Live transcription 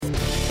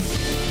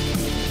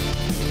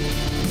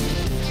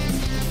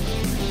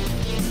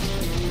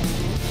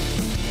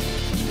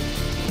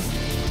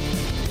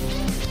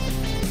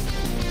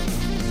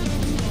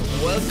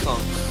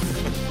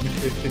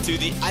to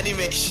the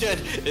animation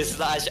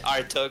slash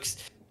art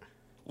talks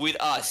with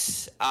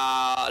us.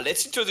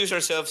 Let's introduce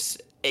ourselves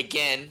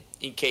again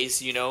in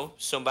case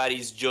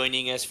somebody's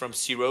joining us from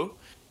zero.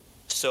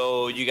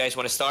 So you guys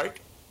want to start?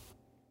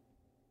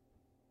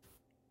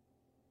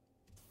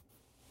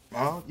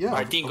 Yeah.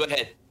 Martin, go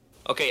ahead.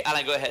 Okay,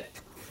 Alan, go ahead.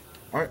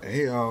 All right.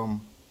 Hey,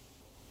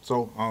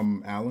 so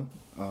I'm Alan.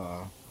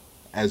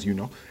 As you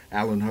know,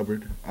 Alan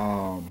Hubbard.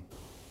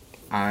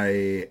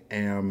 I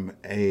am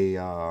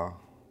a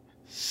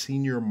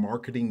senior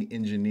marketing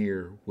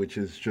engineer, which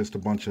is just a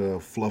bunch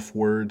of fluff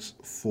words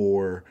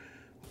for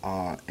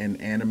an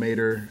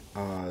animator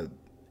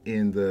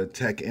in the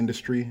tech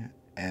industry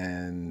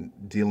and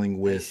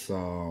Nice.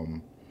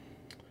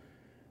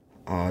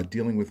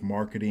 dealing with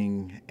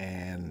marketing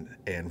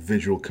and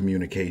visual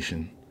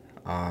communication.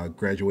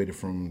 Graduated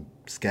from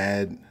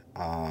SCAD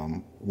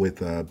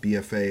with a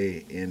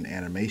BFA in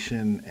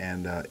animation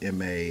and a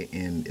MA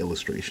in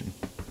illustration.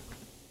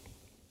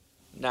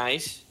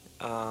 Nice.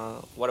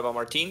 What about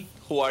Martin?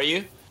 Who are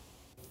you?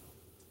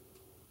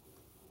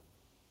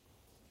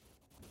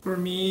 For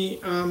me,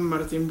 I'm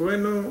Martin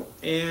Bueno,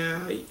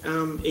 and I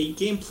am a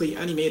gameplay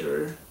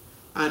animator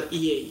at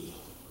EA.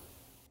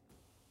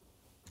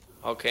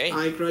 Okay.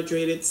 I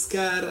graduated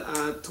SCAD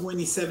at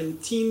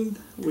 2017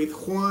 with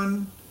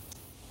Juan,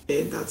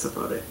 and that's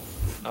about it.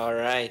 All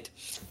right.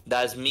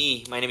 That's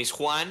me. My name is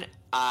Juan.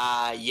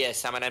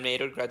 Yes, I'm an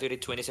animator,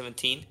 graduated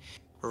 2017.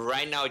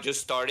 Right now, I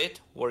just started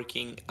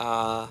working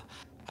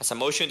as a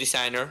motion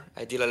designer.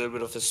 I did a little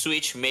bit of a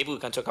switch. Maybe we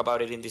can talk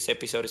about it in this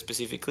episode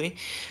specifically.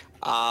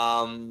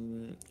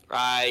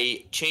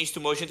 I changed to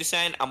motion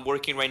design. I'm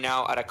working right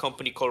now at a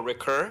company called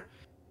Recur.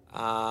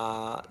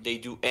 They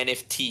do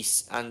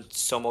NFTs and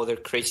some other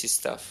crazy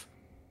stuff.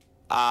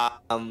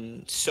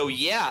 So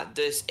yeah,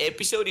 this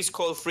episode is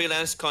called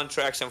Freelance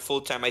Contracts and Full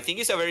Time. I think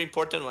it's a very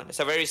important one. It's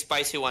a very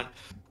spicy one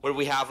where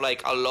we have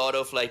like a lot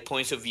of like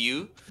points of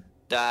view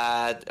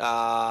that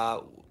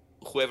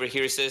whoever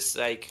hears this,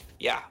 like,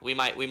 yeah, we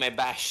might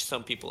bash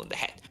some people in the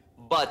head.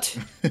 But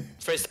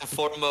first and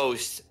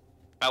foremost,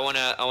 I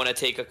wanna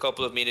take a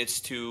couple of minutes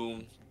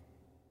to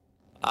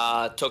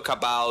talk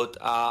about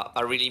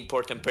a really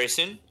important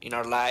person in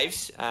our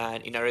lives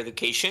and in our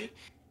education.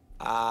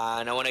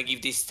 And I want to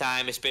give this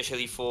time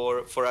especially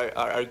for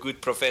our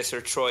good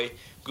professor Troy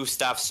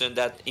Gustafson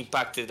that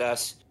impacted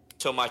us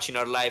so much in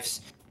our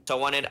lives.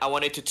 So I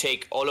wanted to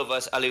take all of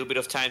us a little bit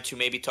of time to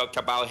maybe talk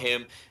about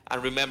him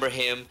and remember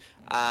him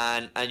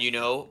and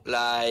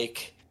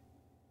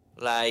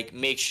like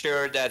make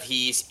sure that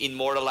he's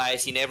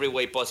immortalized in every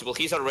way possible.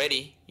 He's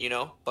already,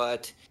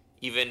 but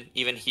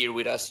even here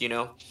with us.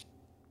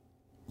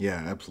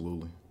 Yeah,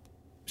 absolutely.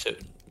 So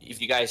if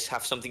you guys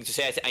have something to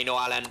say, I know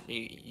Alan. I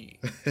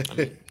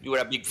mean, you were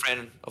a big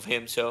friend of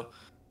him, so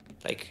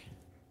like,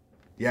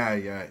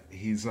 Yeah.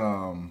 He's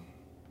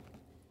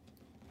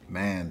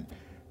man.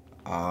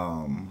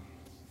 Um,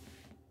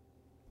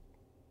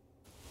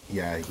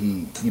 yeah,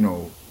 he.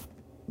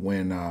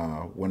 When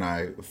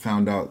I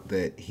found out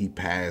that he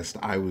passed,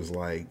 I was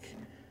like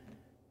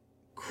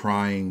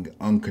crying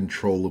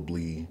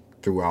uncontrollably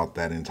throughout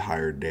that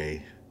entire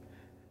day.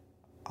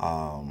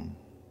 And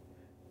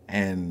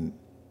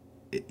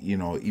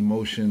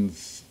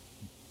emotions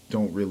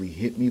don't really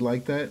hit me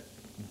like that,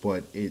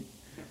 but it,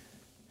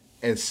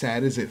 as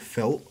sad as it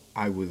felt,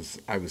 I was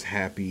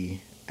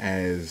happy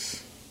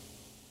as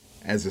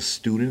a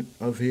student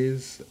of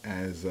his,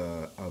 as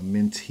a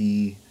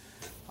mentee,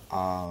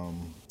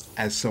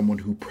 as someone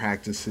who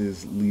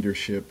practices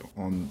leadership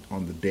on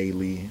the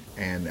daily,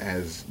 and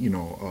as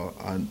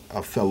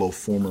a fellow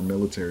former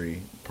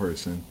military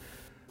person.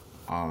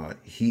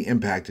 He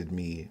impacted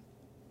me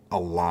a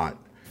lot.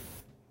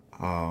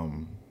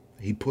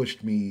 He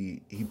pushed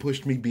me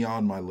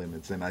beyond my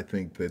limits, and I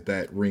think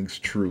that rings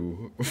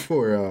true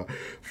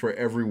for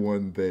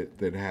everyone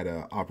that had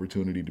an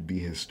opportunity to be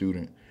his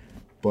student.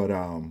 But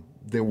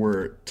there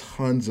were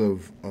tons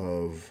of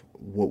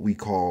what we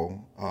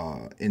call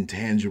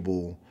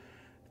intangible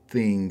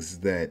things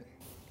that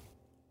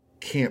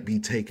can't be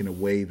taken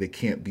away. They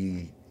can't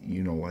be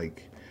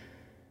like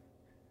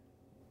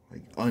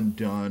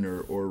undone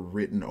or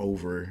written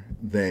over,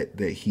 that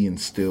he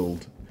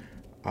instilled,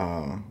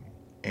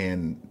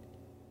 and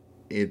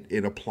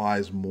it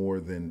applies more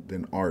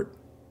than art.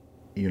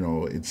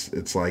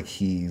 It's like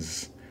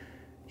he's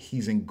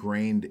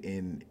ingrained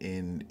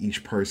in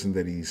each person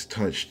that he's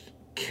touched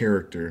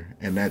character,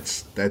 and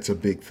that's a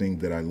big thing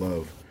that I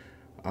love.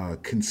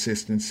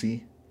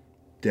 Consistency,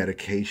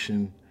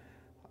 dedication,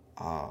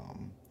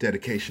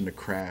 dedication to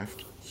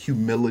craft,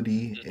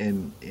 humility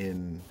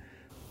in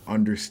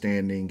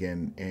understanding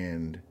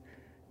and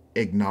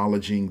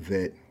acknowledging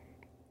that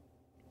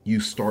you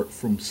start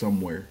from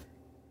somewhere,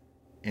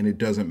 and it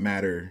doesn't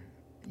matter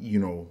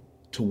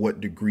to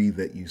what degree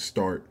that you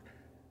start,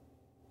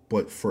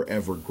 but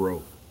forever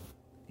grow.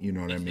 You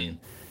know what I mean?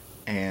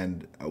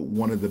 And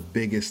one of the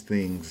biggest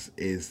things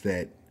is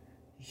that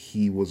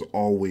he was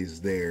always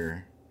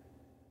there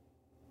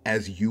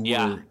as you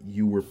yeah,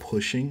 were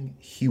pushing.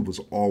 He was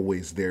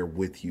always there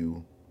with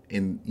you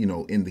in,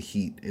 in the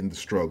heat, in the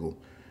struggle.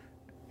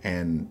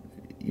 And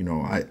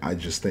I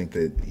just think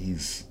that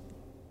he's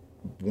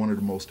one of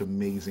the most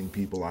amazing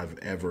people I've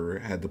ever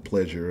had the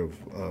pleasure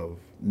of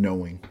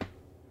knowing.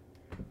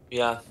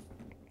 Yeah,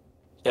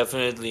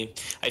 definitely.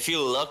 I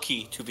feel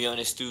lucky, to be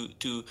honest,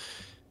 to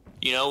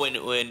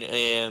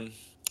when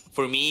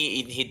for me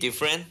it hit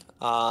different.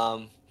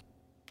 I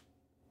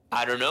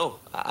don't know.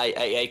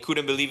 I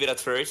couldn't believe it at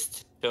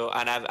first. So,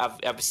 and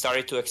I've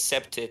started to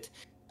accept it,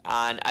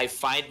 and I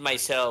find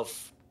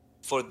myself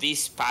for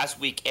this past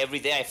week every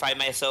day. I find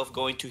myself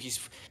going to his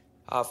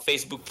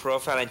Facebook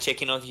profile and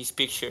checking out his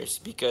pictures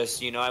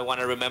because I want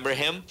to remember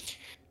him.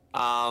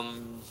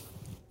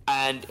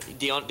 And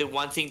the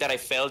one thing that I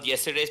felt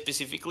yesterday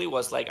specifically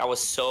was like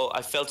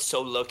I felt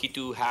so lucky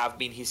to have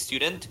been his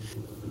student.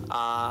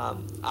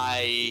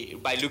 I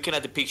By looking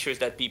at the pictures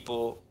that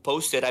people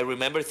posted, I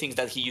remember things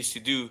that he used to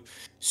do.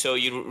 So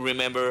you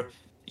remember,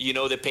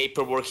 the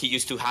paperwork he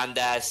used to hand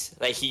us.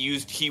 Like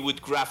he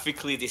would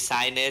graphically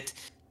design it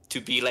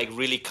to be like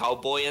really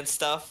cowboy and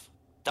stuff.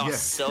 That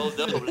was so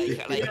dope.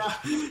 Amazing.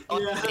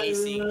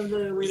 I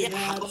remember we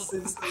had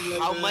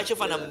How much of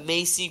an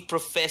amazing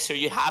professor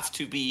you have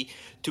to be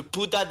to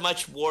put that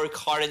much work,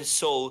 heart, and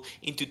soul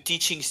into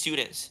teaching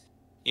students.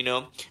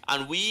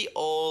 And we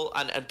all,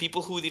 and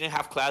people who didn't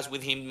have class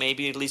with him,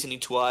 maybe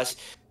listening to us,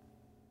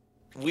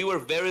 we were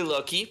very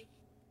lucky.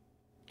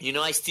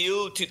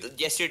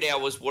 Yesterday I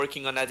was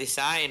working on a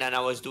design and I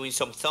was doing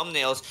some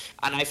thumbnails,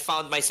 and I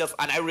found myself,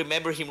 and I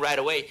remember him right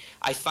away.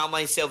 I found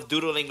myself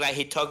doodling like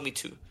he taught me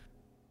to.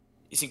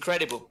 It's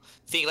incredible.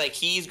 Think like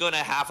he's going to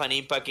have an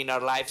impact in our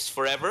lives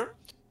forever,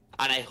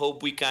 and I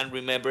hope we can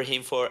remember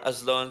him for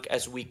as long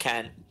as we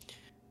can.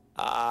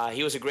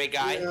 He was a great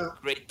guy,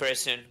 great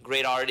person,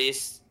 great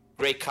artist,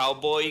 great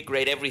cowboy,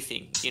 great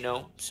everything,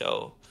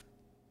 So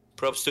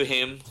props to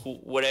him,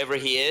 whatever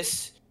he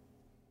is.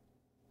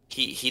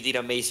 He did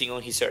amazing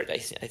on his art, I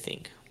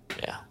think.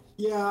 Yeah.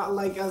 Yeah,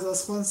 like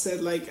as Juan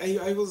said, like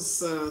I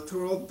was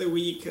throughout the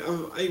week,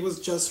 I was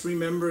just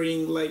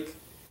remembering like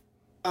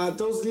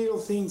those little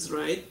things,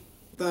 right,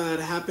 that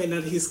happened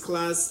at his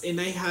class,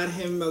 and I had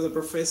him as a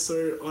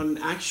professor on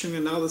action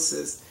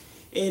analysis,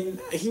 and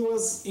he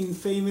was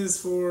famous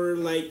for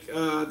like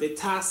the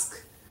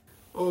task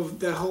of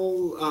the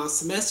whole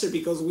semester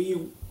because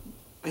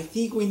I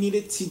think we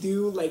needed to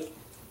do like.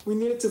 We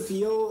needed to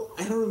fill,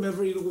 I don't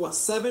remember, it was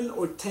 7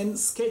 or 10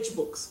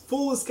 sketchbooks,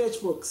 full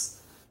sketchbooks,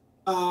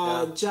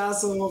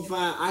 just of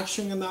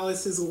action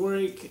analysis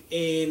work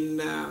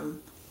and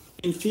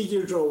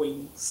figure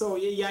drawing. So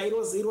yeah, it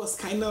was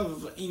kind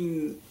of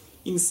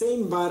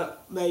insane,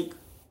 but like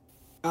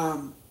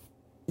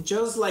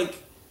just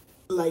like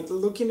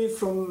looking it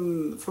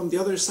from the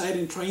other side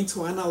and trying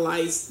to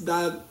analyze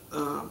that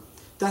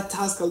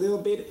task a little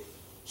bit,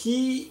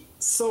 he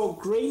saw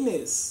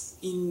greatness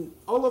in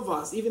all of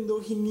us, even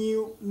though he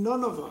knew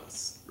none of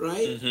us,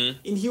 right? Mm-hmm.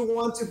 And he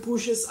wanted to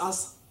push us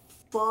as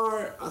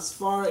far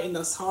and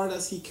as hard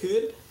as he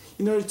could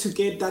in order to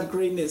get that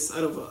greatness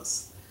out of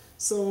us.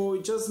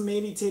 So just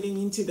meditating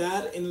into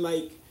that and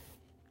like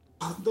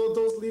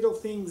those little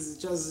things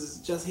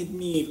just hit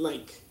me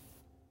like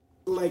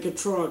a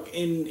truck,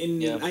 and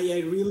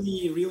I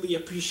really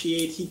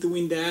appreciate he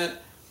doing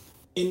that,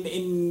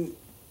 and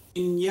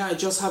yeah,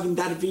 just having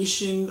that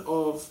vision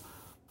of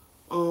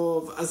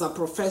as a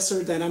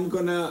professor that I'm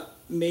gonna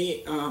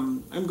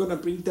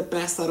bring the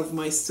best out of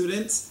my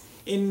students.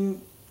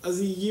 And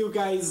as you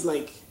guys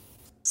like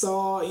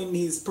saw in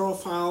his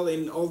profile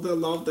and all the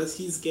love that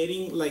he's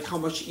getting, like how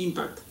much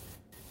impact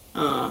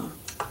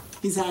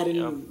he's had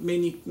in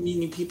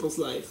many people's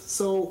life.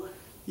 So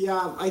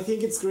yeah, I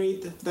think it's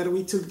great that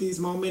we took this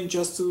moment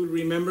just to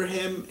remember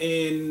him,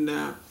 and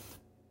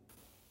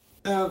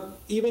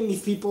even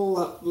if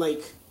people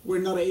like were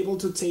not able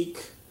to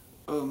take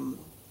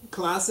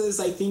classes,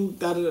 I think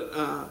that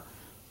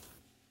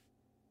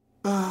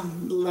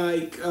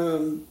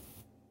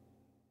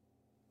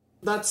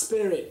that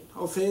spirit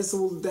of his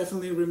will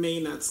definitely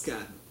remain at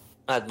SCAD.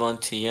 At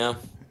Monty, yeah.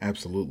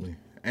 Absolutely.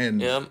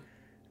 And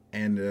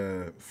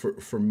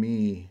for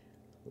me,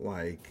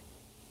 like,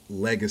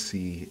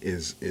 legacy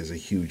is a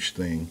huge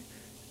thing,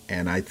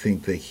 and I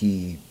think that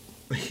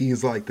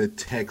he's like the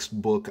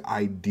textbook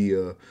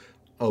idea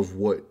of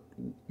what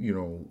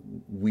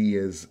we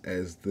as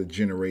the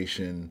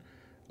generation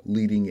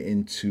leading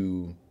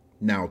into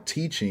now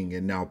teaching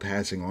and now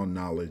passing on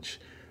knowledge.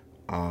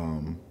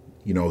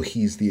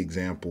 He's the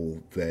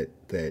example that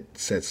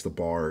sets the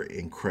bar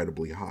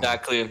incredibly high.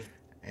 Exactly.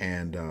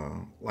 And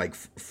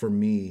for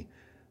me,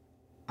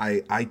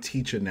 I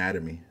teach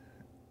anatomy,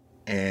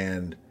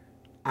 and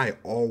I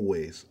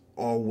always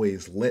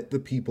let the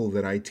people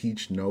that I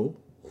teach know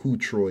who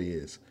Troy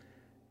is,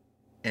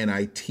 and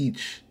I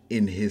teach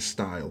in his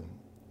style.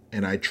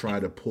 And I try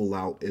to pull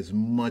out as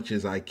much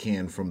as I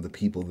can from the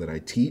people that I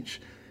teach.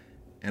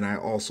 And I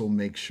also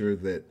make sure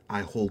that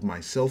I hold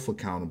myself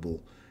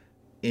accountable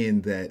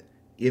in that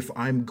if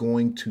I'm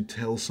going to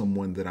tell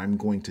someone that I'm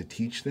going to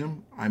teach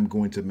them, I'm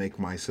going to make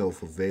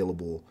myself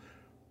available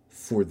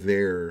for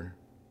their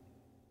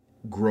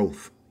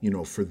growth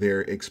for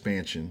their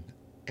expansion.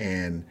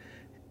 And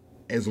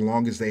as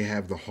long as they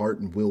have the heart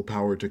and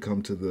willpower to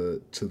come to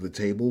the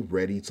table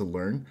ready to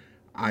learn,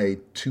 I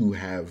too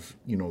have,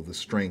 the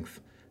strength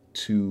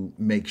to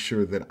make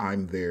sure that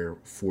I'm there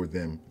for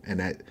them. And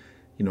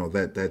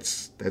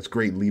that's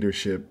great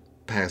leadership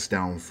passed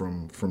down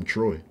from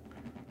Troy.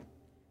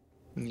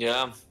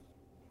 Yeah,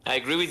 I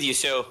agree with you.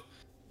 So,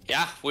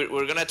 yeah,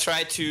 we're gonna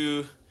try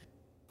to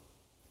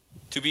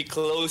be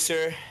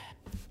closer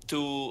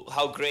to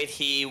how great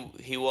he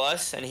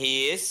was and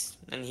he is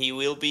and he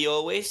will be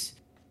always.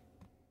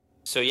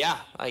 So yeah,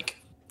 like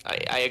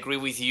I agree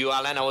with you,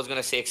 Alan. I was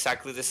gonna say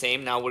exactly the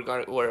same. Now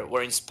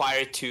we're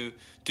inspired to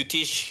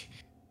teach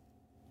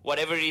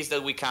whatever it is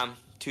that we can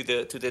to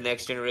the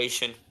next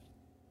generation.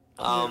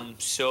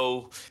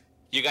 So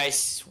you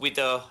guys,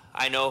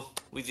 I know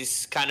with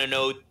this kind of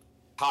note,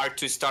 hard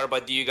to start,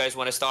 but do you guys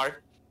want to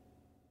start?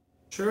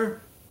 Sure.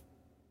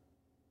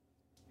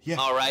 Yeah.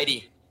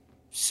 Alrighty.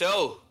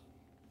 So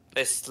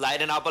let's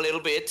lighten up a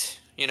little bit.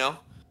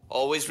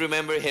 Always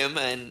remember him,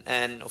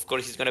 and of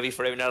course he's gonna be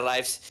forever in our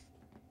lives.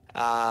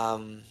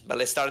 But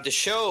let's start the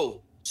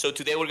show. So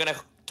today we're gonna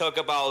talk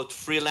about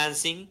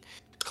freelancing,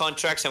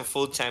 contracts, and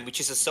full time, which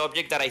is a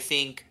subject that I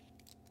think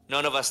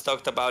none of us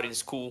talked about in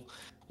school.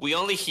 We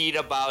only hear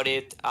about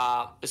it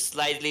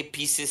slightly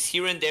pieces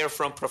here and there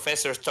from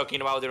professors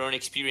talking about their own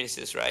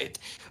experiences, right?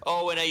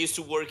 Oh, when I used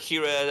to work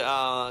here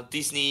at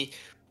Disney,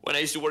 when I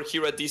used to work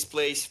here at this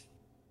place,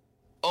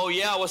 oh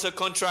yeah, I was a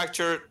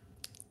contractor,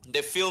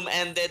 the film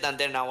ended and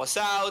then I was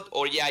out,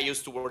 or yeah, I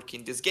used to work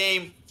in this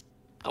game,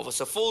 I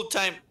was a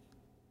full-time,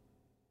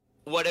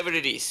 whatever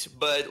it is.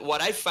 But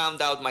what I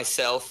found out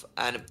myself,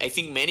 and I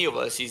think many of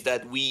us, is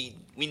that we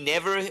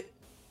never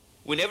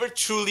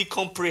truly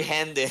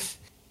comprehended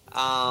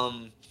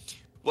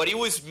what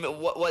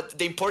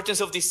the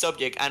importance of this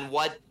subject and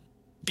what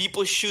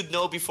people should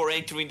know before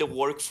entering the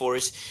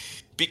workforce,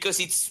 because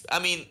it's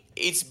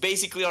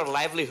basically our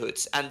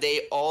livelihoods, and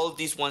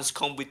these ones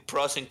come with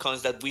pros and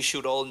cons that we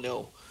should all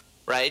know,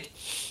 right?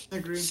 I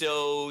agree.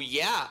 So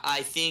yeah,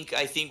 I think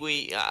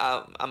we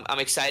I'm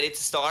excited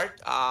to start.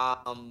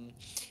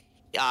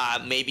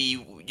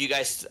 Maybe you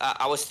guys,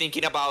 I was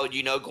thinking about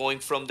going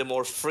from the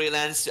more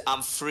freelance,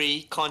 I'm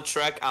free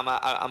contract,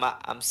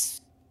 I'm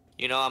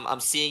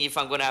seeing if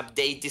I'm gonna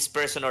date this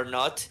person or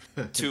not,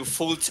 to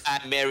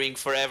full-time marrying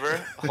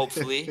forever,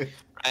 hopefully,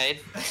 right?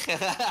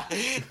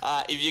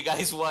 If you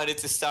guys wanted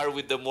to start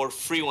with the more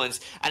free ones,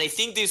 and I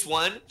think this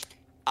one,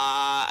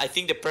 I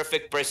think the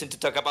perfect person to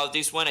talk about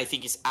this one, I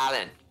think, is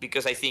Alan,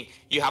 because I think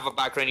you have a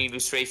background in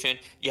illustration,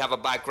 you have a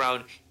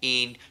background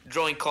in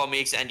drawing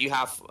comics, and you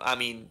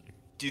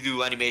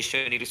do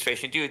animation,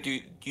 illustration, you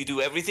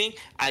do everything,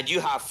 and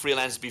you have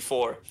freelance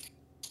before.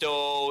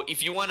 So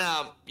if you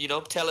wanna,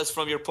 tell us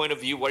from your point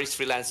of view, what is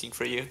freelancing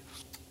for you?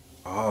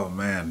 Oh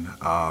man,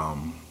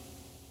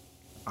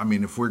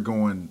 if we're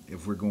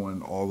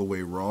going all the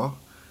way raw,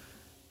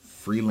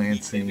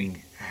 freelancing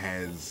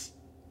has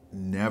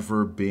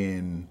never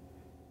been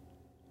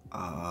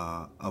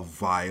a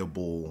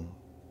viable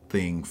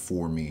thing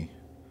for me.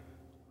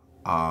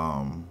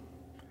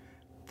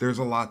 There's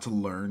a lot to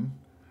learn,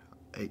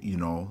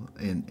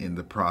 in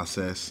the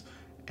process,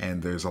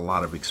 and there's a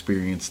lot of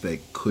experience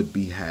that could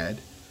be had.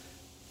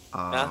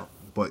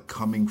 But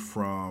coming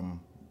from,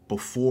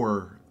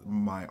 before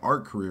my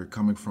art career,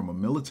 coming from a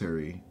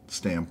military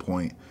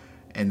standpoint,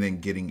 and then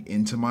getting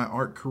into my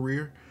art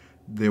career,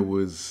 there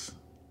was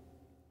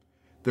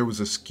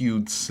a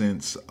skewed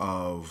sense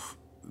of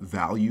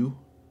value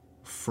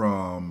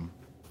from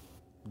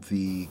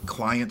the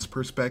client's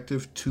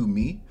perspective to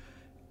me,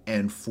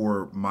 and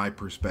for my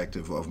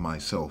perspective of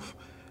myself.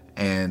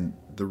 And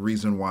the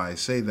reason why I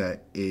say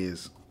that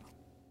is,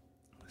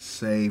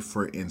 say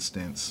for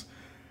instance,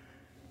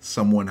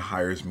 someone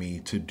hires me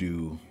to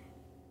do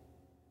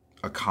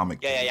a comic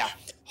page. Yeah.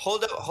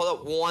 Hold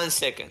up 1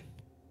 second.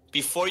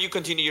 Before you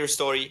continue your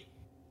story,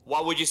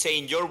 what would you say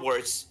in your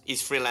words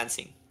is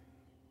freelancing?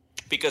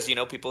 Because,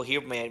 people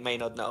here may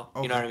not know.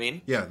 Okay. You know what I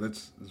mean? Yeah,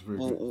 that's very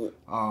good.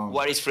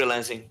 What is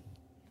freelancing?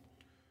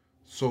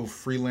 So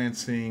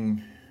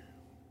freelancing,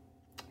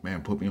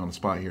 man, put me on the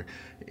spot here,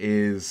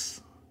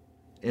 is,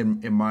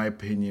 in my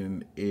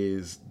opinion,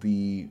 is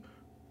the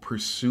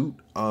pursuit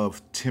of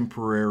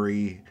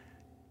temporary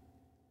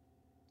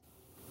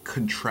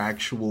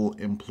contractual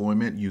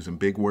employment, using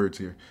big words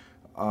here,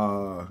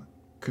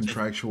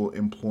 contractual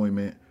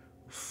employment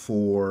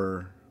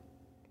for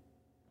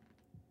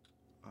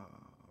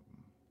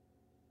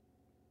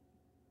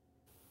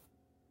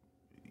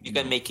you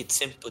can make it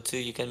simple too.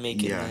 You can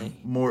make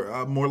it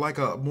more like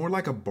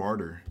a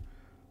barter.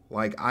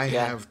 Like I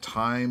have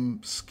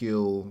time,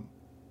 skill,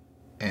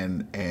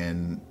 and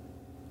energy.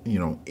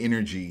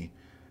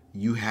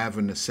 You have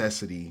a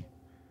necessity.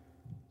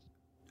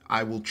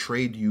 I will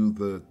trade you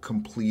the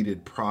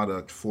completed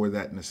product for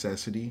that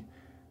necessity,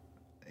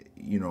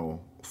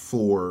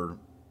 for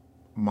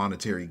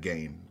monetary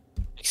gain.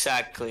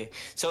 Exactly.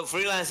 So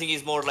freelancing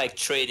is more like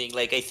trading.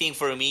 Like, I think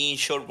for me, in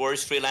short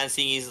words,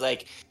 freelancing is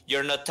like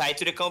you're not tied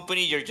to the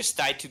company. You're just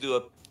tied to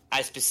do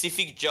a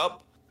specific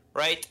job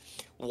right?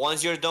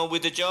 Once you're done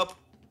with the job,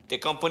 the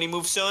company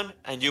moves on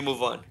and you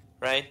move on,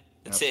 right?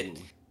 That's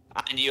Absolutely. it.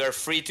 And you are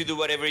free to do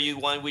whatever you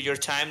want with your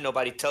time.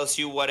 Nobody tells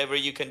you whatever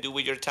you can do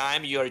with your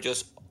time. You're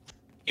just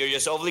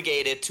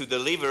obligated to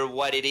deliver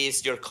what it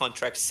is your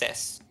contract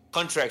says.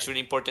 Contract's really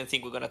important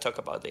thing we're gonna talk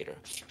about later.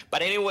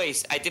 But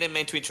anyways, I didn't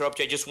mean to interrupt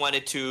you. I just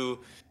wanted to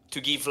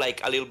give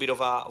like a little bit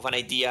of an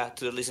idea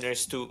to the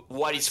listeners to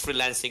what is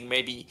freelancing.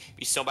 Maybe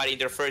if somebody in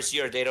their first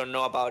year they don't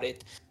know about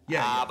it.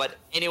 Yeah. But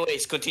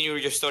anyways, continue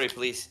with your story,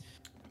 please.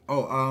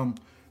 Oh,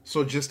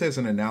 so just as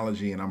an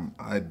analogy, and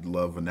I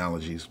love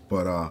analogies,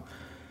 but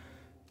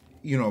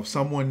if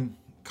someone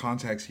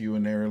contacts you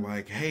and they're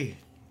like, "Hey,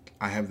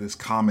 I have this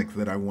comic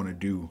that I want to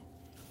do,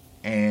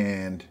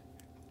 and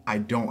I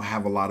don't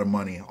have a lot of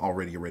money,"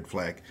 already a red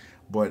flag,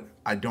 but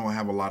I don't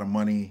have a lot of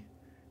money,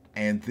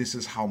 and this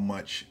is how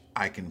much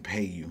I can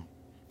pay you,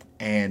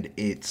 and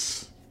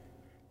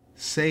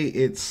say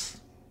it's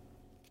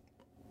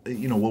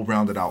we'll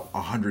round it out,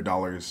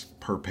 $100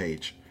 per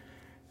page,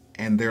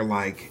 and they're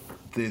like,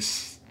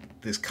 this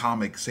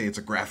comic, say it's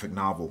a graphic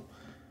novel,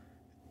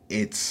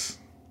 it's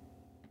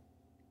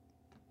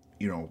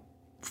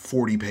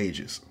 40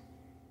 pages,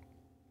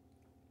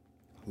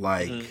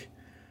 like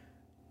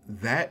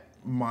that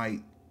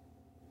might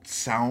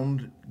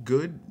sound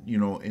good,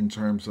 in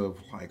terms of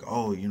like,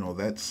 oh,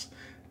 that's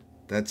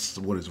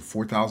what is it,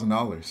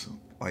 $4,000,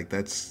 like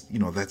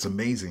that's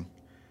amazing,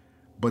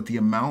 but the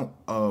amount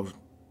of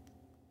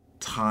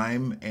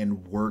time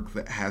and work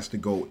that has to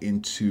go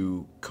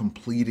into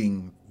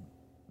completing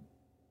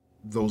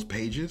those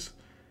pages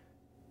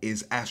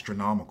is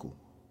astronomical.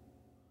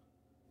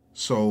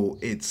 So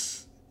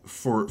it's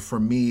for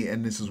me,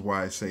 and this is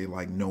why I say,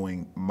 like,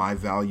 knowing my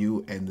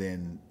value and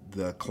then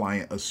the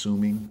client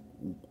assuming,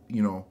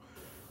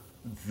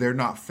 they're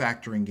not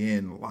factoring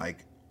in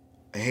like,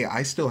 hey,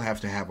 I still have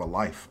to have a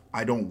life.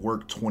 I don't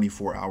work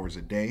 24 hours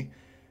a day.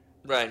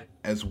 Right.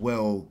 As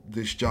well,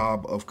 this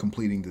job of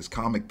completing this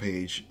comic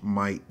page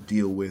might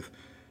deal with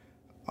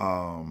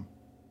thumbnails,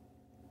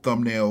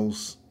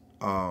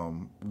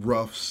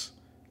 roughs,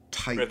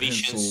 type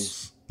Revisions.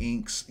 pencils,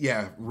 inks,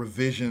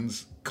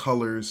 revisions,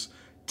 colors,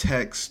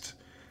 text.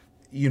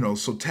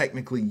 So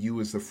technically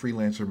you as the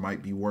freelancer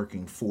might be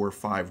working 4 or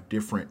 5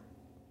 different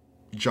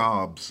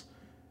jobs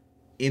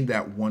in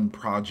that one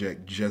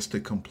project just to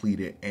complete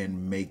it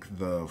and make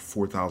the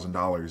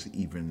 $4,000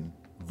 even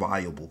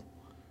viable.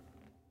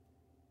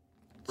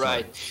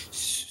 Right.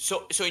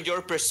 So in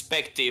your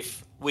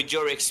perspective, with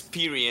your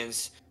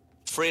experience,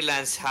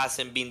 freelance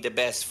hasn't been the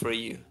best for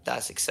you.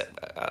 That's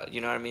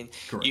you know what I mean?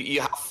 Correct. You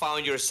have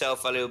found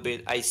yourself a little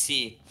bit, I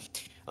see.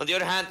 On the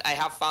other hand, I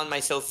have found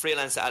myself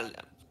freelance a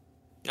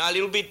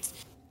little bit.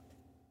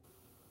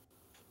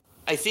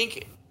 I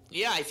think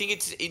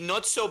it's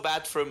not so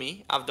bad for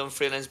me. I've done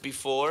freelance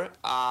before.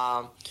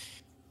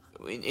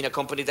 In a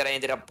company that I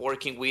ended up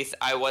working with,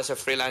 I was a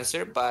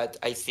freelancer, but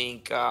I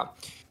think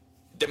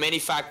the many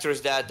factors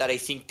that I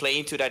think play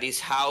into that is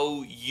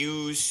how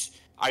used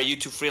are you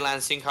to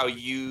freelancing, how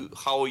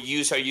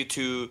used are you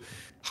to,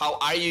 how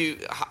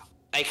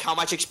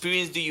much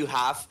experience do you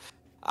have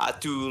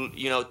to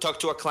talk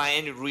to a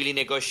client, really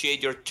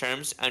negotiate your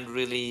terms, and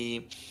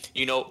really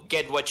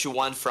get what you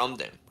want from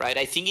them, right?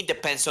 I think it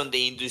depends on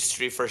the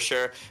industry for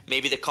sure.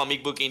 Maybe the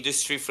comic book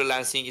industry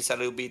freelancing is a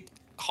little bit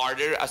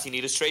harder as in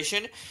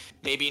illustration.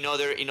 Maybe in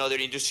other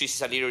industries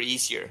it's a little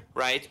easier,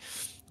 right?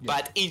 Yeah.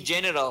 But in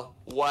general,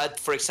 what,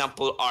 for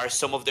example, are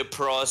some of the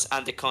pros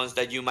and the cons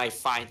that you might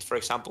find? For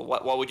example,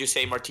 what would you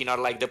say, Martin, are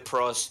like the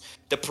pros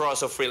of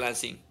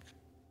freelancing?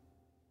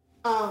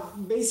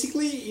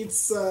 Basically,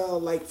 it's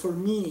like for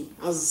me,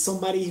 as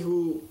somebody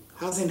who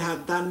hasn't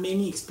had that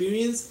many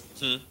experience,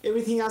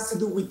 everything has to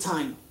do with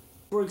time.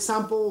 For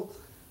example,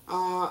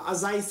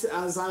 as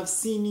I've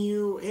seen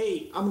you,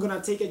 hey, I'm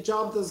gonna take a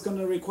job that's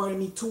gonna require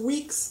me 2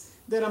 weeks.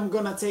 Then I'm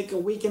gonna take a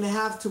week and a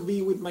half to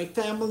be with my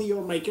family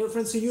or my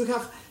girlfriend. So you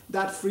have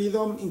that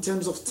freedom in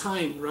terms of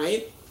time,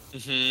 right?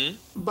 Mm-hmm.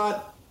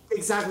 But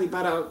exactly,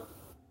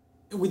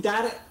 with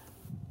that,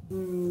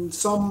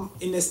 some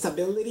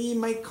instability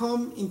might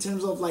come in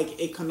terms of like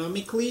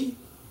economically,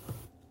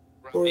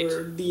 right,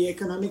 or the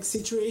economic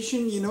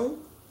situation,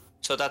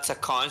 So that's a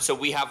con. So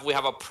we have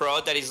a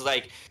pro that is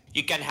like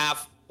you can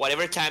have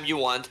whatever time you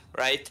want,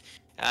 right?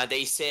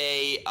 They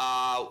say,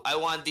 I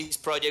want this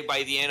project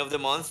by the end of the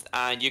month,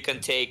 and you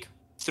can take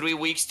 3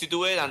 weeks to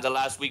do it, and the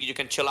last week you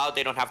can chill out.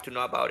 They don't have to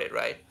know about it,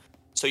 right?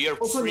 So you're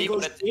also free.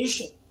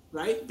 Negotiation,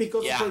 right?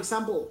 Because, for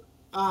example,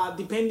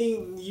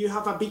 depending, you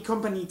have a big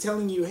company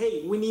telling you,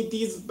 hey, we need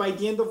this by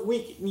the end of the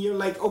week. And you're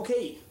like,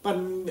 okay, but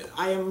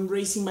I am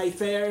raising my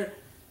fare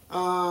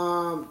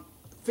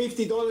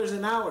 $50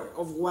 an hour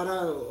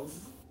of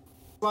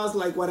plus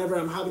like whatever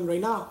I'm having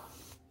right now.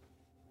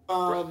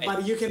 Right.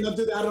 But you cannot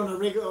do that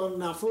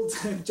on a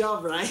full-time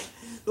job, right?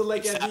 So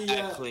like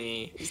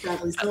exactly.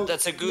 Exactly. So,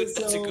 that's a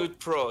good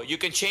pro. You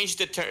can change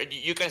the term.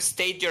 You can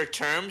state your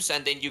terms,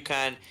 and then you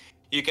can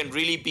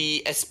really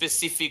be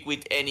specific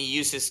with any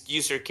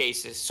user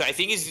cases. So I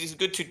think it's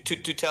good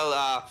to tell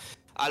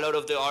a lot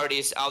of the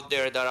artists out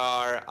there that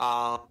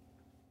are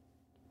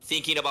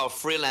thinking about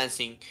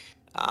freelancing,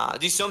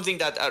 this is something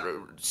that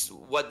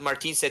what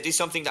Martin said. This is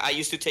something that I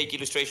used to take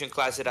illustration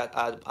classes at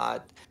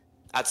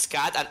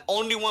SCAD, and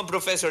only one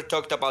professor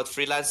talked about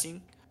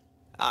freelancing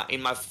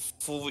in my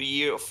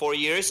 4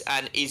 years,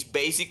 and is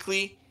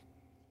basically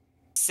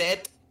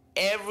set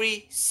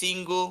every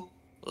single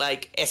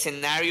like a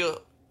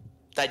scenario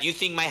that you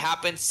think might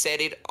happen,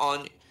 set it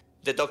on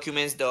the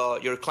documents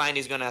your client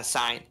is gonna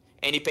sign,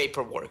 any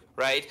paperwork,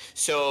 right?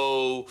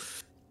 So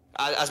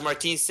as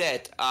Martin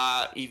said,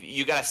 if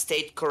you gotta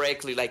state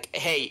correctly, like,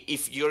 hey,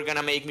 if you're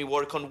gonna make me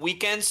work on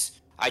weekends,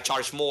 I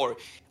charge more.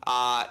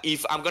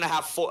 If I'm gonna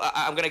have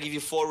I'm gonna give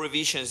you 4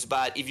 revisions,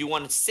 but if you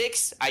want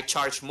 6, I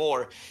charge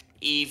more.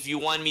 If you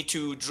want me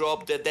to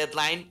drop the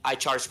deadline, I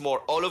charge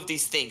more. All of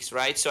these things,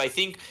 right? So I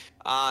think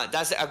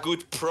that's a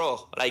good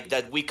pro, like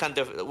that we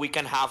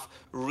can have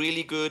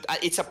really good.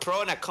 It's a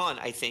pro and a con,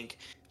 I think,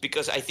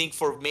 because I think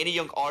for many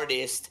young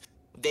artists,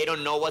 they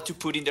don't know what to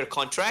put in their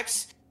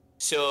contracts,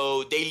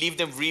 so they leave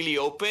them really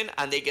open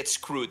and they get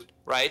screwed,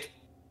 right?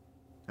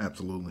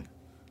 Absolutely.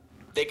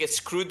 They get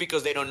screwed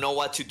because they don't know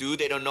what to do.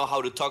 They don't know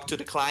how to talk to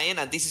the client,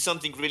 and this is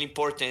something really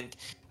important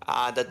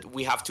that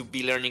we have to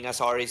be learning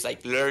as artists,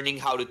 like learning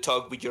how to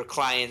talk with your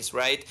clients,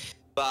 right?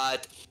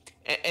 But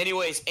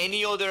anyways,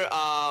 any other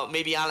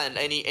maybe Alan,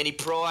 any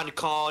pro and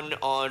con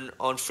on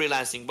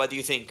freelancing? What do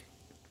you think?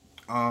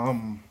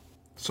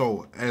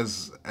 So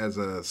as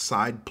a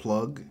side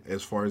plug,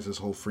 as far as this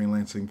whole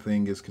freelancing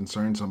thing is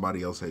concerned,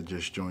 somebody else had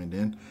just joined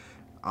in.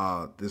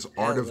 This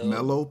Art of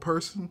Mellow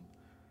person,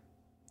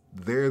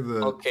 they're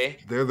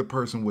the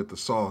person with the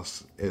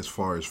sauce as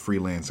far as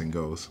freelancing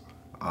goes.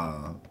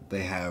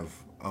 They have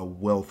a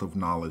wealth of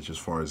knowledge as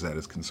far as that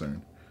is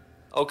concerned.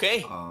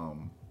 Okay.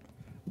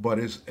 But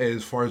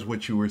as far as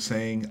what you were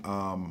saying,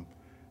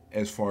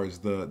 as far as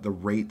the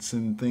rates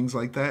and things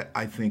like that,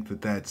 I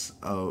think that's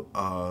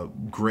a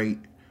great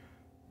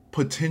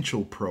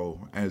potential pro,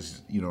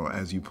 as you know,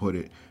 as you put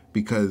it,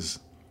 because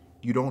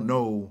you don't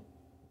know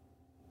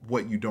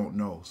what you don't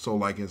know. So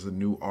like as a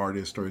new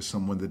artist or as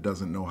someone that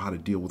doesn't know how to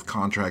deal with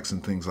contracts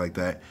and things like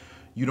that,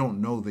 you don't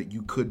know that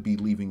you could be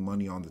leaving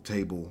money on the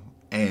table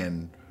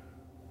and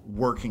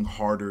working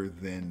harder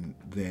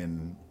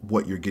than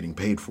what you're getting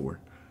paid for.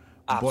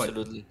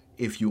 Absolutely.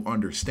 But if you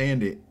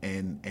understand it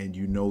and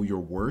you know your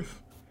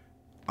worth,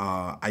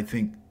 I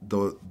think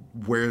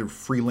where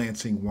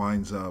freelancing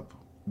winds up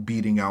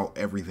beating out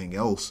everything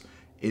else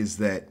is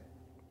that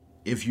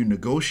if you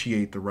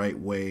negotiate the right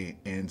way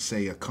and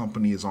say a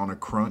company is on a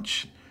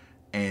crunch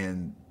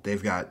and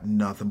they've got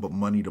nothing but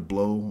money to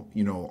blow,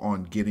 you know,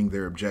 on getting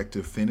their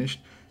objective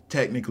finished,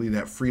 technically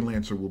that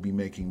freelancer will be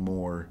making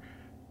more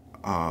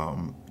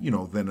you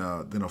know, than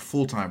a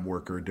full-time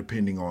worker,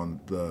 depending on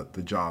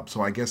the job.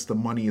 So I guess the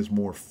money is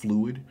more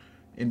fluid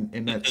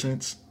in that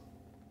sense.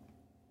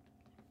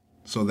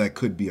 So that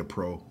could be a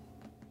pro.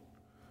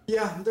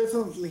 Yeah,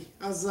 definitely.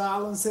 As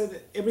Alan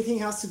said, everything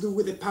has to do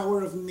with the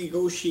power of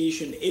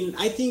negotiation. And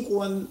I think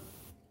one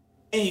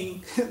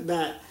thing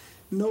that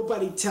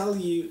nobody tell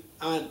you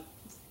at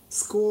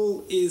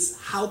school is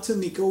how to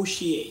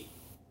negotiate,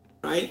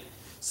 right?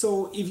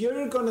 So if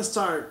you're gonna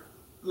start,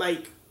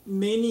 like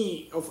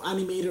many of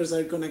animators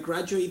are gonna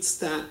graduate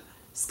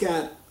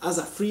SCAD as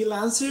a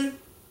freelancer,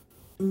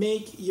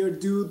 make your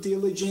due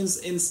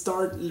diligence and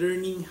start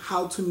learning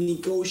how to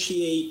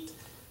negotiate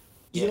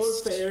your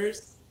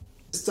fares.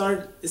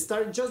 Start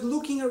just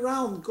looking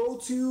around. Go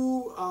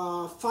to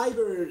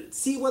Fiverr,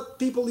 see what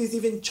people is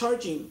even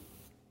charging,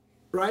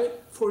 right?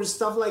 For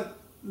stuff like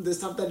the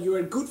stuff that you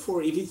are good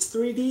for. If it's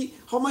 3D,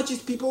 how much is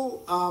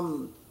people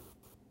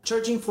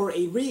charging for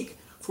a rig,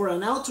 for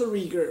an auto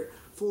rigger,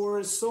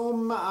 for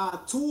some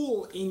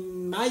tool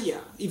in Maya,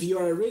 if you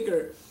are a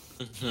rigger?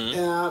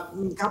 A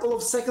couple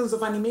of seconds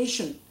of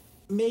animation.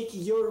 Make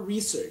your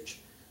research.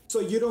 So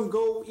you don't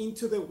go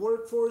into the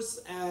workforce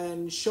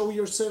and show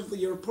yourself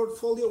your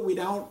portfolio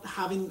without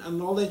having a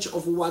knowledge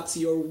of what's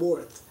your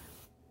worth.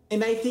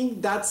 And I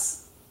think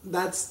that's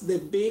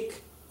the big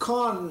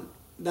con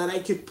that I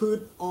could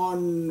put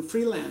on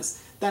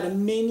freelance, that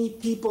many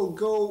people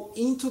go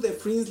into the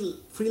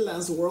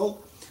freelance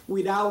world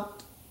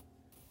without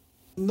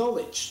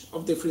knowledge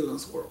of the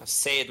freelance world.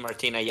 Say it,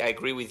 Martina. I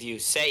agree with you.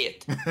 Say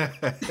it.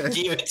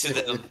 Give it to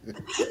them.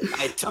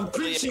 I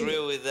totally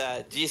agree with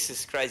that.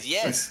 Jesus Christ.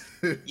 Yes.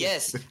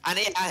 Yes. And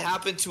it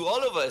happened to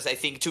all of us. I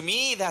think to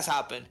me, it has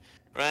happened,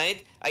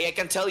 right? I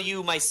can tell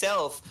you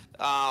myself,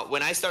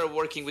 when I started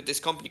working with this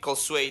company called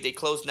Sway, they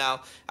closed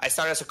now. I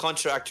started as a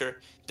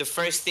contractor. The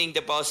first thing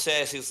the boss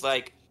says is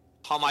like,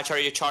 how much are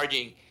you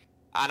charging?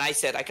 And I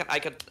said, I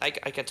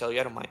can tell you,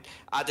 I don't mind.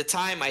 At the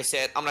time, I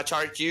said, I'm going to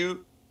charge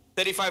you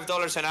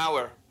 $35 an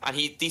hour. And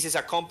this is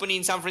a company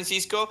in San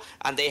Francisco,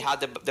 and they had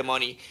the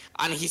money.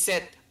 And he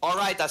said, all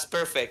right, that's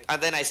perfect.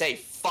 And then I say,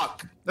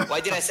 fuck.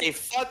 Why did I say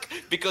fuck?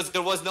 Because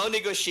there was no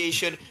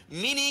negotiation,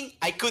 meaning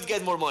I could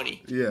get more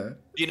money. Yeah.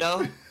 You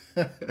know?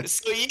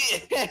 So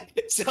yeah.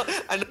 So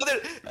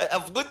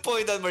a good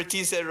point that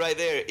Martin said right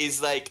there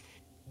is like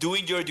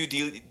doing your due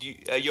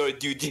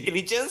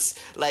diligence.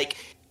 Like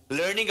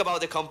learning about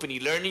the company,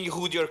 learning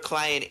who your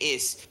client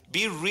is.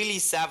 Be really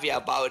savvy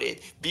about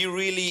it. Be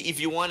really, if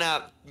you want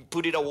to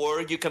put it a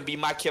word, you can be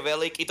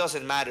Machiavellic. It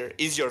doesn't matter.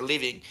 It's your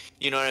living.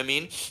 You know what I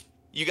mean?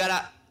 You got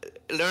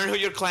to learn who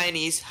your client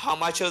is, how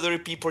much other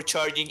people are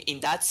charging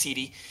in that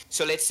city.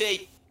 So let's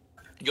say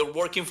you're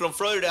working from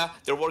Florida,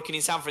 they're working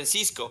in San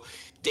Francisco.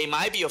 They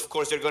might be, of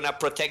course, they're going to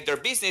protect their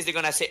business. They're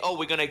going to say, oh,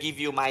 we're going to give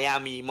you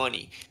Miami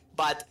money.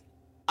 But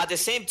at the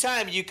same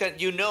time,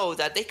 you know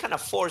that they can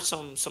afford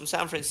some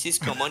San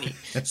Francisco money.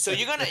 So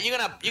you're gonna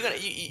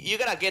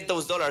get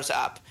those dollars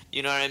up.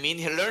 You know what I mean?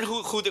 Learn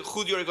who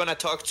you're gonna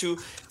talk to.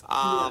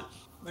 How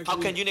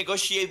can you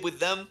negotiate with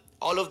them?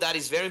 All of that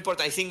is very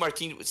important. I think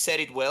Martin said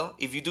it well.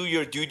 If you do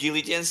your due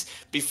diligence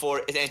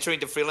before entering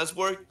the freelance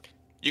work,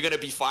 you're gonna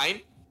be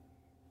fine.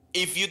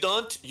 If you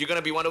don't, you're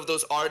gonna be one of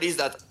those artists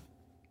that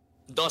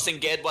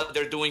doesn't get what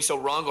they're doing so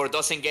wrong, or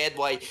doesn't get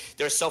why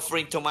they're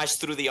suffering too much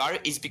through the art,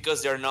 is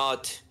because they're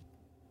not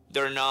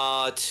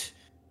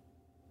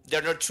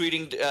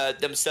treating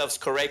themselves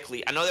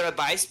correctly. Another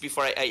advice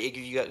before I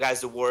give you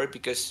guys the word,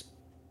 because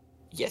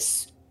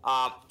yes,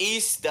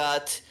 is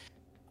that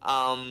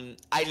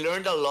I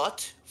learned a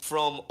lot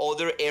from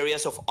other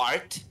areas of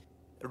art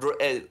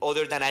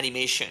other than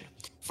animation.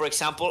 For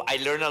example, I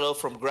learned a lot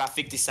from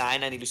graphic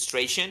design and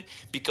illustration,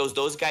 because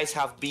those guys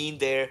have been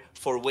there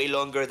for way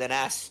longer than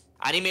us.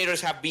 Animators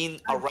have been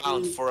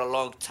around for a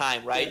long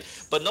time, right?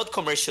 Yes. But not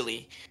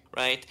commercially,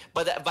 right?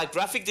 But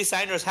Graphic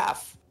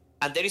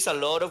and there is a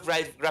lot of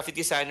graphic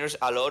designers,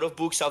 a lot of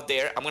books out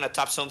there. I'm gonna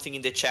tap something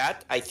in the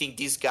chat. I think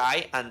these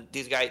guys,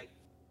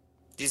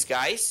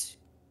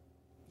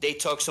 they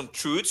talk some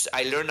truths.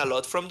 I learned a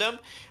lot from them,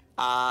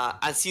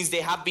 and since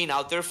they have been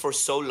out there for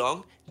so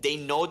long, they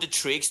know the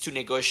tricks to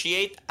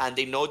negotiate, and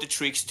they know the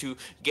tricks to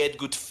get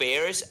good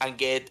fares and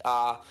get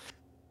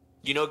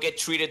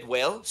treated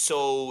well.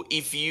 So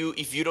if you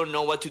don't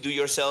know what to do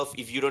yourself,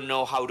 if you don't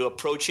know how to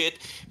approach it,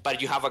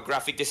 but you have a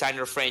graphic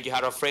designer friend, you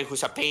have a friend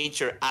who's a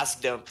painter, ask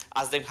them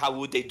how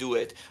would they do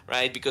it,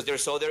 right? Because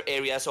there's other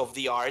areas of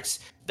the arts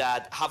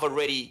that have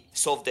already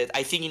solved it.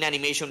 I think in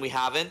animation we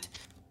haven't.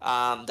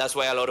 That's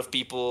why a lot of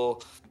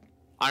people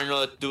are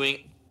not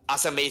doing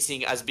as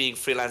amazing as being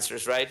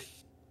freelancers, right?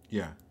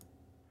 Yeah.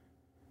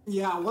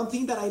 Yeah, one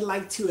thing that I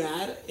like to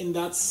add, and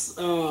that's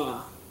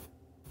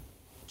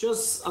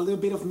just a little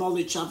bit of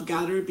knowledge I've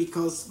gathered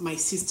because my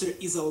sister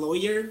is a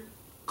lawyer.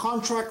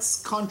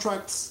 Contracts.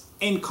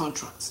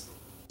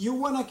 You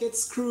want to get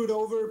screwed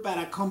over by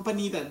a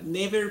company that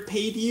never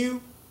paid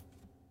you?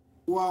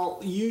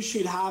 Well, you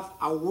should have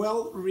a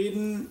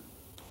well-written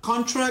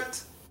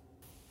contract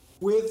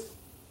with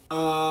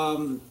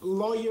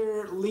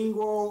lawyer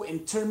lingo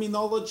and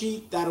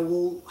terminology that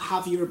will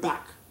have your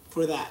back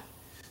for that.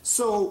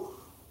 So,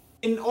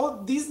 and all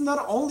this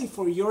not only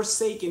for your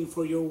sake and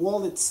for your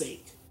wallet's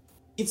sake.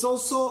 It's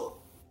also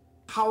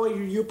how are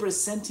you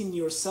presenting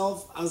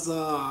yourself as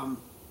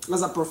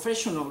a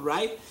professional,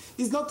 right?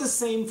 It's not the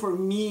same for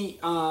me,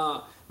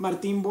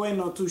 Martin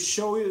Bueno, to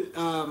show you,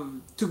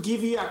 to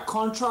give you a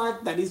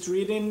contract that is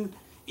written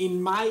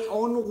in my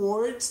own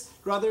words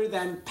rather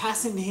than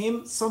passing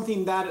him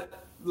something that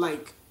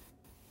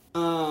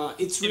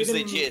it's written.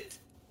 It's legit.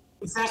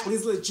 Exactly,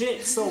 it's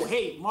legit. So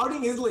hey,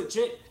 Martin is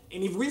legit,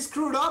 and if we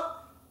screwed up,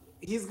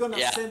 he's gonna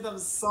send them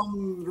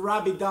some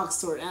rabid dogs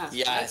to our ass.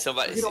 Yeah, right?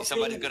 somebody's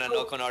gonna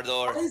knock on our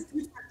door.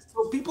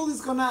 So people is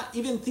gonna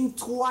even think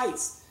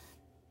twice,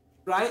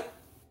 right?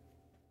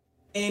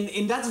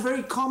 And that's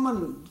very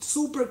common,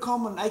 super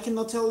common. I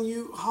cannot tell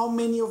you how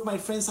many of my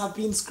friends have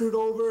been screwed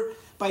over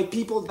by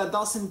people that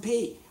doesn't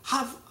pay.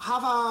 Have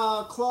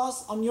a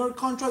clause on your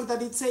contract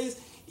that it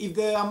says if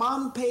the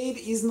amount paid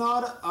is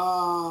not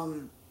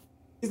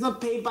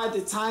paid by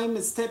the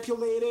time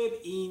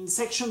stipulated in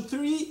Section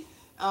 3.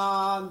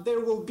 There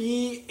will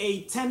be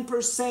a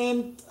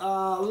 10%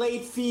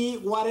 late fee,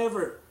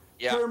 whatever,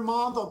 per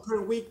month or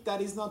per week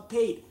that is not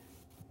paid.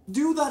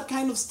 Do that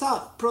kind of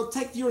stuff.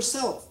 Protect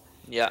yourself.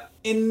 Yeah.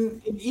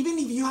 And even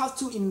if you have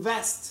to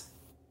invest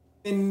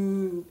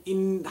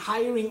in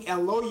hiring a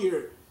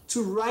lawyer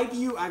to write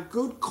you a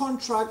good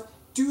contract,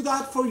 do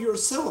that for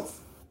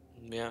yourself.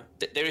 Yeah.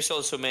 There are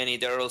also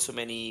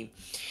many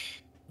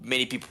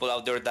people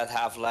out there that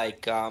have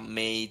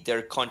made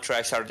their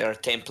contracts or their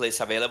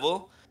templates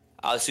available.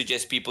 I'll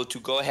suggest people to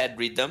go ahead,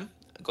 read them,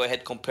 go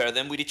ahead, compare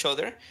them with each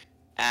other,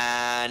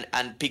 and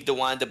pick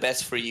the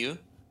best for you.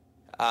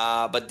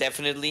 But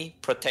definitely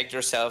protect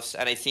yourselves.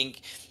 And I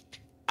think,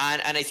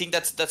 and I think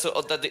that's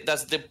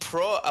the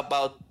pro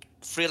about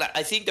freelance.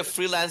 I think the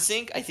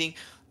freelancing. I think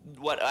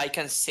what I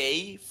can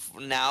say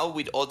now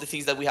with all the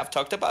things that we have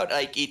talked about,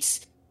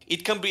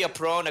 it can be a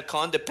pro and a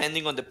con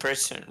depending on the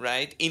person,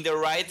 right? In the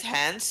right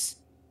hands,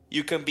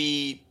 you can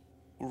be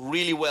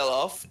really well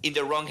off. In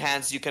the wrong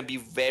hands, you can be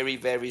very,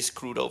 very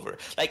screwed over.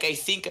 I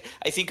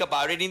think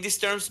about it in these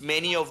terms.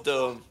 Many of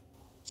the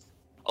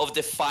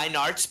fine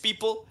arts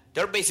people,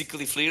 they're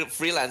basically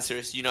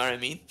freelancers. You know what I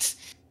mean?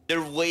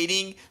 They're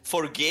waiting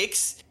for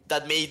gigs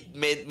that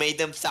made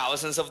them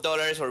thousands of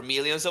dollars or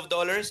millions of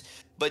dollars.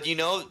 But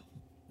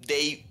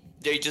they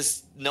they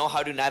just know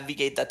how to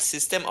navigate that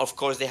system. Of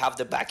course, they have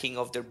the backing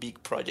of their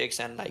big projects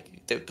and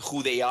like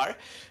who they are,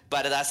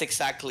 but that's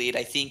exactly it.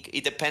 I think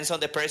it depends on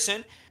the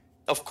person.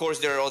 Of course,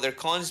 there are other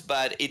cons,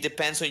 but it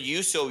depends on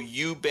you. So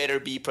you better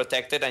be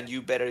protected and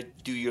you better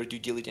do your due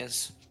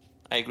diligence.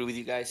 I agree with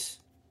you guys.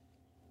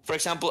 For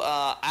example,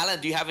 Alan,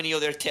 do you have any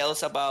other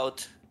tales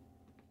about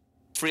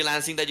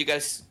freelancing that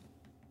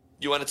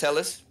you want to tell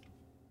us?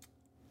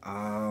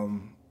 Nah,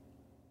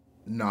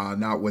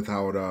 not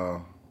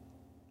without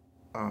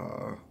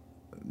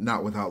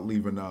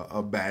leaving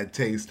a bad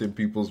taste in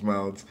people's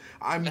mouths.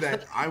 I'm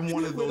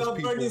one of those Without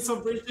people. burning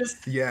some bridges.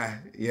 Yeah,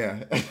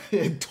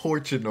 and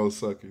torching those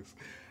suckers.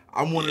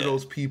 I'm one of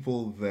those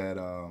people that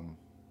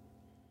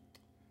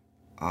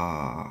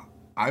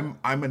I'm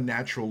a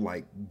natural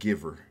like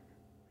giver,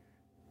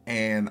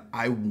 and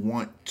I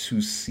want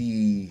to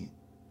see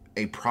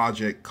a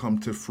project come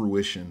to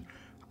fruition.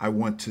 I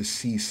want to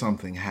see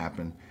something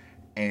happen,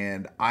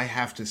 and I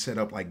have to set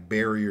up like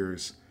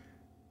barriers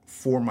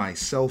for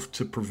myself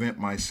to prevent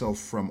myself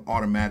from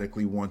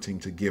automatically wanting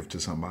to give to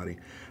somebody.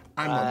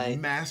 I'm a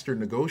master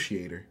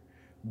negotiator,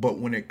 but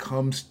when it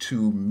comes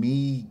to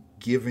me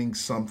giving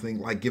something,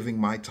 like giving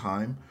my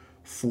time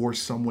for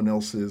someone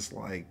else's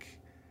like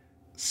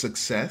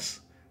success,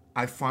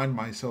 I find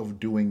myself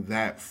doing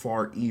that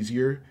far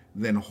easier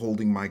than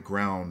holding my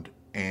ground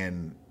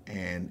and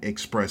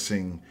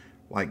expressing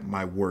like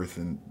my worth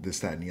and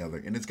this, that, and the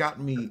other. And it's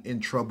gotten me in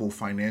trouble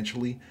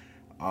financially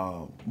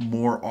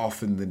more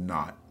often than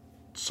not.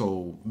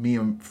 So me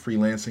and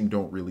freelancing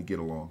don't really get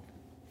along.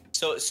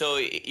 So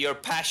your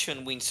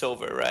passion wins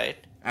over, right?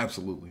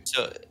 Absolutely.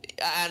 So,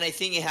 and I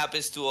think it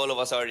happens to all of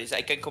us artists.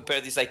 I can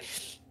compare this, like,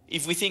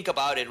 if we think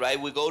about it, right?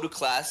 We go to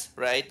class,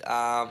 right?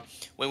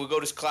 When we go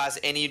to class,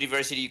 any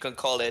university you can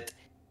call it,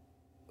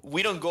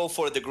 we don't go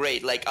for the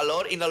grade. Like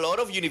in a lot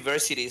of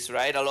universities,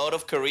 right? A lot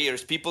of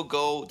careers, people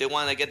go, they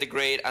want to get the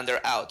grade and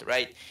they're out,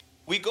 right?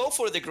 We go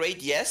for the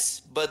grade,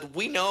 yes, but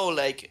we know,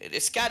 like,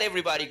 Scott,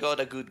 everybody got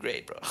a good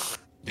grade, bro.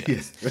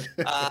 Yes.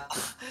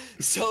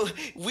 So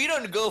we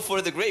don't go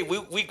for the grade.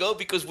 We go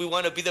because we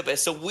want to be the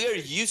best. So we're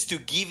used to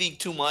giving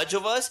too much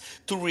of us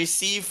to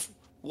receive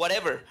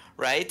whatever,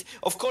 right?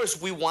 Of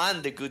course, we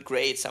want the good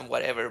grades and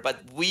whatever, but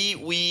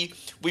we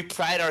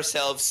pride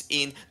ourselves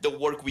in the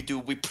work we do.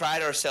 We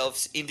pride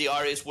ourselves in the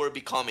artists we're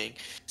becoming.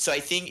 So I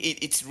think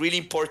it's really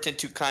important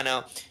to kind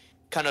of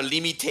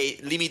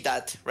limit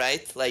that,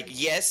 right? Like,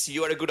 yes,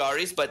 you are a good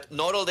artist, but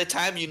not all the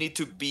time you need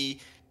to be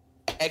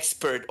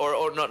expert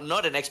or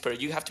not an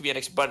expert. You have to be an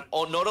expert, but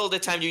not all the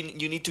time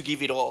you need to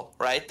give it all,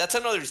 right? That's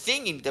another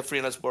thing in the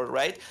freelance world,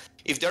 right?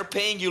 If they're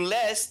paying you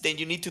less, then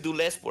you need to do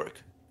less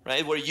work,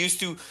 right? We're used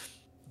to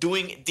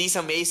doing these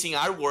amazing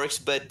artworks,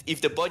 but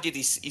if the budget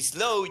is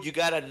low, you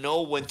gotta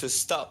know when to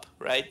stop,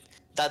 right?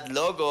 That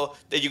logo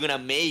that you're gonna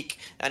make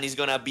and it's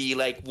gonna be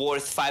like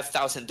worth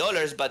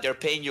 $5,000, but they're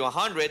paying you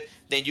 $100,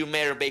 then you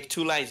better make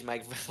 2 lines,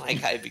 my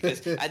guy,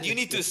 because and you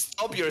need to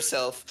stop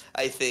yourself,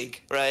 I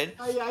think, right?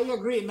 I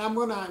agree, and I'm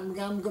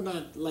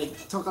gonna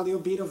like talk a little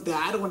bit of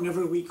that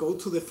whenever we go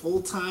to the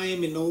full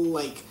time and all,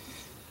 like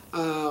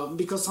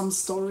because some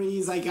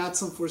stories I got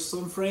some for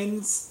some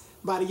friends.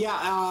 But yeah,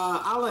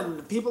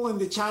 Alan, people in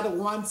the chat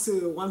want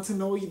to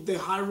know the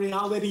hard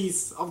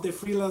realities of the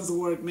freelance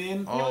work,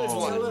 man.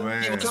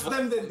 Man. Tell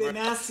them the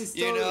nasty stories.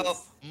 You know,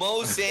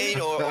 Mohsen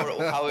or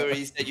however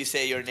you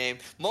say your name,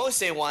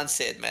 Mohsen once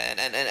said, man,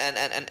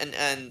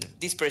 and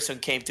this person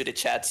came to the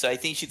chat, so I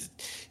think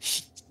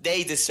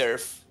they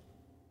deserve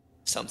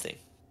something.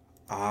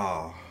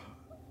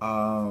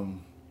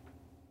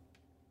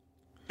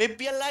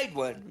 Maybe a light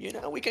one. You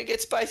know, we can get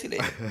spicy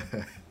later.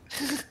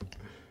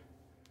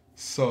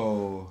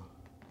 So,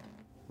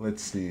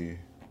 let's see.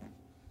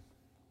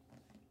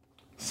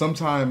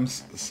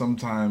 Sometimes,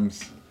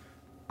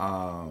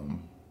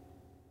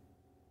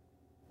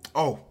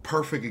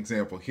 perfect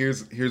example.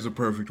 Here's a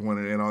perfect one,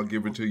 and I'll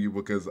give it to you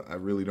because I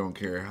really don't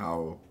care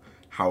how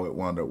it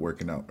wound up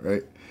working out,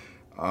 right?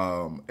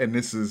 And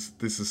this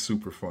is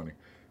super funny.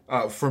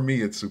 For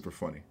me, it's super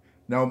funny.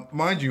 Now,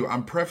 mind you,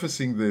 I'm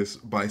prefacing this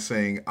by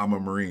saying I'm a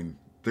Marine.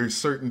 There's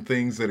certain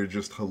things that are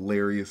just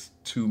hilarious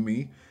to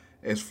me,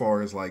 as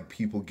far as like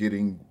people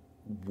getting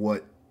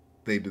what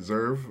they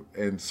deserve,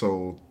 and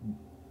so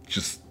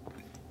just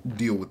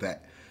deal with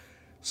that.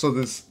 So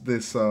this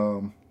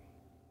friend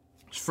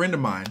of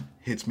mine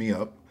hits me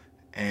up,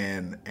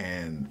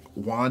 and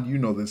Juan, you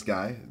know this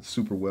guy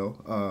super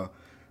well.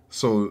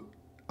 So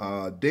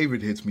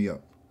David hits me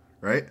up,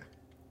 right?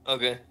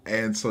 Okay.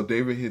 And so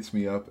David hits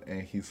me up,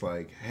 and he's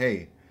like,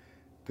 "Hey,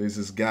 there's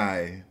this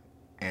guy,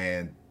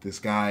 and this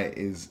guy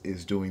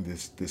is doing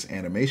this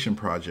animation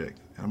project."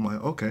 And I'm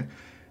like, "Okay."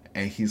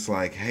 And he's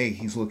like, "Hey,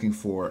 he's looking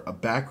for a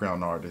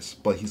background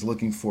artist, but he's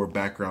looking for a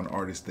background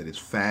artist that is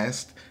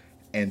fast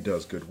and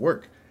does good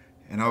work."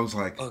 And I was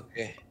like,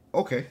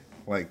 okay.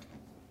 Like,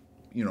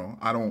 you know,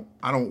 I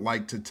don't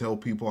like to tell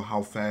people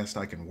how fast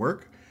I can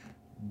work,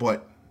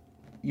 but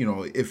you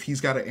know, if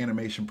he's got an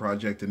animation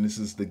project, and this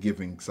is the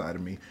giving side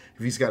of me,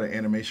 if he's got an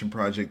animation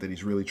project that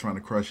he's really trying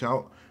to crush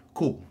out,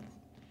 cool.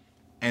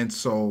 And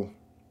so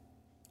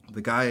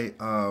the guy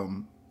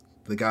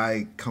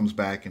comes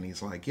back and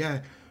he's like,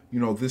 yeah,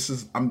 this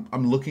is I'm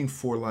looking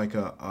for like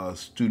a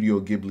Studio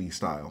Ghibli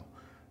style.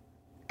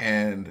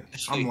 And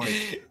I'm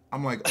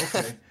like,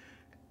 okay.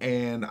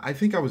 And I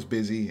think I was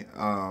busy,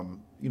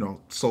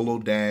 solo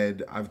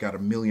dad. I've got a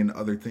million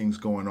other things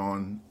going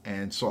on,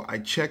 and so I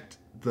checked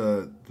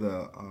the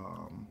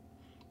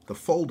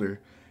folder,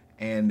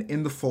 and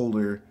in the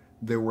folder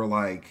there were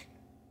like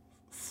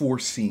 4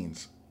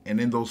 scenes, and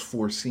in those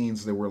 4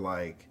 scenes there were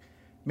like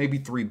maybe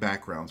 3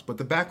 backgrounds, but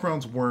the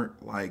backgrounds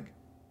weren't like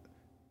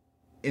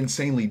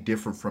insanely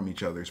different from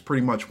each other. It's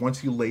pretty much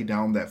once you lay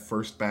down that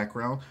first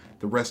background,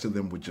 the rest of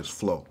them would just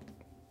flow.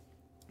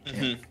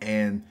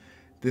 And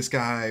this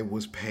guy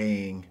was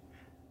paying,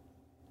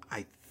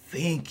 I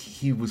think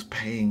he was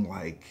paying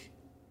like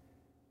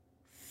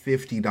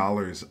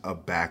 $50 a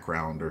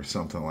background or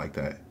something like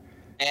that.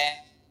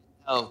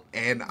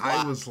 And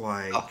I was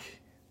like,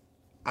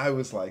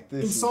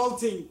 this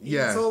insulting.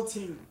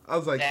 Insulting. I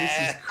was like, this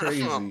is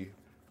crazy.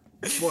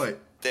 But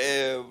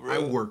I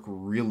work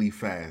really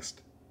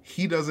fast.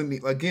 He doesn't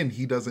need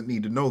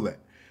to know that.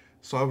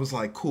 So I was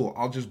like, cool,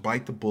 I'll just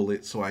bite the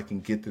bullet so I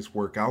can get this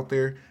work out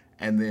there.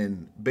 And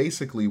then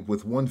basically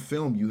with one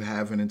film, you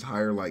have an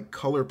entire like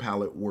color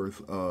palette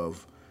worth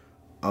of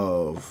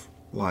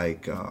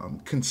like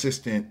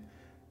consistent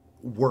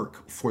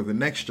work for the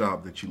next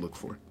job that you look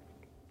for.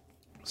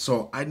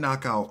 So I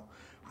knock out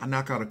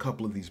a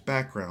couple of these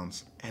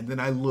backgrounds, and then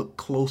I look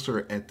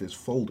closer at this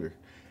folder,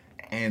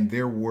 and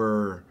there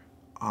were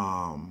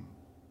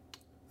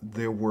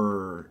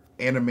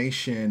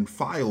animation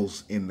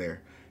files in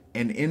there,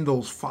 and in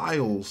those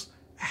files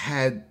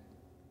had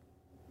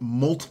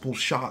multiple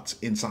shots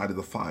inside of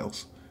the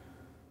files.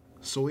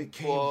 So it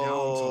came down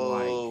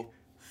to like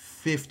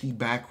 50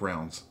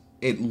 backgrounds,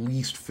 at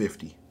least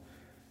 50.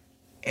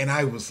 And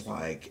I was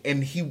like,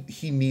 and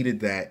he needed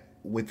that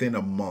within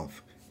a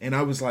month. And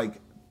I was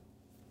like,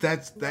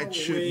 that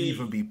shouldn't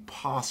even be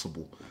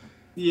possible.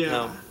 Yeah.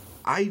 No.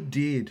 I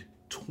did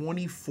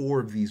 24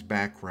 of these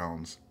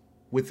backgrounds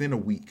within a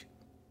week.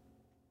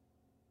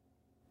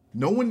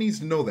 No one needs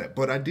to know that,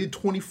 but I did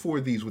 24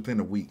 of these within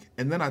a week.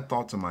 And then I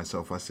thought to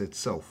myself, I said,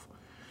 Self,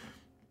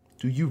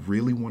 do you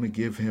really want to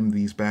give him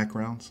these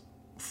backgrounds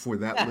for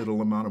that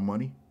little amount of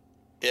money?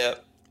 Yeah.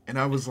 And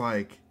I was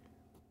like,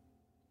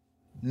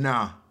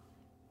 nah.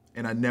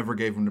 And I never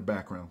gave him the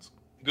backgrounds.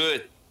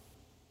 Good.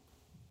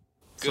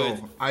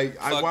 So I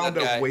wound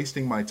up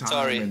wasting my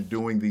time and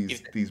doing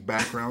these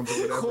backgrounds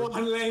or whatever. Cool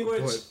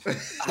language. But,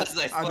 I was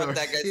like, fuck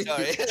that guy,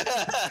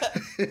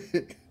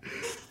 sorry.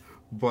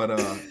 But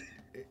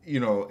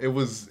it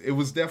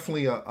was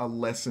definitely a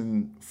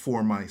lesson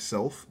for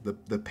myself,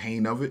 the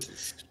pain of it,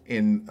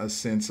 in a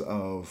sense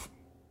of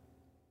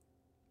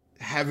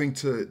having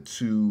to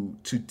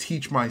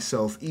teach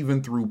myself,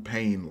 even through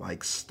pain,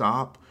 like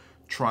stop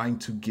trying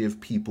to give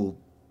people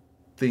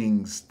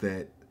things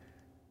that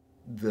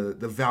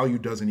the value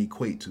doesn't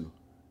equate to.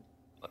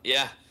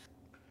 Yeah.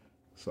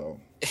 So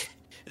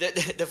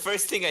the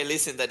first thing I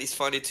listened that is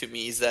funny to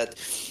me is that,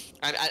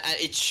 and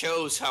it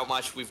shows how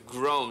much we've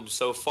grown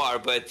so far,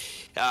 but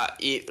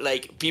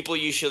like people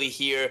usually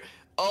hear,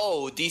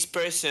 oh, this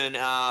person,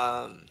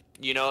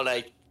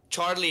 like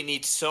Charlie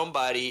needs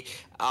somebody,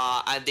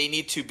 and they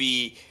need to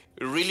be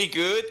really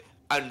good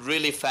and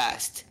really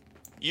fast.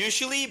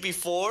 Usually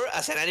before,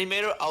 as an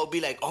animator, I'll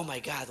be like, oh my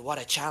God, what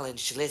a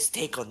challenge. Let's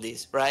take on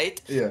this,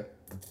 right? Yeah.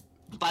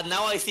 But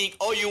now I think,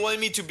 oh, you want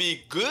me to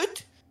be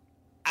good?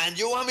 And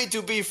you want me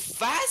to be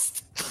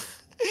fast?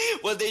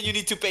 Well, then you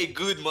need to pay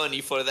good money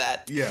for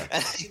that. Yeah.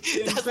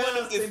 That's one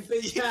of the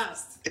pay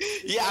fast.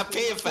 Yeah,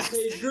 pay fast.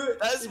 Pay good.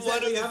 That's exactly. one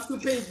of the... You have to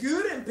pay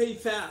good and pay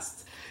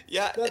fast.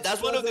 Yeah,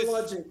 that's one of the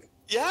logic.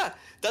 Yeah,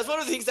 that's one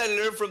of the things that I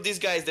learned from these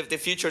guys, the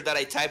feature that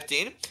I typed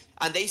in.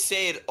 And they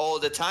say it all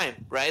the time,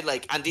 right?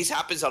 Like, and this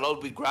happens a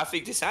lot with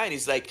graphic design.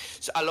 It's like,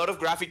 so a lot of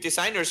graphic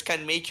designers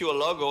can make you a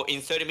logo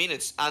in 30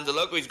 minutes, and the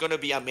logo is going to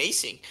be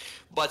amazing.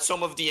 But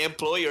some of the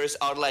employers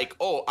are like,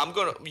 oh,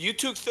 you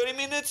took 30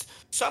 minutes,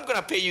 so I'm going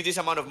to pay you this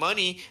amount of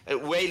money,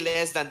 way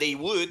less than they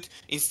would,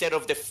 instead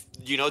of the,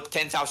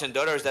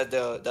 $10,000 that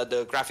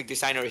the graphic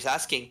designer is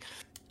asking.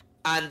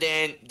 And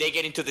then they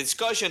get into the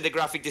discussion. The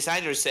graphic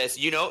designer says,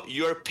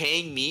 you're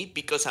paying me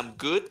because I'm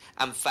good,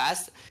 I'm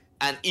fast.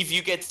 And if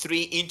you get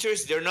 3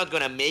 interns, they're not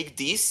going to make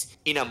this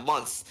in a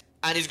month.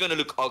 And it's going to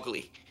look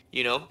ugly,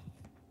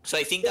 So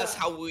I think that's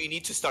how we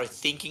need to start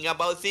thinking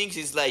about things.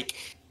 Is like,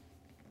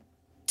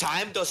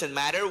 time doesn't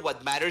matter.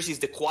 What matters is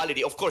the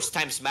quality. Of course,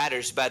 time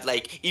matters. But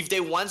like, if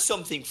they want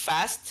something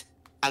fast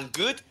and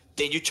good,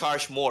 then you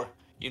charge more.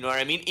 You know what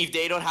I mean? If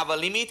they don't have a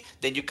limit,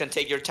 then you can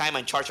take your time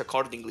and charge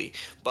accordingly.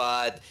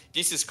 But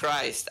Jesus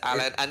Christ,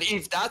 Alan, and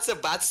if that's a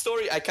bad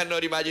story, I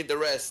cannot imagine the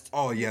rest.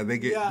 Oh yeah, they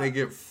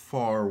get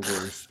far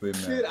worse than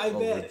that. Dude, I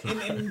bet.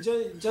 And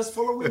just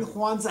following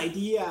Juan's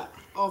idea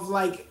of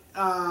like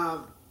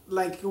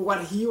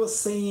what he was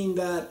saying,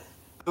 that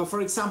for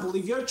example,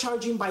 if you're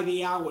charging by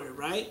the hour,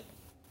 right?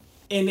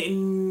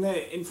 And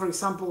for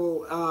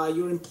example,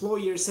 your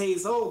employer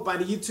says, oh,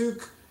 but you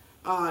took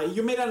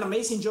you made an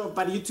amazing job,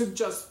 but you took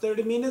just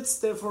 30 minutes,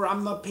 therefore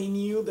I'm not paying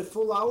you the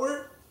full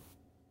hour.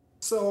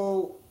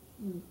 So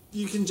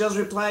you can just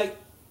reply,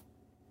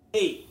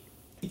 hey,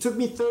 it took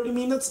me 30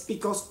 minutes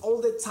because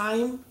all the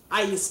time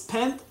I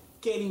spent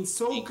getting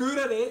so good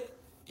at it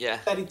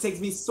that it takes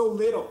me so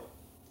little.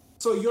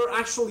 So you're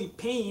actually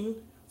paying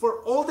for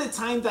all the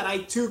time that I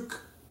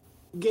took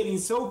getting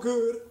so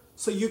good,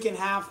 so you can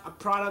have a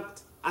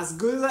product as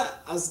good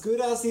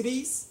as it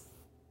is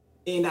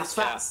and as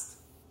fast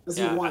as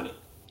you want it.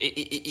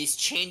 It's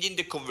changing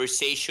the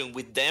conversation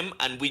with them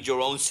and with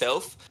your own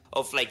self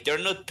of like they're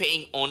not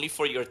paying only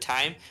for your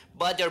time,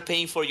 but they're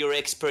paying for your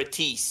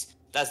expertise.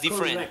 That's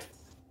different. Correct.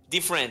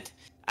 Different.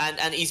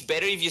 And it's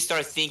better if you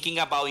start thinking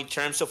about in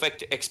terms of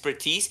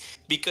expertise,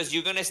 because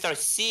you're gonna start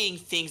seeing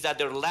things that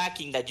they're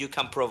lacking that you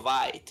can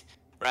provide,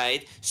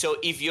 right? So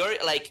if you're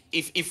like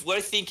if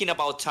we're thinking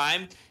about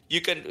time,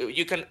 you can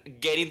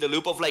get in the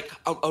loop of like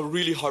I'm a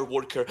really hard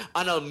worker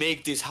and I'll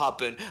make this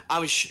happen.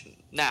 Don't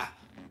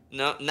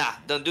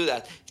do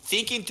that.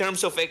 Think in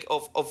terms of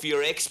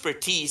your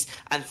expertise,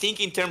 and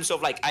think in terms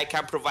of like I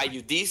can provide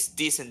you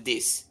this, and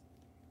this,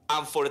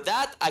 and for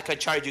that I can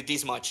charge you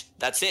this much.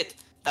 That's it.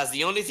 That's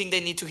the only thing they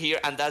need to hear,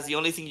 and that's the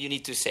only thing you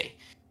need to say.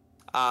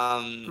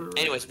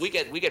 Anyways, we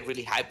get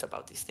really hyped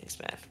about these things,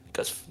 man,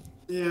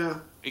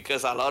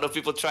 because a lot of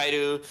people try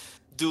to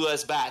do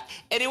us bad.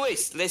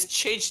 Anyways, let's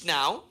change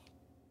now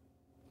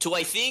to,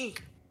 I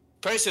think,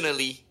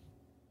 personally,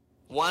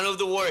 one of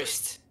the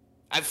worst.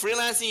 And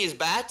freelancing is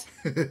bad,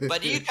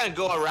 but you can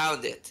go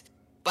around it.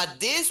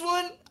 But this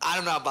one, I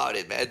don't know about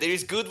it, man. There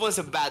is good ones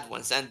and bad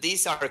ones, and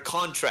these are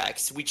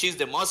contracts, which is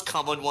the most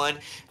common one,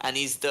 and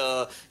is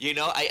the,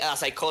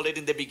 as I call it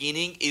in the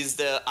beginning, is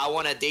the I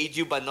want to date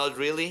you, but not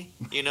really.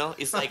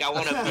 It's like I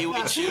want to be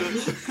with you,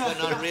 but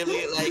not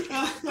really.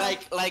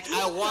 Like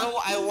I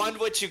want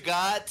what you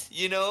got,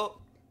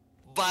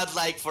 but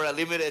like for a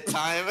limited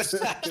time. If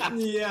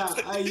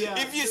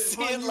you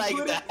see it like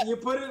that, you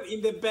put it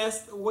in the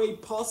best way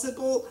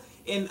possible.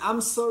 And I'm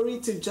sorry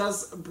to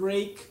just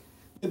break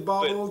the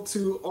bubble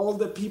to all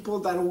the people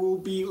that will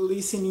be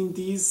listening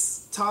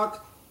this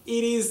talk.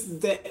 It is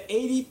the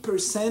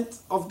 80%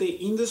 of the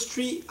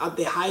industry at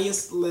the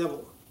highest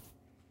level,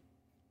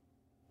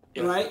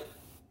 right?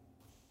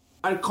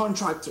 Are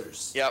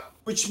contractors.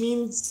 Which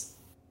means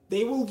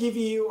they will give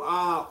you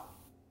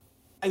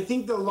I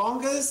think the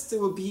longest it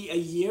will be a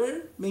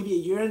year, maybe a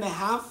year and a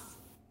half.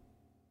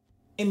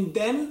 And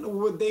then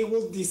they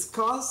will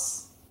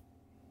discuss,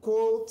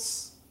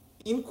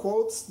 in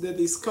quotes, the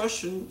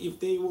discussion if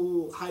they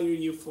will hire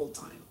you full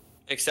time.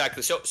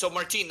 Exactly. So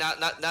Martin, now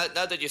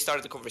that you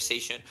started the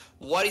conversation,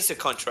 what is a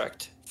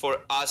contract?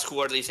 For us who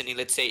are listening,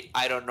 let's say,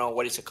 I don't know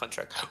what is a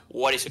contract.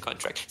 What is a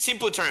contract?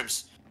 Simple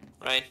terms,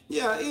 right?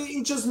 Yeah,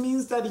 it just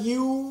means that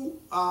you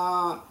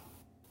are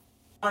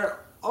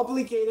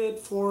obligated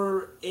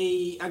for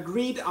a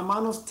agreed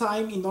amount of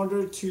time in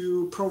order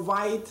to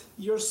provide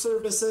your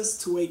services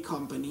to a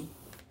company.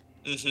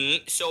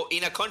 Mm-hmm. So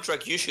in a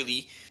contract,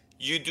 usually,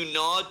 you do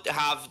not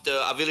have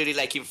the ability,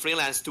 like in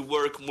freelance, to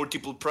work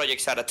multiple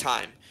projects at a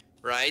time,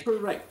 right?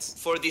 Correct.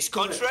 For this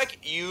contract,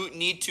 you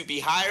need to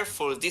be hired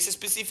for this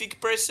specific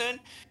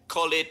person,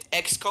 call it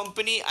X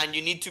company, and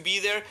you need to be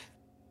there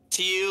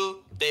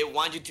till they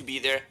want you to be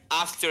there.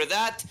 After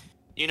that,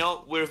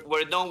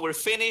 we're done, we're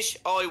finished.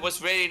 Oh, it was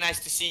very nice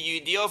to see you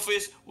in the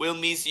office. We'll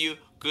miss you.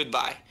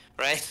 Goodbye,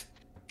 right?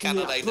 Kind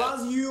of like that.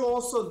 Plus, you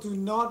also do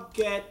not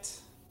get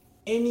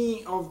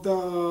any of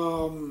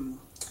the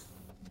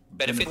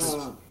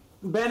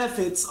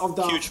benefits of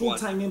the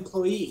full-time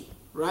employee,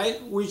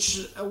 right?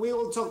 Which we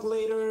will talk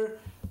later,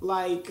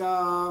 like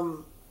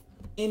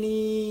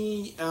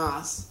any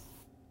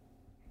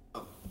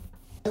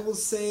I will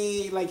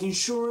say like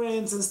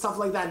insurance and stuff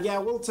like that. Yeah,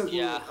 we'll talk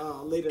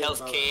later.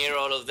 Healthcare,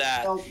 all of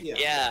that.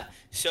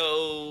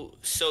 So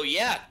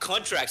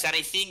contracts, and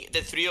I think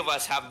the three of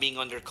us have been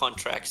under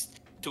contracts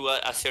to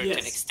a certain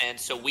extent.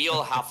 So we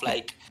all have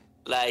like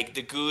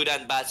the good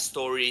and bad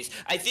stories.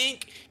 I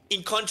think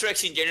in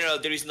contracts in general,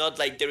 there is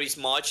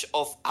much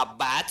of a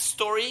bad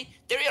story.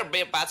 There are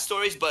bad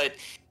stories, but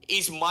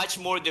it's much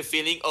more the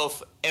feeling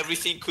of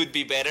everything could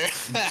be better.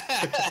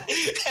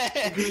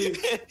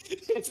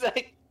 It's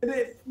like.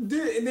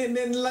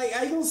 And like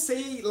I will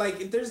say,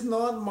 like there's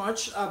not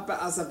much of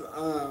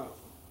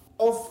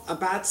a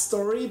bad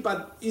story,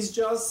 but it's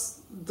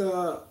just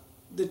the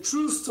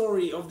true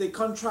story of the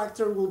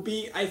contractor will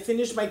be: I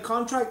finished my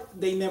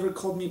contract, they never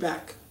called me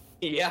back.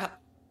 Yeah.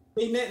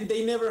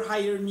 They never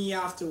hired me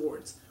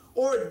afterwards,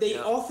 or they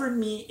offered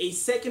me a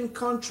second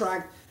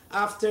contract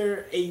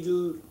after a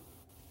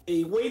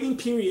waiting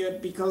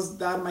period, because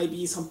that might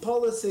be some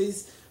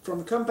policies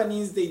from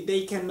companies.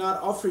 They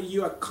cannot offer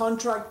you a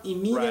contract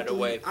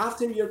immediately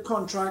after your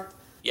contract.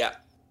 Yeah.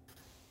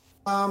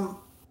 That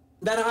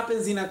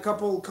happens in a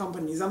couple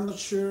companies. I'm not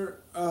sure.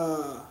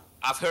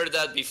 I've heard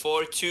that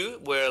before too,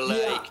 where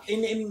like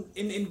and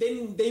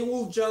then they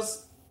will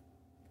just,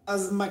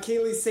 as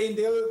Michael is saying,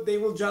 they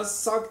will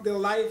just suck the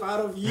life out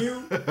of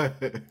you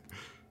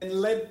and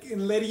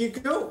let you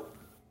go.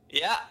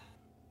 Yeah.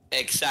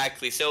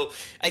 Exactly. So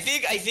I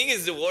think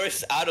it's the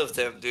worst out of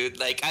them, dude.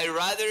 Like I'd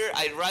rather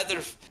I'd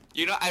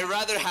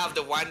rather have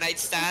the one night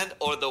stand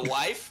or the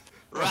wife.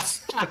 Like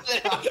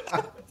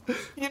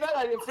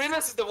the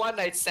freelance is the one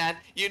night stand.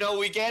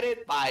 We get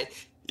it by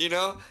you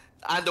know,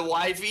 and the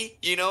wifey,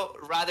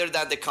 rather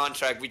than the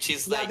contract, which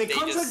is Yeah, like the they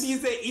contract just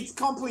is it's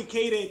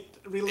complicated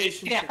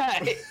relationship.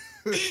 yeah.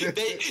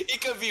 It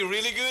can be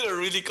really good or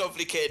really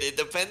complicated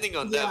depending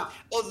on them.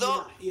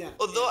 Although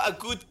a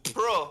good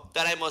pro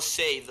that I must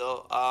say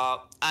though,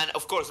 and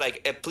of course,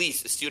 like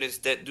please, students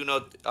that do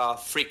not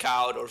freak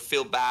out or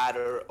feel bad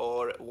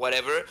or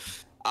whatever.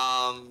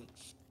 Um,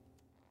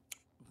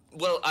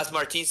 well, as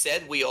Martin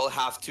said, we all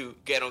have to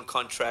get on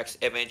contracts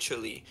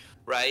eventually,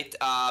 right?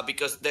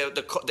 Because the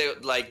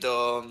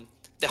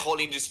whole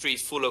industry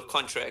is full of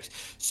contracts.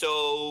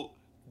 So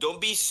don't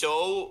be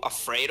so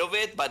afraid of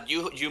it, but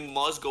you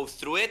must go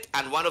through it.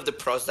 And one of the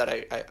pros that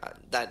I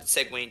that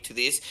segue into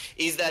this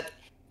is that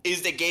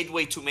is the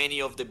gateway to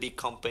many of the big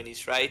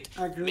companies, right?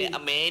 Agree.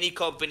 Many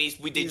companies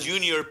with the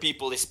junior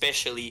people,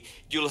 especially,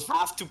 you'll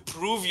have to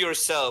prove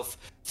yourself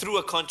through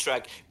a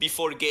contract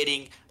before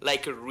getting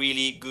like a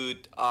really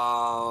good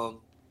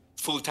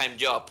full-time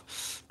job,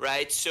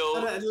 right?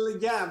 So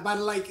But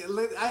like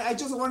I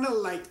just want to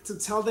like to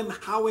tell them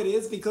how it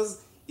is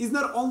because it's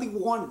not only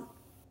one.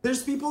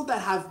 There's people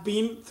that have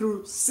been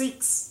through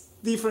 6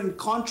 different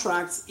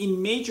contracts in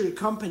major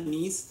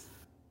companies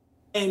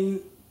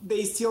and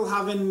they still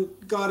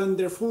haven't gotten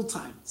their full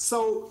time.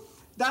 So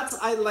that's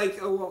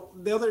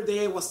the other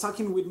day I was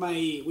talking with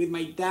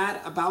my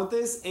dad about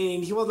this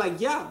and he was like,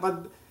 yeah,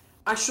 but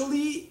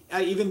actually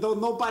even though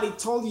nobody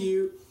told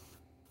you,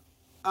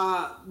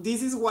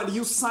 this is what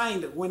you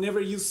signed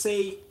whenever you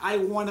say I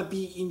want to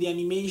be in the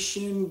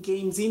animation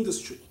games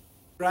industry,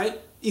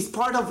 right? It's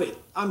part of it.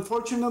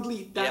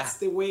 Unfortunately, that's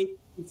the way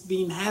it's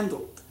being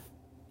handled,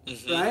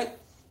 right?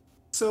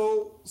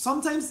 So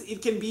sometimes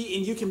it can be,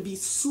 and you can be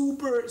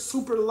super,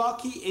 super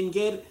lucky and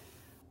get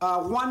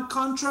one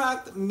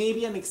contract,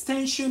 maybe an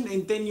extension,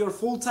 and then you're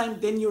full-time,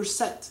 then you're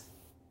set.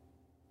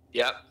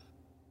 Yep.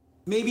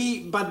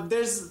 Maybe, but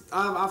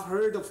I've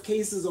heard of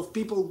cases of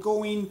people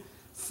going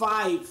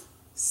 5,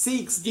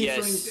 6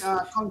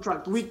 different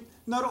contracts, which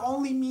not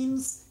only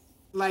means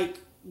like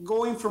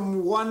going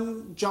from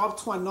one job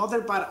to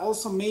another, but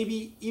also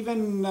maybe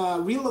even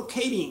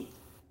relocating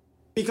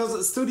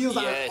because studios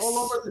are all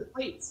over the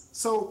place.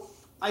 So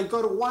I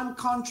got one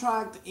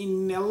contract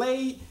in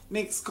LA,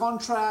 next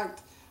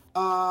contract,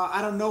 I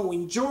don't know,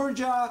 in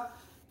Georgia,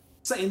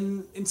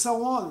 and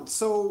so on.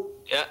 So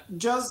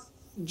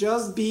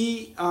just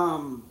be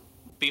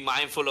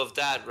mindful of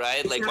that,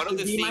 right? Like one of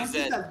the things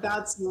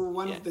that's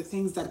one of the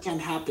things that can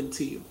happen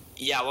to you.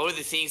 Yeah, one of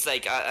the things,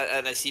 like,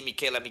 and I see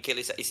Michaela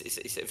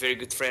is a very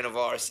good friend of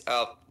ours.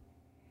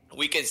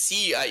 We can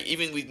see,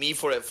 even with me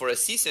for a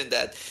season,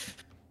 that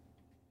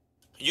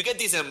you get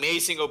these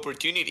amazing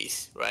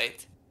opportunities,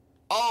 right?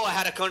 Oh, I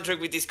had a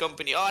contract with this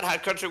company. Oh, I had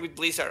a contract with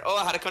Blizzard. Oh,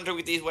 I had a contract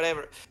with this,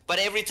 whatever. But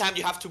every time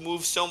you have to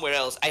move somewhere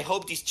else. I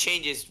hope this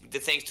changes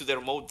thanks to the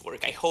remote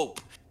work. I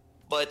hope.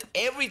 But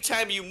every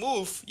time you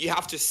move, you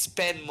have to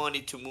spend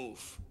money to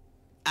move.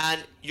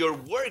 And your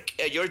work,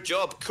 your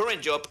job,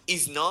 current job,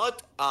 is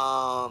not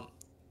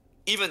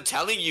even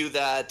telling you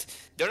that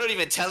they're not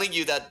even telling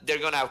you that they're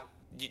gonna.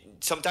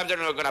 Sometimes they're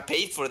not gonna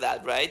pay for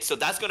that, right? So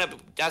that's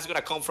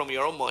gonna come from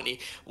your own money.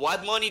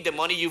 What money? The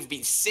money you've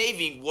been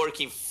saving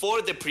working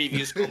for the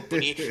previous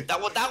company that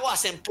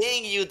wasn't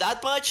paying you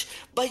that much,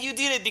 but you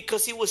did it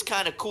because it was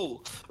kind of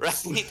cool, right?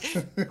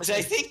 So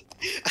I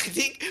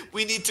think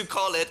we need to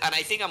call it, and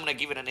I think I'm gonna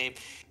give it a name.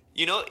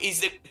 Is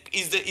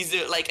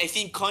the like I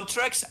think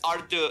contracts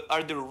are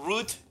the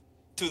route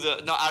to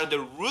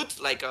the route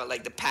like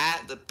the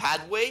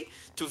pathway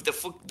to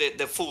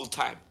the full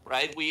time,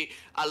 right?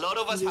 A lot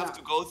of us have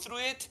to go through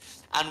it,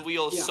 and we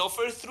all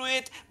suffer through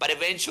it, but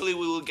eventually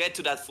we will get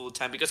to that full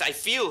time because I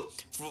feel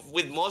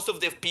with most of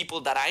the people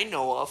that I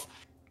know of,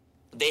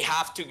 they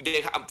have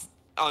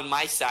on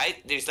my side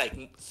there's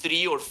like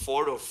 3 or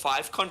 4 or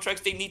 5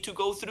 contracts they need to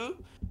go through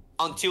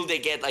until they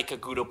get like a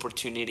good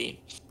opportunity.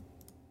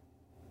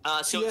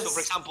 So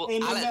for example,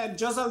 and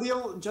just a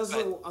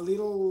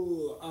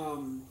little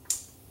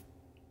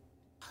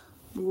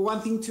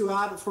one thing to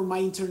add for my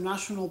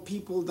international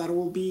people that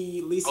will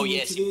be listening to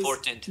this.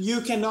 Important.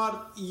 You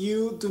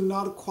do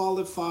not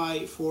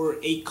qualify for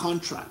a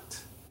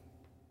contract.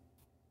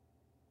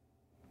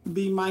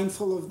 Be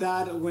mindful of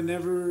that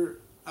whenever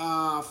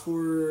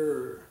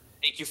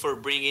Thank you for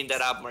bringing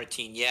that up,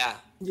 Martin. Yeah.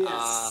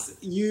 Yes,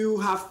 you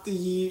have to.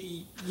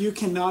 You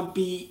cannot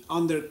be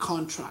under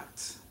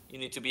contract. You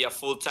need to be a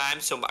full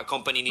time. So a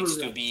company needs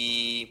to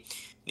be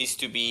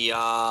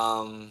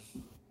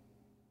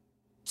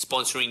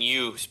sponsoring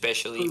you,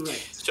 especially.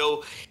 Correct.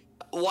 So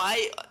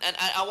why? And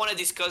I want to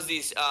discuss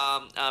this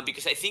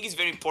because I think it's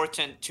very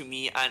important to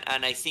me,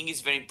 and I think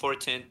it's very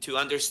important to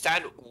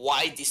understand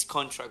why this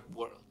contract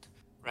world,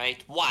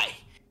 right? Why?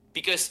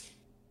 Because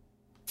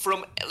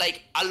from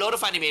like a lot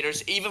of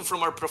animators, even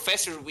from our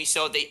professors, we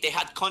saw they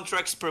had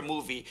contracts per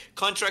movie,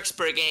 contracts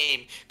per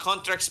game,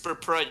 contracts per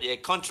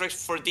project,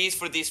 contracts for this,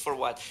 for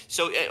what.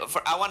 So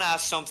I want to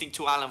ask something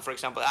to Alan, for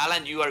example.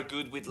 Alan, you are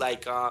good with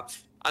like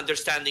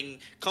understanding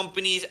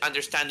companies,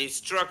 understanding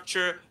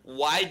structure.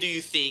 Why do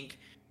you think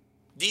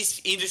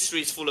this industry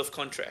is full of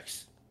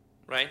contracts,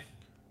 right?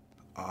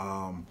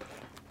 I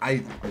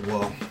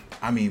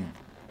mean,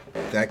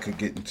 that could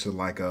get into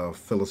like a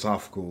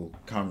philosophical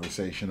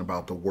conversation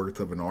about the worth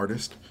of an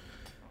artist,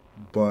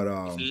 but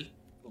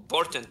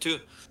important too.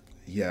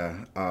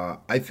 Yeah,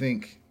 I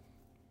think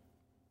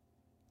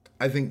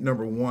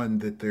number one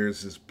that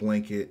there's this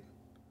blanket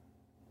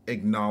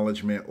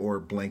acknowledgement or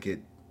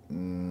blanket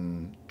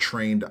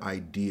trained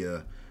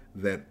idea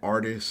that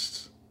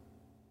artists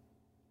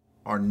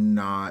are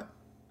not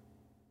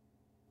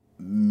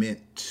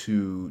meant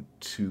to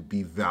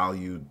be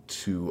valued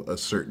to a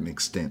certain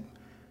extent.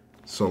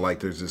 So like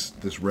there's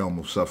this realm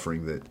of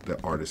suffering that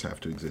artists have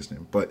to exist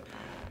in. But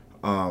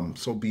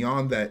so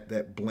beyond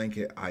that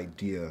blanket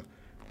idea,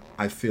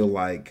 I feel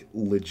like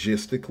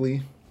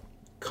logistically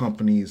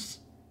companies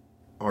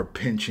are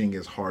pinching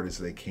as hard as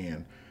they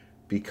can,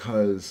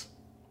 because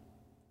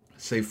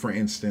say for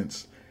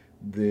instance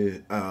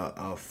the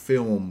a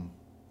film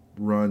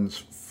runs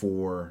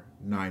for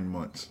 9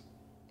 months.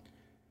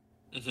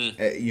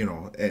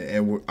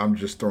 And I'm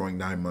just throwing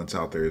 9 months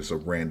out there as a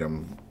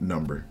random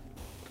number.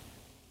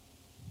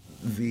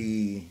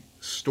 The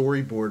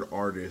storyboard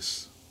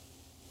artists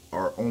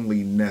are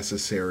only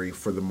necessary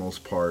for the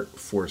most part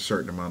for a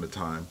certain amount of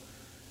time.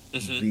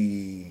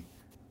 The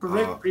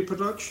correct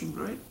pre-production,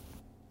 right?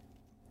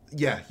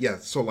 Yeah.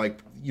 So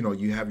like,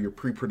 you have your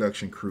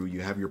pre-production crew,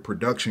 you have your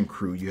production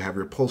crew, you have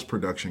your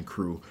post-production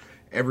crew.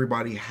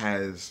 Everybody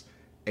has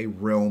a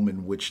realm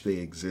in which they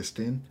exist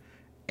in.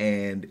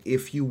 And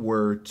if you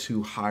were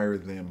to hire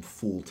them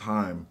full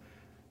time,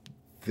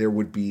 there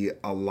would be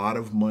a lot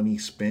of money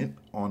spent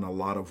on a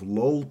lot of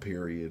lull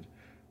period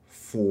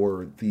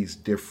for these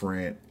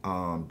different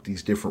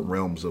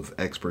realms of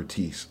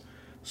expertise.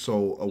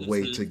 So a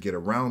way to get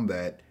around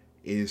that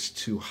is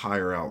to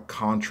hire out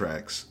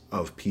contracts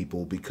of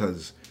people,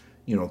 because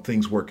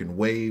things work in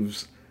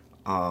waves.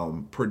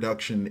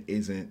 Production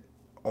isn't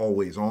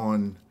always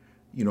on.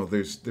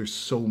 There's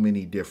so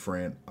many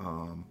different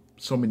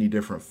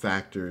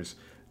factors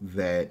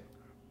that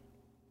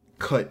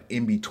cut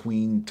in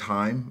between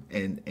time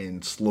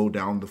and slow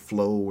down the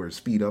flow or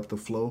speed up the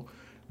flow,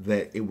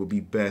 that it would be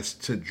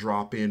best to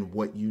drop in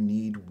what you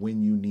need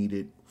when you need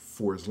it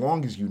for as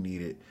long as you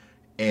need it,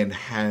 and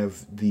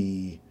have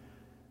the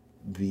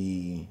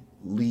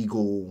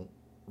legal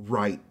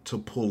right to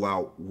pull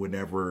out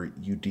whenever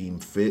you deem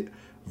fit,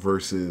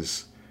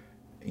 versus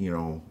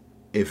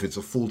if it's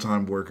a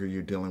full-time worker,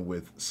 you're dealing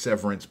with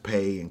severance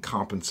pay and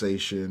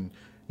compensation,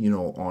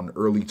 on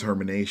early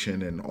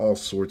termination and all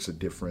sorts of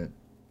different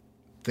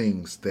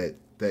things that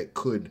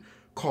could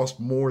cost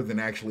more than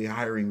actually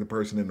hiring the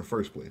person in the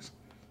first place.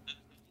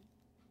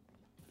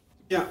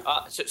 Yeah.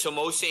 So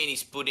Mohsen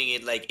is putting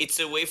it like it's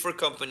a way for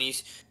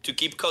companies to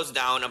keep costs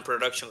down and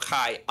production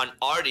high, and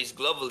artists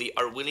globally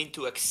are willing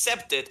to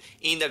accept it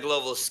in the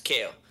global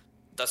scale.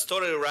 That's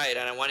totally right,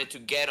 and I wanted to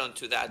get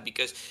onto that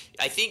because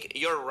I think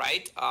you're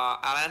right,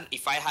 Alan.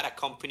 If I had a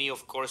company,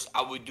 of course,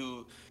 I would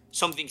do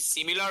something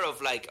similar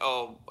of like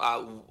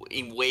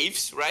in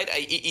waves, right?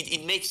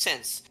 It makes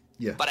sense.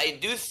 Yeah. But I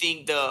do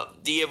think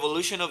the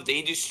evolution of the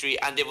industry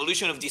and the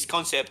evolution of this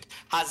concept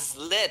has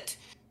led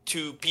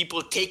to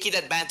people taking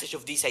advantage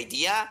of this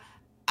idea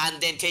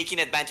and then taking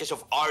advantage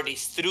of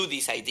artists through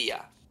this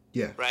idea.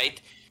 Yeah.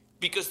 Right?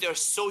 Because they're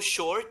so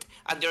short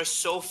and they're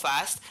so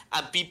fast,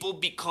 and people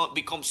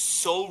become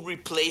so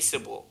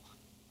replaceable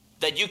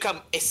that you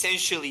can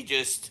essentially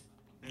just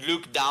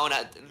look down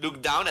at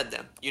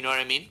them. You know what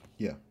I mean?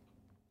 Yeah.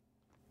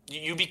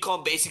 You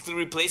become basically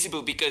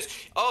replaceable because,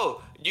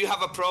 you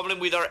have a problem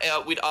with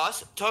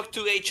us, talk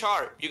to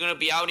HR. You're gonna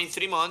be out in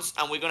 3 months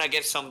and we're gonna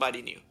get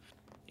somebody new.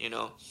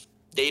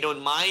 They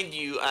don't mind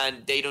you,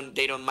 and they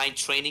don't mind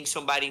training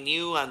somebody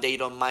new, and they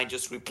don't mind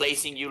just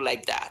replacing you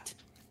like that.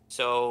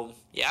 So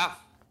yeah,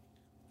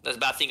 that's a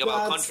bad thing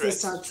about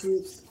contracts. That's the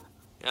truth.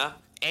 Yeah.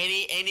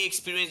 Any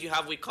experience you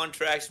have with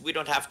contracts? We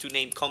don't have to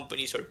name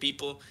companies or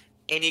people.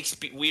 Any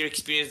weird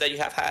experience that you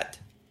have had?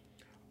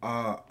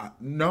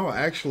 No,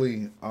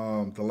 actually,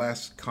 the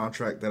last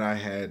contract that I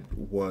had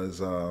was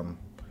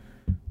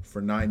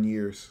for 9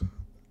 years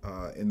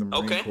in the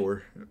Marine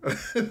Corps.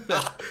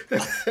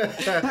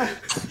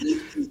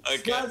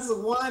 Okay. That's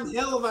one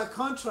hell of a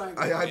contract.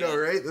 I know,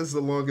 right? This is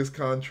the longest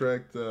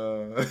contract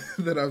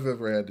that I've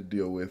ever had to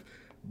deal with.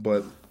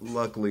 But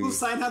luckily, Who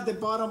signed at the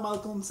bottom,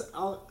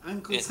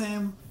 Uncle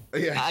Sam?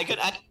 Yeah. I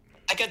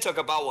can talk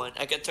about one.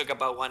 I can talk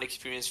about one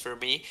experience for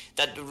me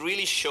that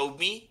really showed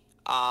me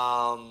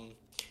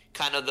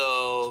kind of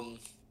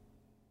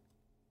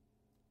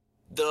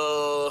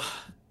the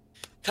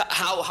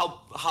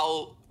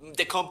how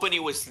the company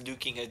was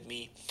looking at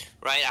me,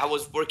 right? I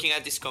was working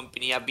at this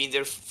company. I've been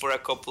there for a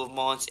couple of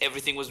months.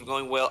 Everything was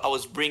going well. I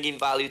was bringing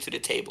value to the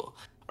table,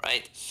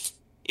 right?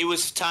 it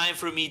was time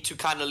for me to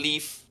kind of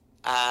leave,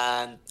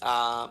 and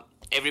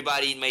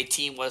everybody in my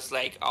team was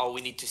like, "Oh, we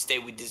need to stay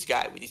with this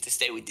guy. We need to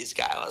stay with this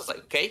guy." I was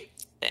like, "Okay,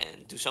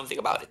 then do something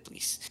about it,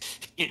 please."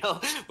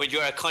 When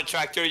you're a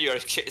contractor, you're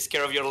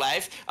scared of your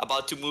life,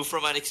 about to move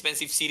from an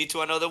expensive city to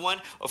another one.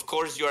 Of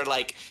course, you're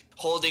like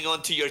holding on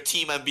to your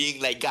team and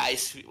being like,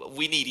 "Guys,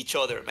 we need each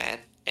other, man."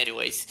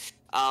 Anyways,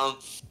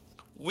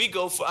 we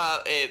go for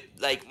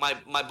like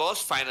my boss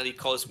finally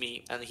calls me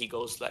and he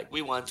goes like,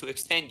 "We want to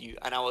extend you,"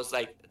 and I was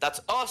like,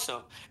 "That's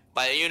awesome,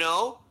 but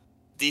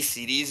this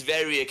city is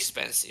very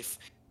expensive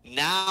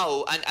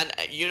now." And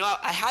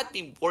I had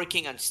been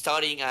working and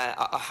studying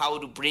how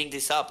to bring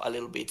this up a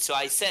little bit. So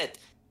I said,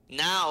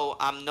 now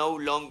I'm no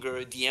longer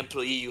the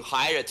employee you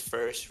hired at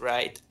first,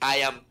 right?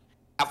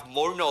 Have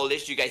more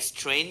knowledge. You guys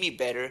train me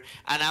better,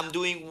 and I'm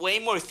doing way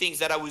more things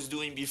that I was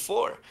doing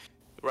before,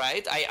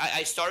 right?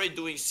 I started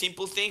doing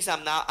simple things.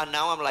 And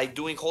now I'm like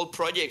doing whole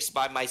projects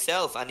by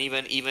myself, and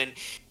even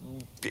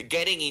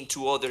getting into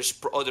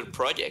other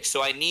projects. So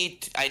I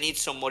need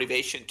some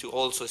motivation to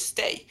also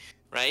stay,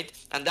 right?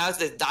 And that's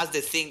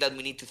the thing that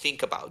we need to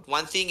think about.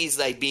 One thing is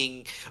like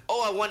being,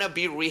 I want to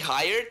be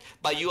rehired,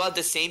 but you at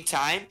the same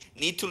time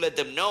need to let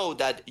them know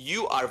that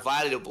you are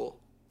valuable.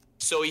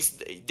 So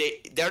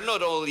they're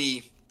not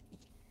only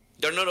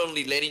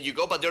letting you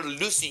go, but they're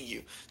losing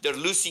you.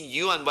 They're losing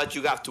you and what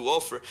you have to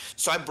offer.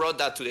 So I brought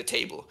that to the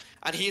table.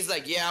 And he's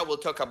like, "Yeah,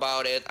 we'll talk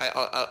about it.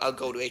 I'll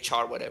go to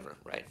HR, whatever,"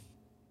 right?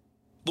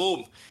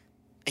 Boom.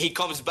 He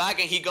comes back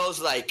and he goes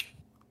like,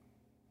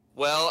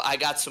 "Well, I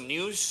got some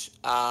news.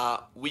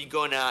 We're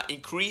going to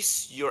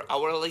increase your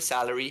hourly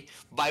salary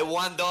by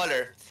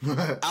 $1.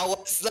 I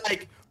was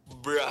like,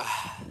 "Bruh,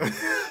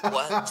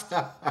 what?"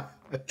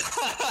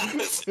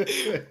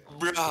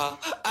 Bruh,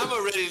 I'm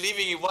already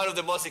living in one of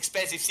the most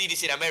expensive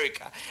cities in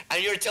America,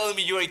 and you're telling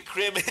me you're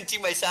incrementing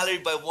my salary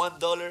by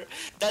 $1?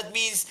 That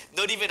means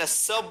not even a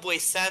Subway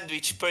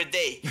sandwich per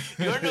day.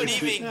 You're not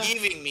even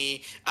giving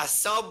me a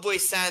Subway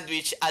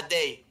sandwich a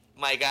day,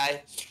 my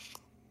guy.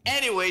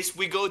 Anyways,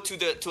 we go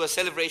to a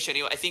celebration.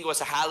 I think it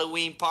was a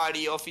Halloween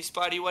party, office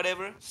party,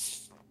 whatever.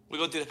 We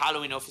go to the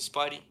Halloween office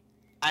party,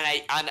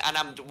 and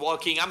I'm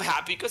walking. I'm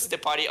happy because it's the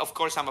party. Of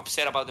course, I'm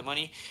upset about the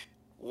money.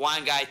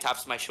 One guy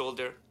taps my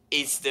shoulder.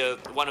 It's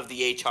one of the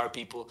HR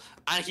people,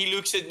 and he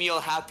looks at me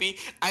all happy,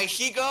 and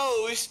he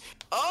goes,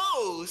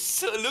 "Oh,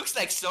 so it looks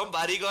like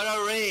somebody got a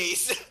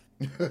raise."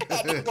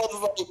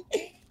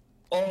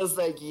 I was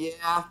like,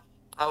 "Yeah,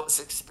 I was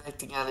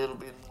expecting a little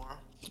bit more."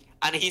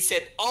 And he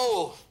said,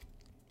 "Oh,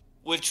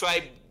 we'll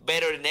try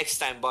better next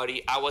time, buddy.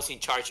 I was in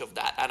charge of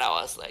that." And I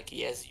was like,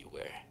 "Yes, you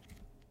were."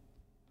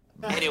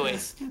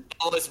 Anyways,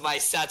 that was my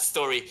sad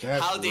story.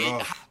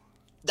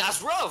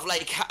 That's rough.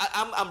 Like,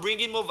 I'm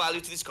bringing more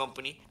value to this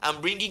company. I'm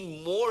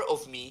bringing more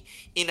of me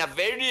in a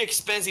very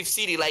expensive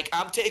city. Like,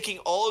 I'm taking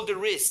all the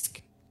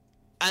risk.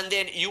 And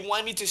then you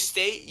want me to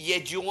stay,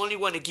 yet you only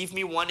want to give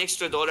me $1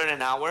 extra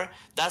an hour?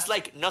 That's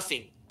like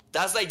nothing.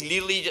 That's like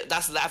literally,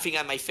 that's laughing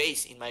at my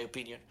face, in my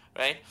opinion,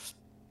 right?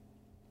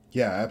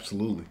 Yeah,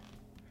 absolutely.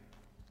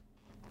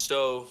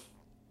 So,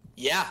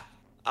 yeah.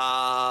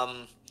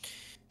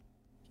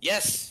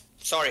 Yes.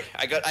 Sorry,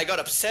 I got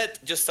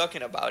upset just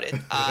talking about it.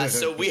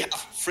 So we have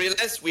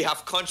freelance, we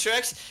have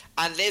contracts,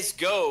 and let's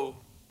go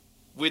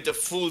with the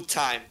full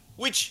time,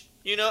 which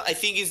I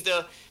think is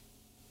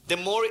the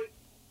more.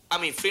 I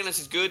mean, freelance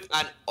is good,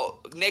 and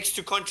next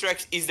to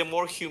contracts is the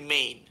more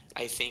humane.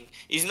 I think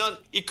it's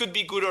not. It could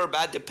be good or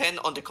bad, depend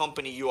on the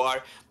company you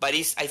are, but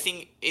I think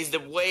is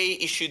the way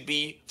it should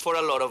be for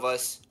a lot of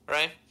us,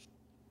 right?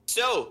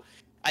 So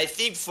I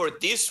think for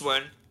this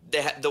one,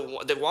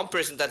 the one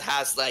person that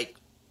has like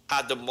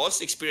had the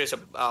most experience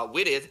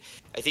with it,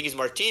 I think, is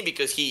Martin,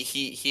 because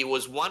he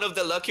was one of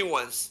the lucky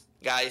ones,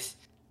 guys.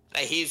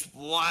 Like, he's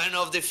one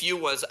of the few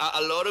ones.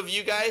 A lot of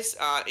you guys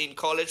in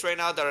college right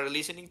now that are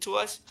listening to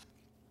us,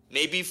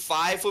 maybe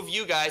 5 of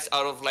you guys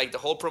out of like the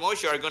whole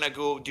promotion are gonna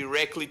go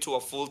directly to a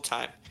full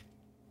time.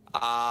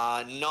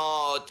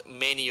 Not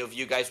many of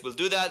you guys will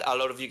do that. A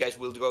lot of you guys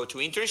will go to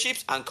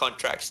internships and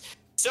contracts.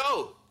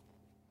 So,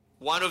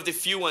 one of the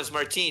few ones,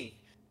 Martin.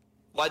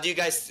 What do you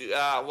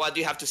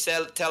have to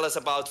tell us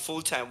about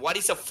full time? What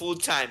is a full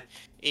time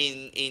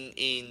in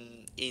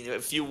a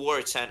few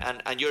words,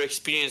 and your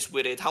experience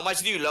with it? How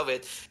much do you love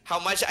it? How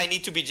much I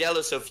need to be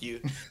jealous of you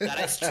that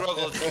I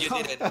struggled and you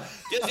didn't?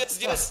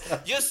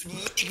 Just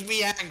make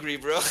me angry,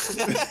 bro.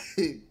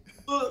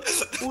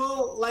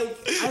 well, like,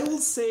 I will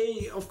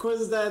say, of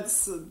course,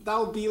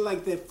 that'll be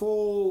like the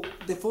full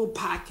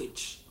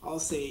package, I'll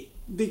say,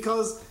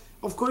 because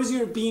of course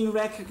you're being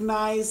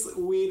recognized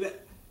with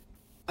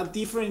a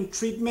different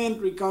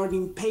treatment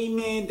regarding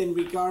payment and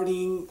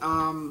regarding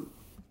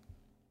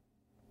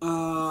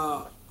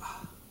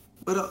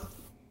but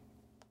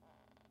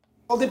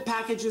all the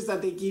packages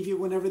that they give you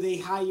whenever they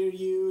hire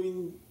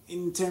you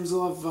in terms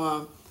of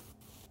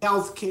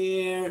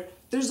healthcare.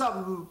 There's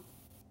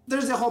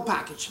a whole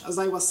package, as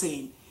I was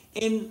saying.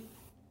 And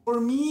for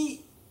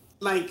me,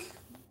 like,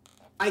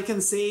 I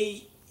can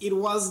say it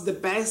was the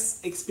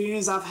best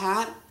experience I've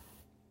had,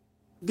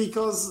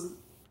 because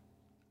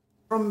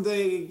from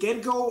the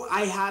get-go,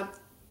 I had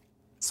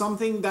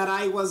something that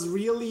I was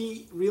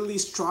really, really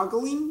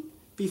struggling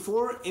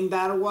before, and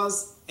that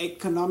was being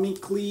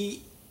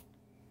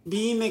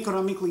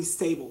economically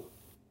stable.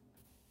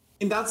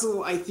 And that's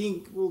what I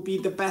think will be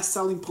the best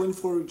selling point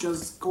for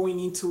just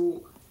going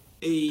into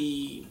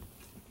a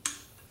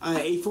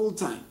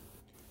full-time.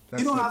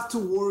 You don't have to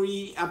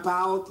worry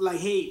about like,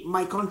 hey,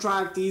 my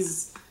contract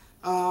is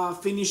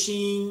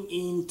finishing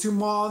in 2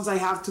 months. I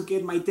have to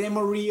get my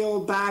demo reel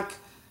back.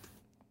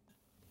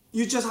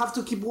 You just have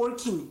to keep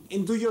working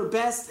and do your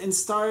best and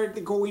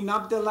start going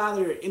up the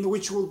ladder, in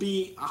which will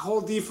be a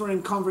whole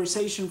different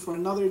conversation for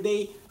another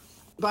day.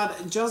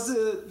 But just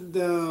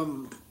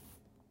the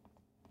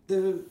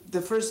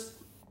first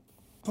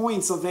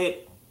points of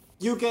it,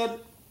 you get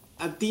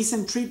a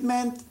decent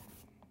treatment,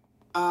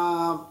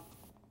 a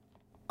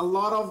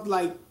lot of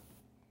like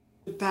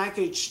the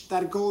package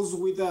that goes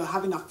with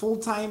having a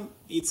full-time,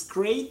 it's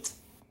great.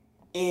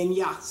 And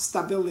yeah,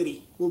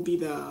 stability will be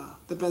the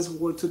best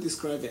word to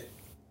describe it.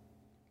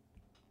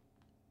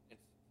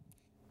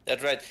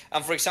 That's right.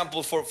 And for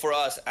example, for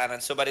us and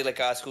somebody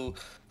like us who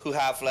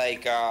have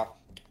like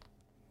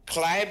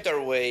climbed our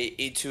way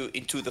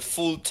into the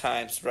full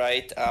times,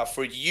 right?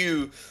 For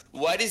you,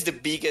 what is the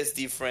biggest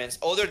difference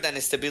other than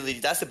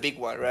stability? That's a big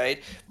one,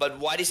 right? But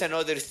what is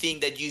another thing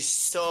that you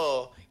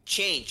saw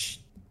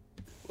change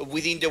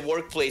within the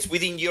workplace,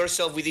 within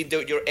yourself, within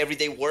your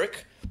everyday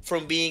work,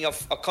 from being a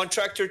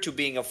contractor to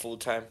being a full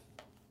time?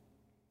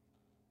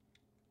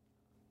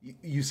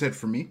 You said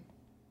for me?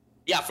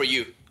 Yeah, for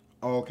you.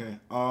 Oh, okay.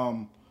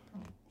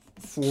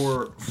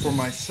 For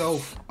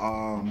myself,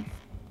 I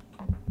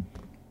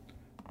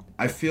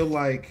feel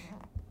like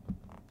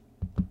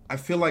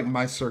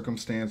my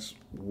circumstance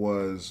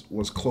was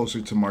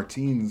closer to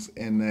Martine's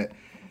in that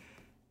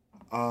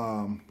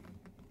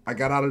I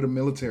got out of the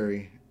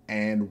military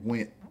and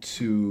went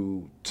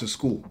to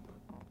school,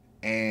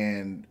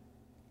 and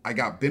I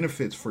got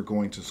benefits for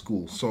going to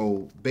school.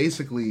 So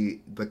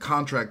basically the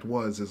contract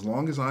was, as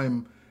long as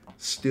I'm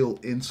still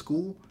in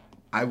school,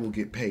 I will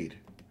get paid.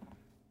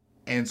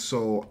 And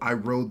so I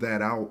rode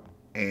that out,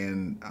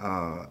 and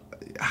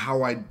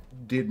how I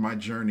did my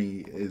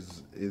journey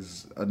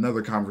is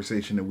another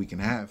conversation that we can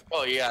have.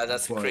 Oh yeah,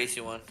 that's a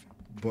crazy one.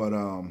 But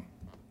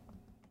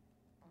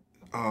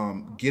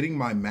getting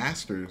my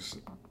master's,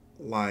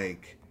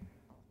 like,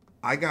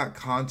 I got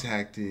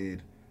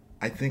contacted,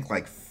 I think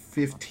like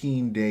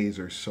 15 days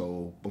or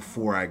so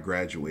before I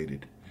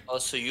graduated. Oh,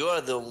 so you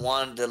are the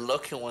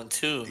lucky one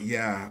too.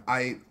 Yeah,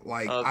 I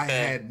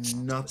had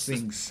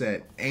nothing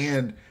set,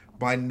 and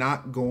by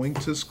not going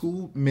to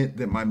school meant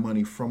that my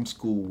money from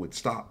school would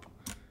stop.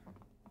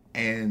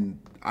 And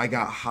I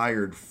got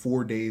hired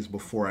 4 days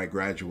before I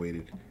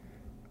graduated.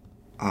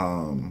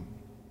 And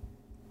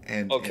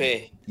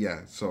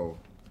yeah, so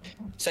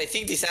I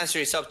think this answer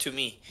is up to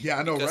me. Yeah,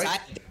 I know, right?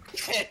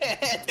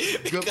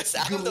 Because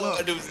I'm the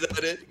one who's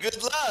done it.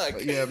 Good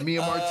luck. Yeah, me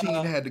and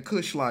Martine had the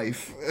cush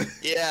life.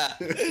 Yeah.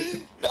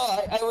 No,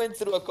 I went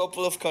through a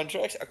couple of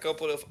contracts, a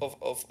couple of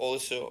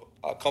also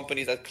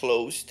companies that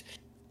closed.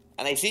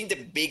 And I think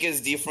the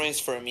biggest difference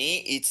for me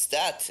is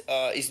that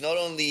it's not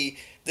only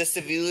the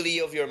stability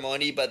of your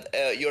money, but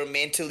you're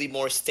mentally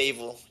more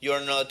stable.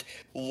 You're not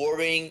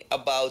worrying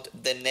about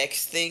the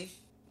next thing,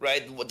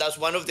 right? That's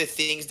one of the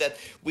things that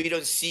we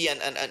don't see,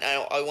 and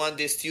I want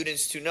the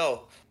students to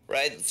know,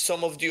 right?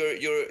 Some of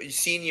your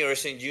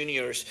seniors and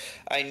juniors,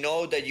 I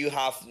know that you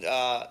have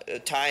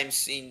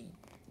times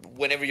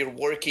whenever you're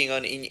working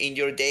in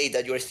your day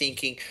that you're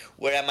thinking,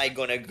 where am I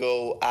gonna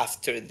go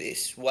after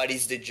this? What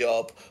is the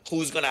job?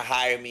 Who's gonna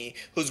hire me?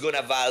 Who's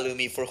gonna value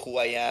me for who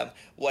I am?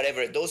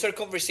 Whatever. Those are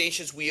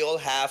conversations we all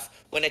have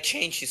when a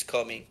change is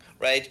coming,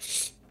 right?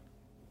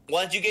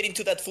 Once you get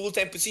into that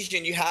full-time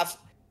position, you have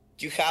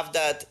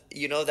that,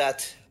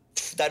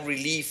 that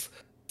relief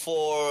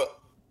for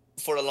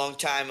a long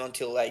time,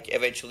 until like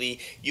eventually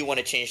you want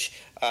to change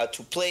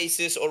to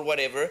places or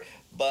whatever.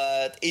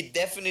 But it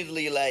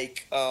definitely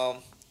like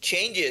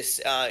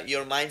changes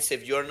your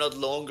mindset. You're not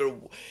longer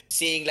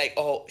seeing like,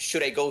 oh,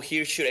 should I go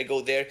here? Should I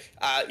go there?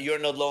 You're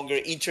no longer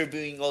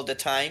interviewing all the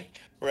time,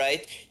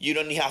 right? You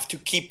don't have to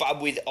keep up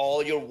with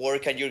all your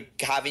work, and you're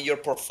having your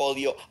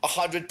portfolio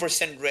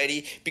 100%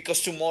 ready,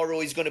 because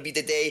tomorrow is going to be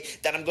the day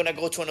that I'm going to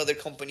go to another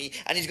company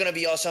and it's going to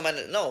be awesome.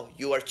 And no,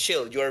 you are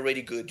chill. You are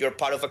already good. You're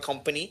part of a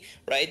company,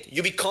 right?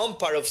 You become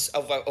part of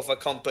a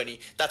company.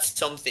 That's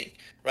something,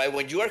 right?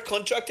 When you are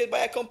contracted by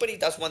a company,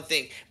 that's one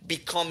thing.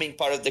 Becoming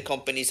part of the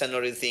company is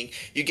another thing.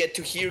 You get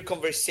to hear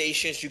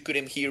conversations you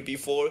couldn't hear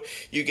before.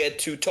 You get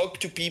to talk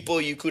to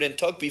people you couldn't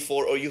talk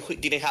before, or you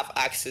didn't have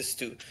access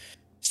to.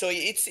 So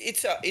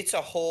it's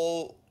a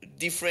whole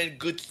different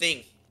good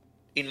thing,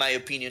 in my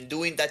opinion.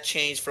 Doing that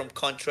change from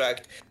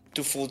contract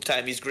to full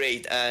time is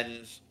great,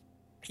 and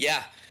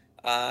yeah,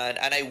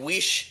 and I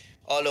wish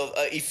all of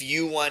if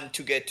you want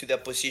to get to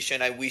that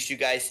position, I wish you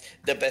guys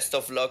the best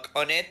of luck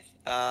on it.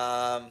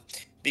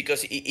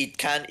 because it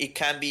can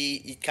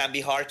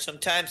be hard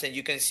sometimes, and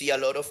you can see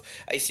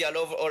I see a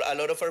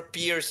lot of our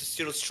peers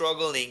still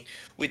struggling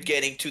with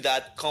getting to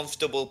that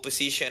comfortable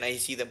position. I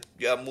see them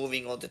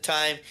moving all the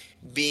time,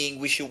 being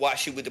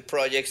wishy-washy with the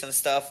projects and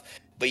stuff.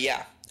 But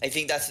yeah, I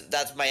think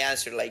that's my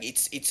answer. Like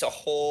it's a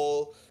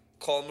whole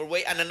calmer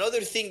way. And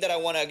another thing that I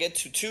want to get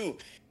to too,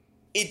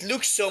 it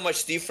looks so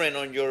much different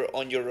on your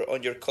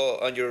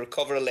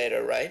cover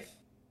letter, right?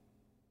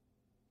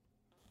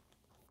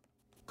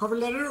 Cover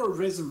letter or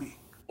resume?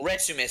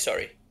 Resume,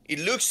 sorry. It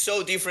looks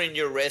so different in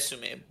your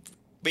resume.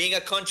 Being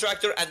a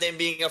contractor and then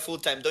being a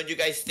full-time. Don't you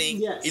guys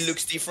think it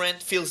looks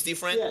different, feels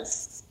different?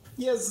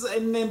 Yes,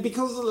 and then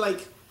because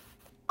like,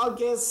 I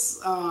guess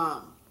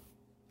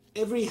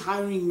every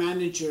hiring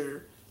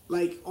manager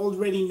like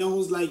already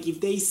knows, like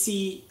if they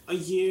see a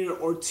year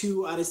or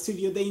two at a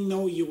studio, they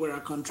know you were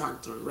a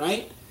contractor,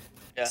 right?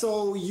 Yeah.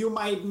 So you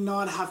might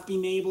not have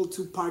been able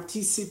to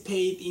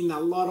participate in a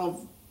lot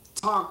of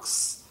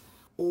talks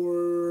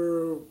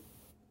or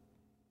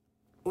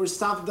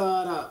stuff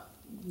that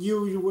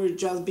you were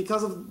just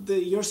because of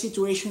your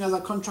situation as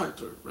a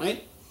contractor,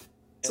 right?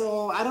 Yeah.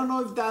 So I don't know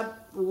if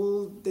that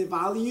will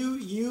devalue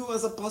you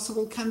as a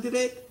possible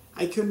candidate.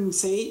 I couldn't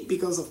say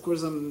because, of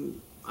course,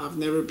 I've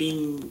never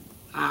been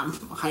a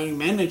hiring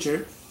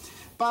manager,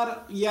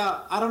 but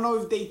yeah, I don't know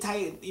if they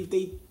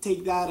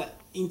take that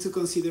into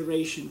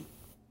consideration.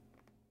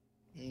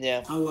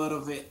 Yeah, a lot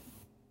of it.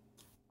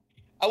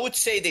 I would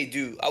say they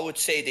do.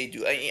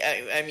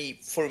 I mean,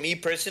 for me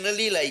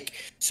personally, like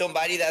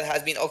somebody that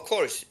has been, of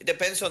course, it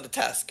depends on the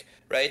task,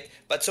 right?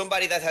 But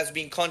somebody that has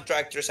been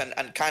contractors and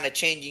kind of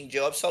changing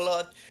jobs a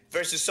lot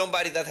versus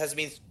somebody that has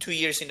been 2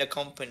 years in a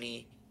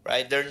company,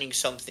 right? Learning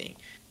something,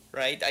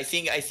 right? I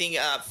think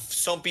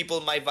some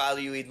people might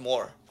value it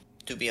more,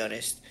 to be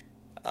honest.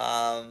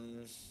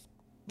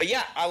 But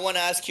yeah, I want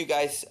to ask you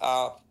guys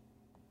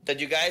that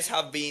you guys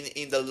have been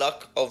in the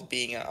luck of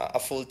being a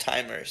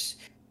full-timers.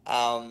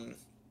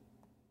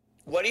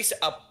 What is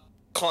a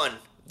con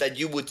that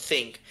you would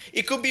think?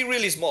 It could be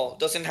really small.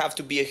 Doesn't have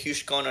to be a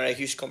huge con or a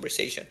huge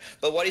conversation.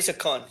 But what is a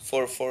con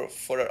for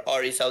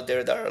artists out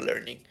there that are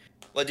learning?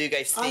 What do you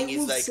guys think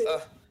is like?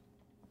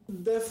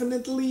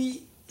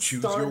 Definitely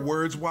choose your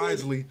words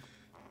wisely.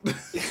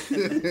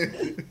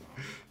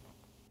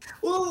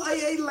 Well,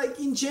 I like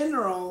in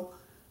general.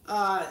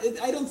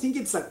 I don't think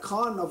it's a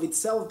con of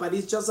itself, but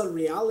it's just a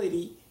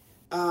reality.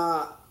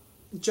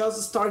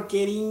 Just start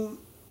getting.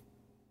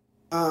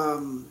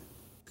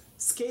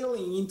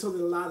 Scaling into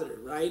the ladder,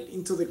 right?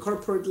 Into the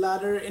corporate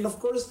ladder. And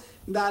of course,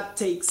 that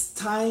takes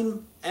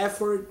time,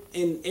 effort,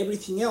 and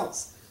everything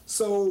else.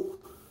 So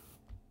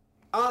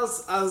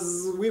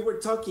as we were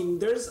talking,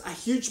 there's a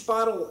huge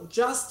battle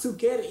just to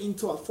get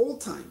into a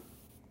full-time,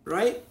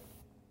 right?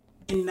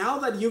 And now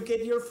that you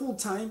get your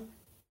full-time,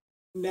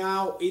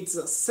 now it's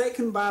a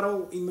second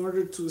battle in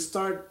order to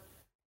start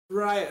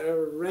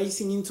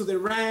rising into the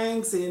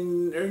ranks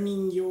and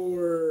earning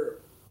your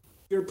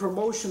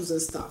promotions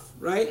and stuff,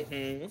 right?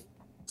 Mm-hmm.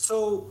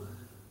 So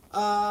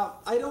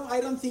I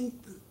don't think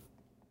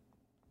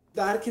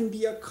that can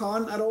be a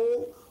con at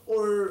all.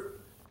 Or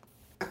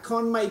a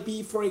con might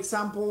be, for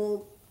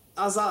example,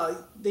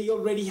 they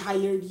already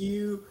hired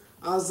you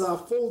as a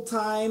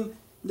full-time.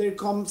 There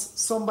comes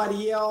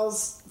somebody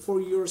else for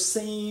your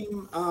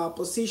same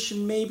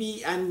position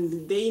maybe,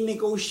 and they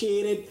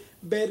negotiated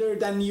better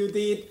than you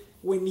did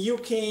when you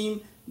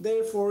came.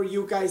 Therefore,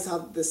 you guys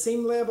have the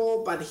same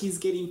level, but he's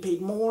getting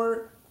paid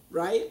more,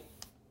 right?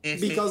 Mm-hmm.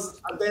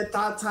 Because at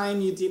that time,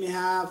 you didn't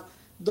have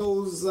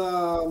those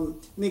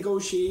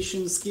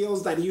negotiation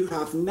skills that you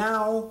have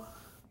now.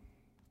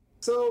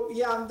 So,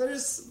 yeah,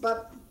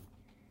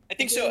 I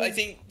think so. I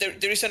think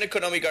there is an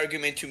economic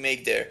argument to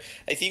make there.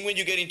 I think when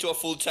you get into a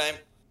full-time,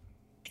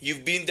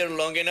 you've been there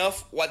long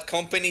enough, what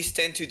companies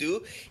tend to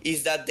do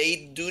is that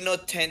they do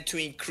not tend to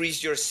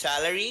increase your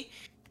salary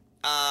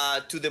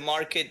to the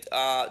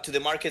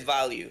market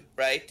value,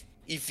 right?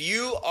 If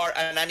you are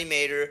an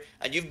animator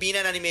and you've been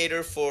an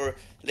animator for,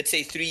 let's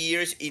say, 3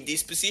 years in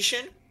this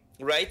position,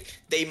 right?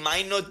 They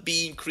might not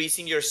be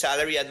increasing your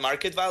salary at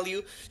market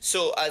value.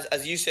 So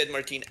as you said,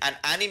 Martin, an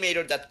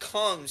animator that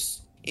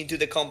comes into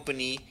the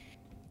company,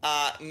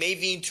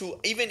 maybe into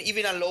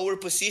even a lower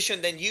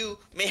position than you,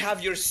 may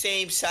have your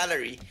same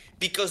salary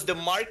because the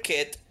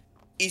market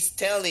is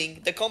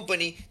telling the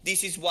company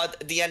this is what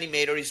the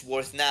animator is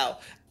worth now.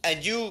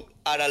 And you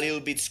are a little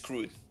bit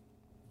screwed,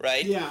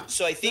 right? Yeah.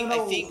 So I think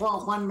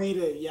Juan made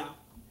it. Yeah.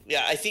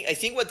 Yeah, I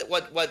think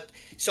what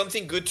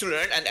something good to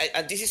learn,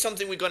 and this is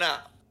something we're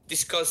gonna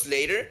discuss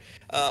later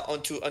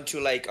onto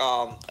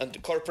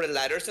corporate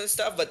ladders and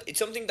stuff. But it's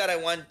something that I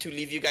want to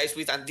leave you guys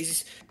with, and this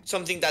is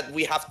something that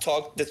we have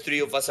talked the three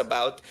of us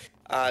about.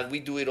 We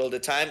do it all the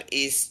time.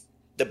 Is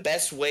the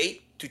best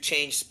way to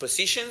change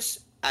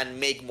positions and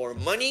make more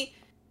money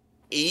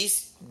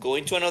is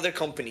going to another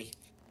company.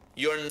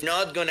 You're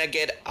not gonna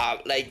get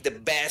like the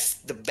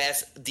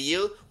best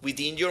deal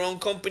within your own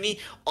company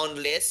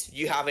unless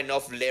you have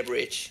enough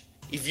leverage.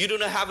 If you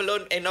don't have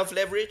enough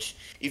leverage,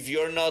 if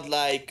you're not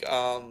like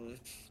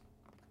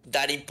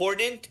that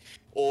important,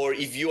 or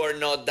if you are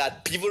not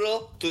that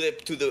pivotal to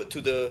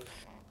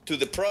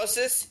the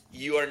process,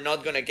 you are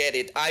not gonna get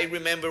it. I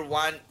remember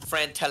one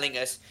friend telling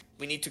us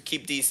we need to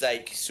keep this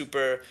like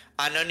super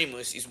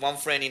anonymous. Is one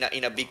friend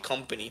in a big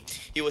company.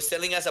 He was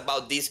telling us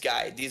about this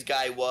guy. This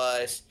guy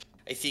was,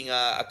 I think,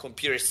 a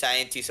computer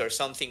scientist or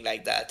something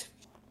like that.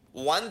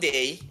 One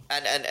day,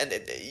 and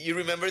you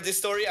remember this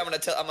story? I'm gonna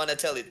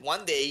tell it.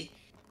 One day,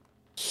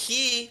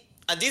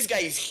 and this guy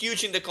is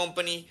huge in the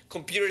company,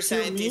 computer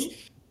scientist.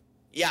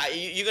 Yeah,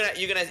 you're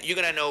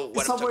gonna know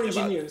what I'm talking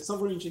about.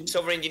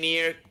 Software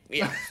engineer.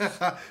 Yeah.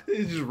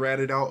 You just rat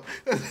it out.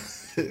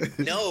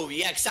 No,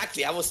 yeah,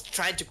 exactly. I was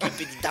trying to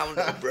keep it down,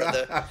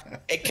 brother.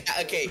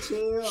 Okay,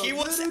 he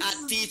was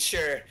a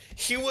teacher.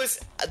 He was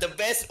the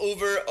best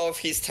Uber of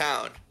his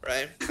town,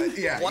 right?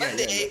 One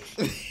day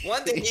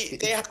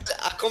they had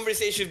a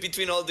conversation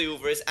between all the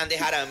Ubers, and they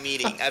had a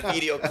meeting, a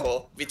video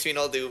call between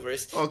all the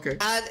Ubers. Okay.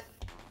 And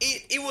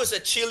it was a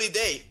chilly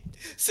day.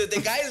 So the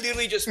guy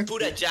literally just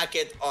put a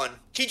jacket on.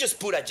 He just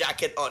put a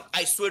jacket on.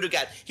 I swear to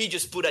God, he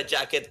just put a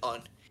jacket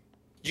on.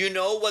 You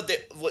know what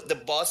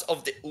the boss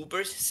of the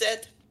Ubers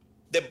said?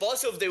 The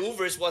boss of the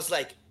Ubers was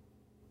like,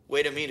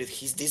 wait a minute,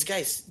 this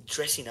guy's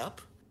dressing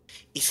up?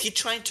 Is he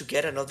trying to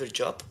get another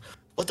job?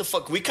 What the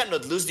fuck? We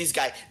cannot lose this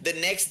guy. The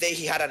next day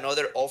he had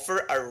another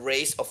offer, a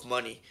raise of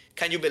money.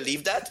 Can you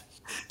believe that?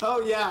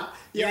 Oh, yeah.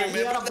 Yeah, he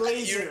had a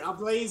blazer.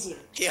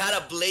 He had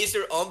a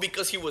blazer on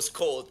because he was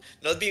cold.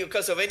 Not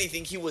because of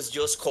anything, he was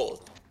just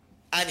cold.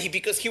 And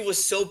because he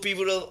was so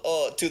pivotal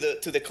to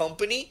the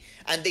company,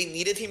 and they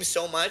needed him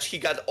so much, he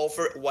got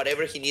offered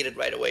whatever he needed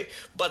right away.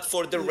 But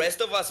for the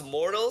rest of us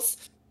mortals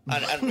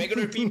and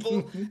regular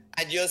people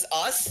and just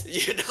us,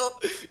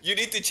 you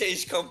need to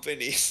change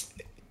companies.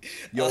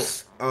 Yo,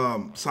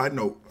 side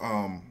note.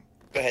 Go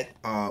ahead.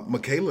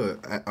 Michaela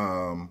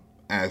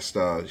asked.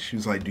 She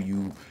was like, "Do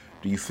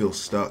you feel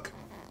stuck,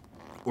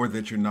 or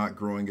that you're not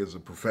growing as a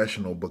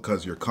professional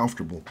because you're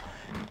comfortable?"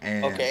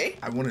 And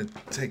I want to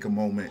take a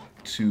moment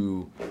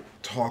to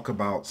talk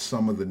about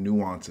some of the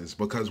nuances,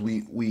 because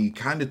we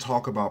kind of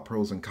talk about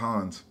pros and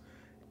cons,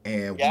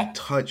 and we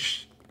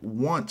touched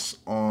once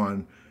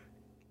on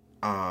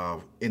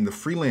in the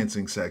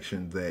freelancing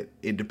section that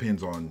it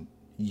depends on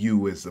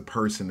you as the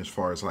person as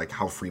far as like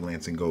how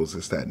freelancing goes,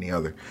 this, that, and the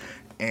other.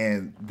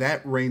 And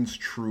that reigns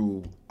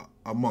true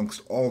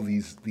amongst all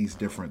these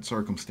different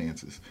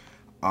circumstances.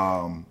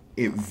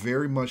 It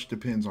very much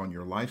depends on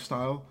your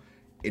lifestyle.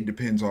 It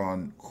depends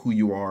on who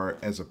you are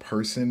as a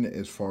person,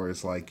 as far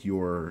as like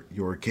your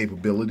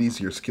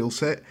capabilities, your skill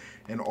set,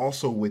 and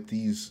also with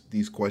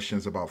these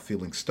questions about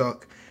feeling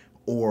stuck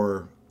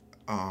or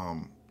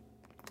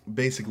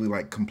basically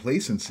like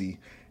complacency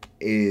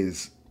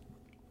is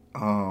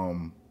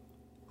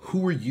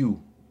who are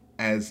you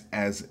as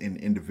an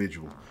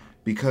individual?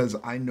 Because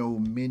I know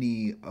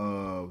many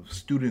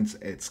students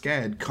at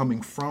SCAD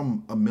coming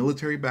from a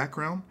military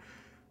background.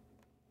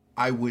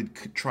 I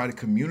would try to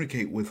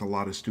communicate with a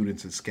lot of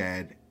students at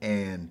SCAD,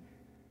 and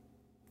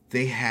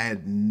they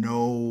had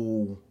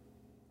no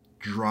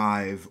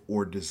drive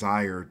or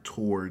desire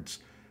towards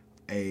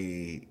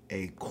a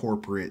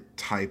corporate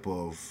type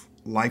of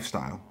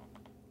lifestyle.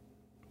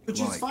 Which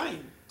is fine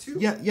too.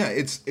 Yeah,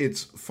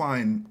 it's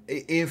fine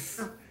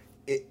if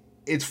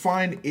it's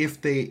fine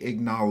if they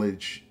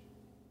acknowledge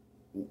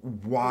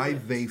why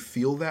they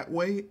feel that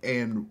way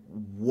and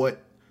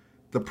what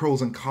the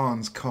pros and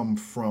cons come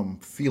from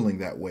feeling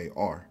that way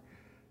are.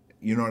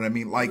 You know what I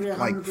mean? Like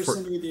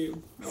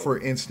for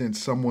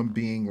instance, someone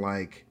being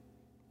like,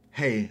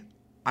 "Hey,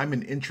 I'm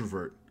an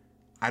introvert.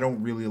 I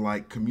don't really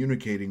like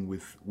communicating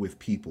with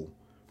people,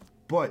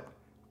 but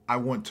I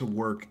want to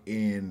work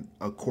in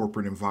a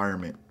corporate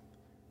environment."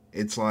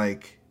 It's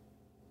like,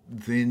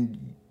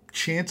 then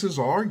chances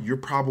are you're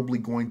probably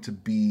going to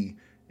be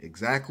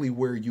exactly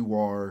where you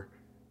are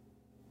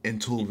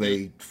until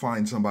they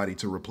find somebody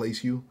to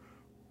replace you.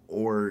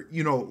 Or,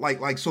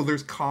 like so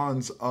there's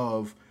cons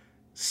of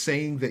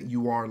saying that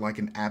you are like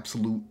an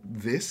absolute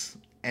this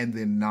and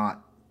then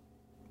not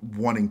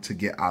wanting to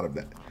get out of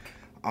that.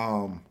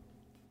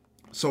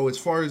 So as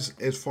far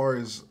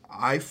as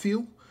I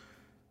feel,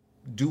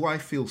 do I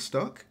feel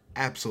stuck?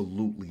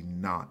 Absolutely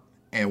not.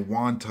 And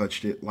Juan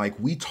touched it. Like,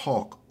 we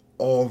talk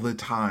all the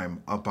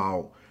time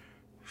about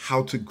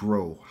how to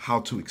grow,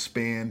 how to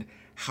expand,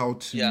 how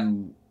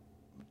to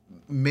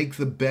make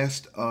the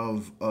best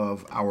of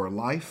our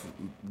life,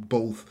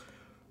 both,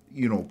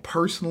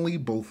 personally,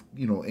 both,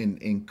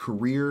 in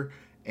career.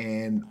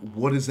 And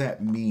what does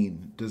that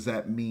mean? Does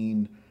that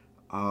mean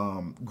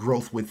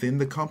growth within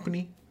the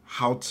company?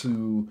 How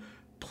to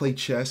play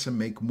chess and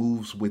make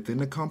moves within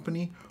the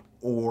company?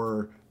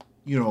 Or,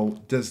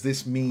 does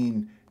this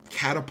mean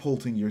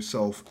catapulting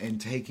yourself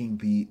and taking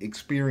the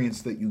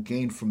experience that you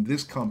gained from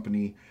this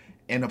company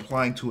and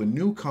applying to a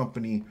new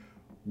company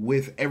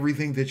with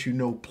everything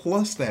that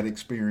plus that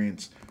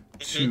experience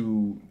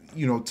to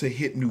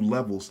hit new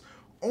levels,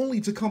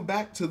 only to come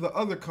back to the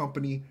other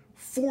company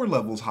 4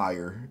 levels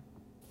higher?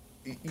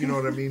 You know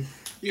what I mean?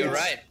 You're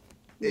right.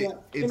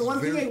 And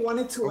one thing I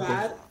wanted to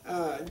add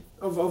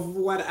of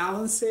what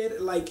Alan said,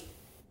 like,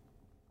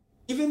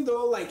 even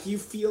though like you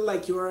feel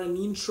like you are an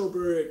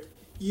introvert,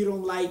 you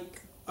don't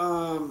like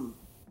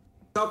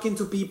talking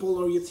to people,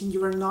 or you think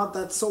you are not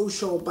that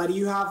social, but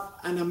you have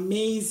an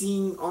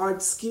amazing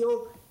art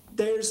skill,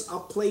 there's a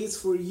place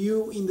for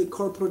you in the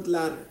corporate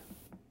ladder.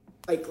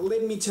 Like,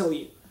 let me tell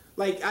you,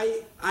 like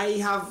I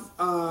have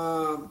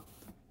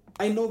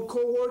I know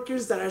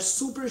coworkers that are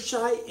super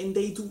shy and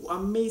they do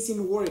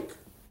amazing work.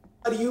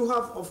 But you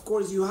have, of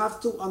course, you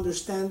have to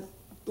understand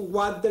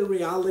what the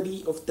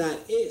reality of that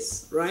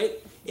is, right?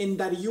 And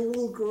that you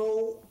will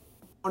grow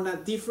on a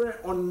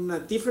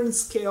different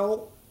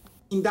scale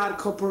in that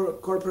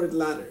corporate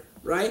ladder,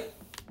 right?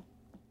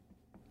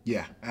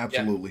 Yeah,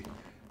 absolutely.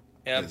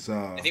 Yeah, It's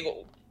I think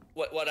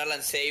what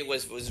Alan say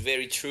was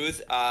very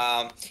truth.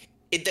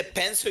 It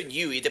depends on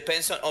you. It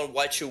depends on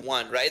what you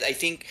want, right? I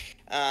think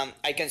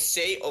I can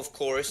say, of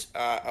course,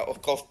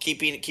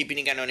 keeping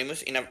it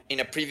anonymous. In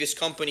a previous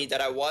company that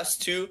I was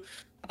to,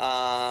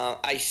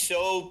 I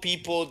saw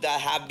people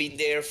that have been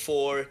there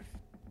for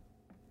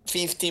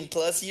 15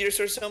 plus years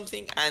or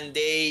something, and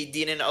they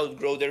didn't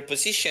outgrow their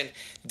position.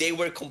 They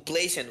were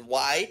complacent.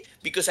 Why?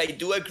 Because I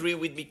do agree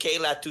with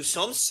Michaela, to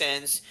some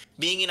sense,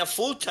 being in a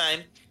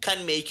full-time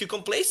can make you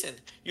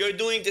complacent. You're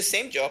doing the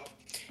same job.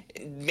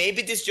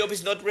 Maybe this job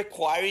is not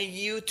requiring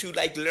you to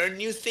like learn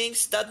new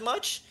things that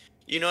much.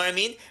 You know what I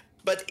mean?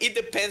 But it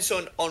depends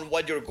on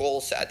what your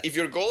goals are. If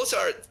your goals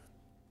are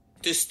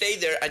to stay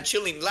there and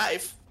chill in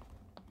life,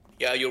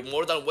 yeah, you're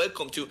more than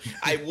welcome to.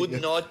 I would Yeah.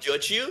 not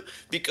judge you,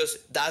 because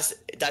that's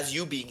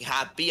you being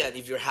happy, and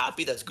if you're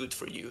happy, that's good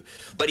for you.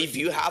 But if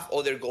you have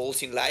other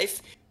goals in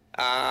life,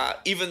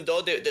 even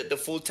though the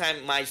full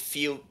time might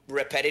feel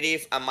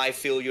repetitive and might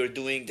feel you're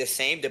doing the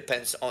same,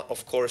 depends on,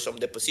 of course, on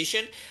the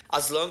position.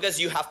 As long as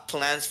you have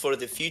plans for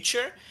the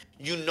future,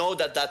 you know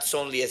that that's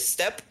only a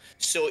step.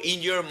 So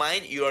in your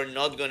mind, you are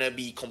not gonna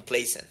be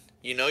complacent.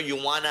 You know, you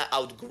wanna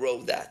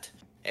outgrow that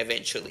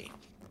eventually.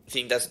 I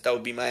think that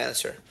would be my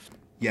answer.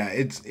 Yeah,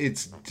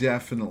 it's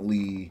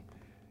definitely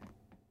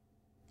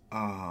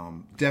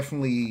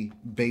definitely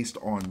based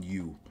on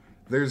you.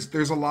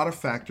 There's a lot of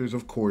factors,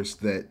 of course,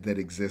 that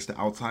exist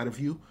outside of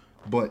you,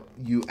 but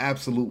you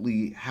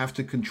absolutely have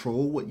to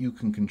control what you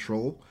can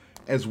control,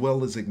 as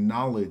well as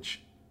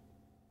acknowledge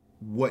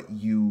what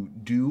you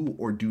do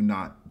or do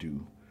not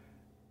do.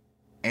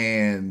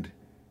 And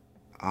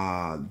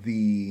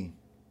the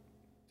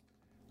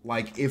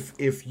like,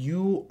 if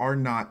you are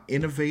not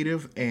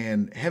innovative,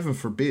 and heaven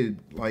forbid,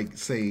 like,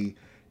 say,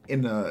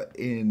 in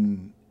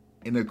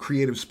a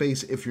creative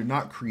space, if you're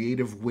not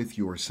creative with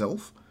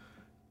yourself,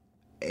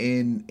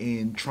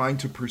 in trying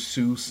to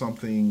pursue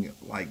something,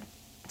 like,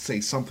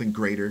 say, something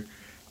greater,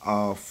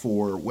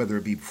 for whether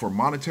it be for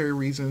monetary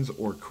reasons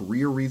or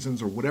career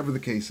reasons or whatever the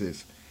case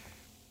is,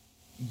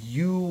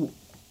 you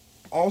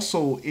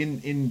also,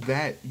 in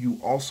that, you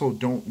also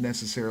don't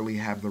necessarily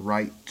have the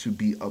right to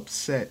be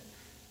upset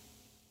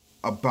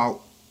about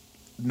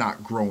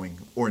not growing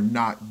or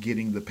not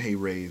getting the pay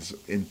raise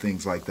and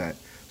things like that.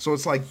 So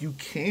it's like you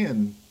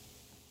can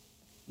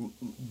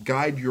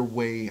guide your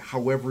way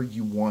however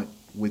you want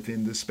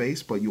within the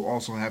space, but you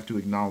also have to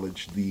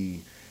acknowledge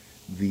the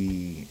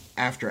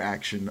after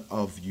action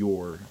of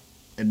your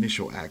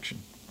initial action,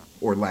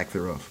 or lack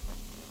thereof.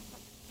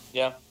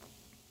 Yeah.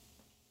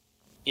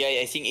 Yeah,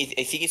 I think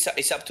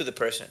it's up to the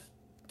person,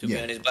 to be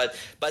Yeah. honest.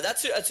 But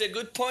that's a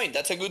good point.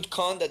 That's a good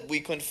con that we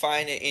can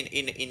find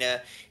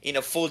in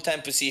a full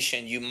time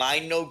position. You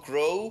might not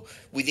grow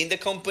within the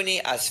company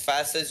as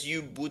fast as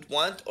you would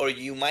want, or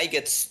you might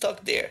get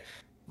stuck there.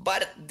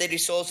 But there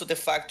is also the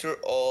factor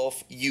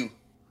of you.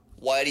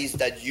 What is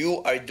that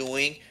you are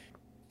doing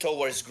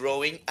towards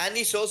growing, and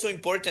it's also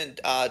important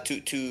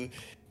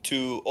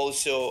to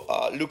also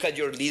look at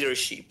your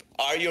leadership.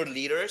 Are your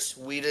leaders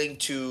willing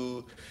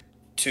to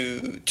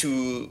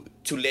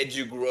let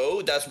you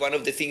grow? That's one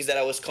of the things that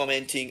I was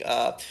commenting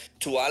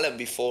to Alan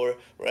before,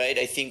 right?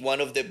 I think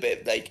one of the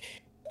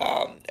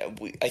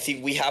I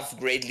think we have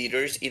great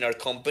leaders in our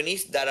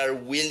companies that are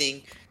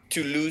willing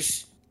to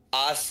lose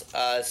us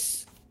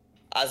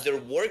as their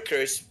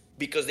workers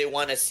because they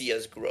want to see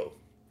us grow,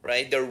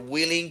 right? They're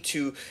willing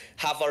to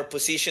have our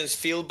positions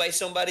filled by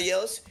somebody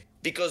else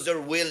because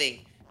they're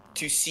willing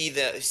to see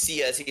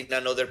us in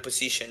another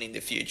position in the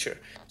future.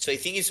 So I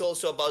think it's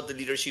also about the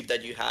leadership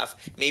that you have.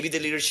 Maybe the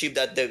leadership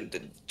that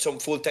some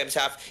full times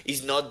have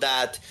is not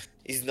that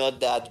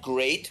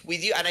great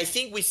with you. And I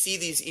think we see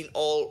this in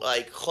all,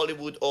 like,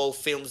 Hollywood, all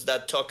films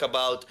that talk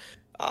about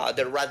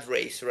the rat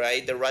race,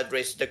 right? The rat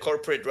race, the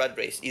corporate rat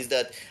race, is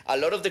that a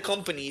lot of the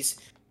companies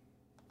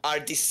are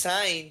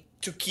designed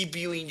to keep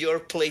you in your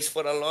place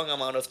for a long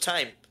amount of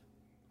time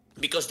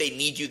because they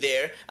need you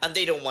there and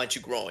they don't want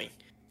you growing.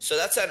 So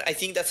I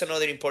think that's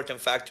another important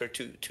factor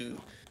to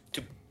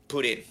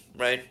put in,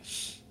 right?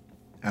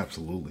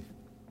 Absolutely.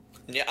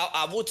 Yeah,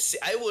 I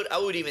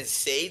would even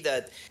say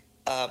that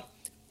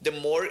the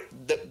more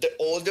the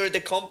older the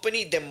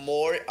company, the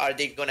more are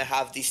they gonna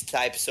have these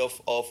types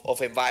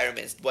of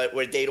environments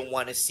where they don't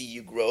want to see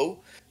you grow,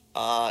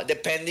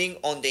 depending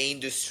on the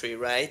industry,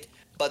 right?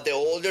 But the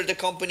older the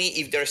company,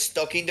 if they're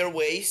stuck in their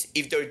ways,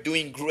 if they're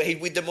doing great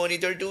with the money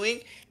they're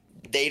doing,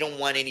 they don't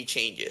want any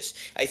changes.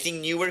 I think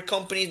newer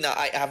companies, now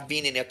I have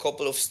been in a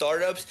couple of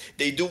startups,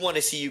 they do want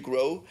to see you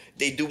grow.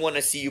 They do want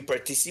to see you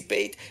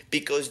participate,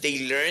 because they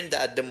learn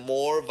that the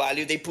more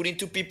value they put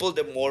into people,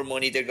 the more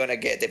money they're going to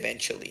get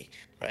eventually,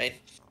 right?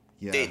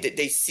 Yeah.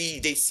 They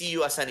see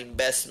you as an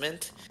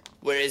investment,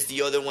 whereas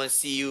the other ones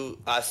see you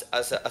as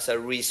a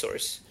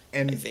resource,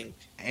 And I think.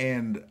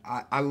 and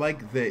I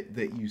like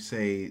that you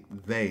say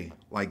they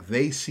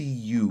see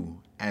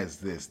you as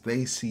this.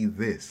 They see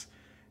this.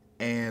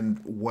 And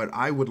what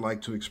I would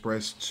like to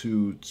express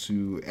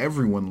to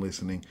everyone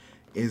listening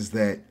is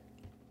that,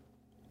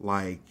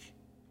 like,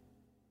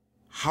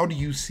 how do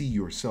you see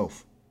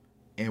yourself,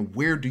 and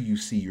where do you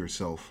see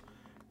yourself?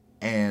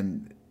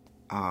 And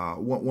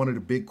one of the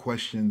big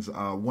questions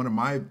one of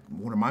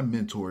my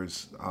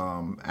mentors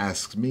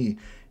asks me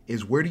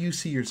is, where do you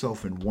see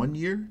yourself in 1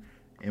 year,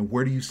 and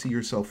where do you see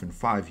yourself in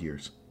 5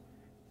 years,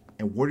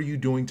 and what are you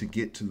doing to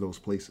get to those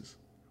places?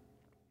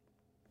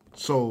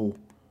 So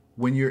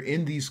when you're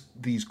in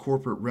these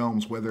corporate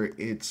realms, whether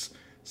it's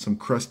some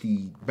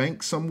crusty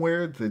bank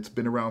somewhere that's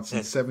been around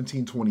since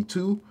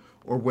 1722,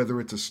 or whether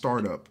it's a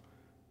startup,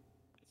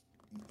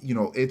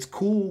 it's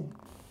cool.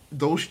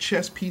 Those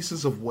chess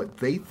pieces of what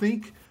they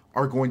think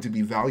are going to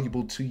be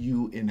valuable to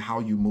you in how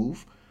you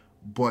move,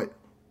 but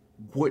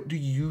what do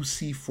you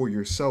see for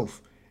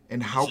yourself,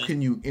 and how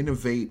can you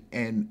innovate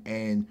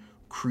and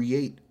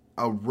create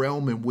a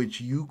realm in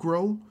which you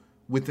grow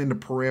within the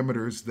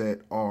parameters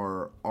that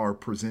are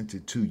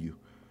presented to you?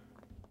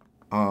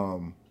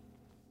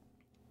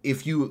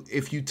 If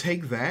you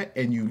take that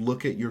and you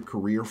look at your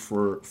career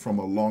from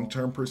a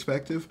long-term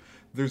perspective,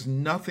 there's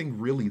nothing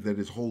really that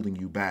is holding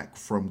you back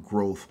from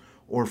growth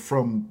or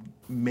from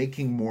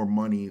making more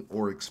money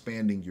or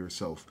expanding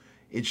yourself.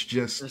 It's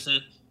just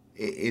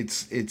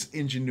it's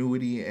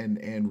ingenuity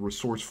and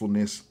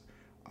resourcefulness,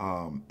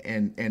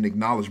 and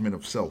acknowledgement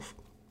of self.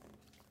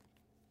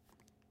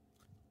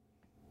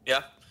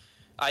 Yeah.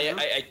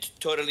 I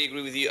totally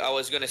agree with you. I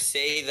was gonna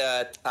say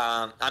that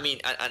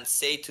and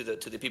say to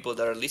the people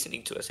that are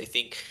listening to us, I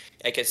think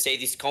I can say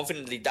this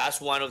confidently. That's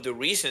one of the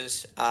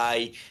reasons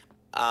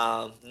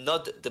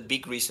not the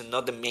big reason,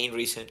 not the main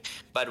reason,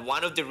 but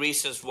one of the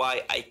reasons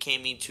why I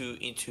came into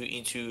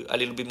a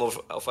little bit more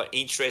of an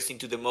interest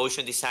into the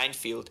motion design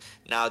field,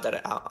 now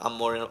that I'm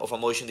more of a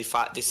motion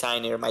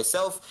designer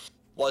myself,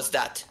 was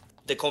that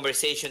the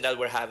conversation that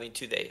we're having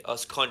today,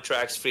 us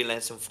contracts,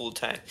 freelance, and full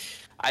time.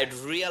 I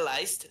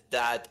realized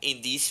that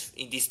in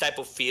this type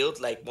of field,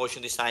 like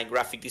motion design,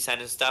 graphic design,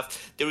 and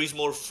stuff, there is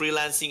more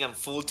freelancing and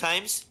full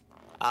times.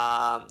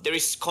 There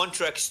is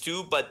contracts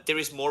too, but there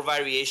is more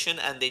variation,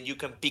 and then you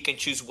can pick and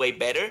choose way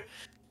better.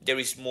 There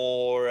is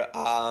more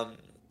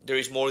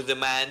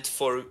demand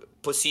for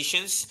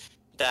positions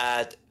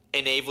that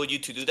enable you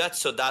to do that.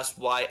 So that's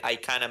why I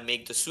kind of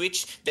make the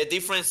switch. The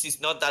difference is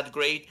not that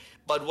great,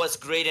 but what's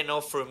great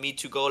enough for me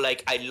to go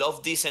like, I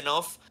love this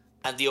enough,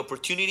 and the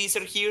opportunities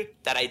are here,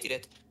 that I did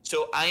it.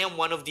 So I am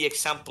one of the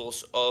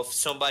examples of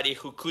somebody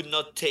who could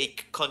not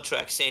take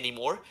contracts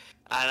anymore.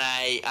 And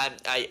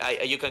I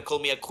you can call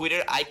me a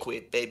quitter. I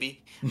quit,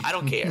 baby. I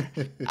don't care.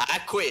 I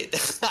quit,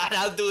 and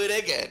I'll do it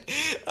again.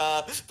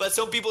 But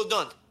some people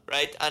don't,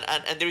 right?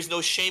 And there is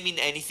no shame in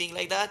anything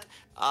like that.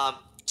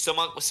 Some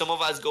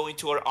of us go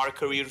into our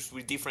careers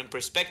with different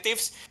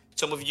perspectives.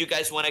 Some of you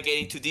guys want to get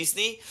into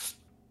Disney.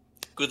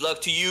 Good luck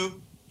to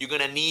you. You're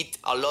going to need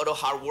a lot of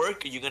hard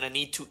work. You're going to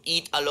need to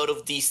eat a lot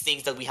of these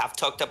things that we have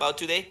talked about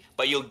today,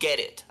 but you'll get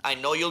it. I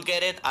know you'll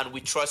get it, and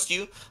we trust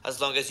you as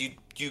long as you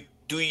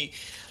do,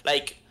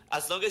 like,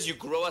 as long as you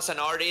grow as an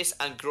artist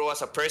and grow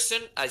as a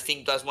person. I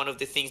think that's one of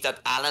the things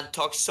that Alan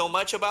talks so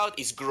much about,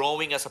 is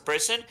growing as a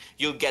person.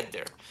 You'll get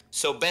there.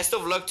 So best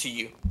of luck to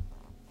you.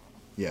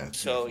 Yeah.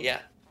 So, yeah.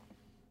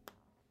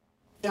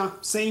 Yeah,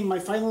 same. My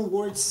final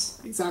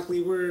words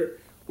exactly were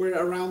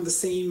around the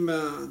same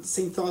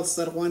thoughts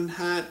that Juan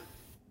had.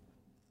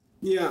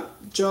 Yeah,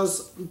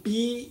 just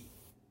be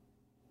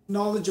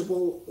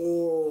knowledgeable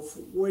of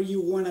where you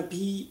want to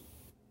be,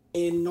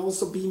 and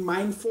also be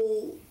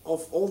mindful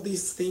of all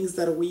these things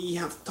that we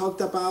have talked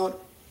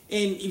about.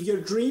 And if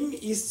your dream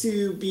is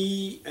to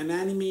be an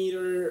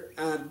animator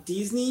at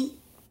Disney,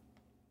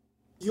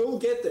 you'll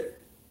get there.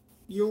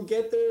 You'll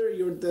get there.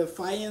 Your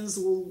defiance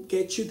will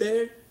get you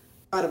there.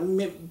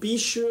 But be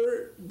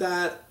sure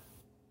that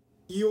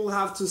you'll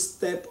have to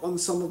step on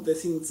some of the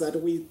things that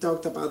we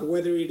talked about,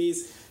 whether it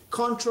is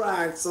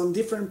contracts on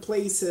different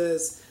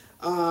places,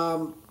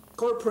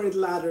 corporate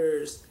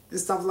ladders, and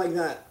stuff like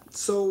that.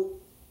 So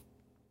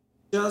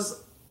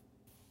just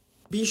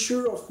be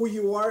sure of who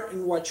you are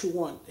and what you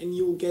want, and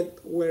you'll get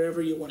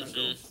wherever you want to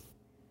go.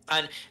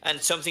 And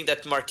something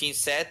that Martin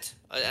said,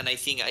 and I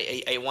think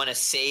I want to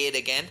say it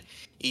again,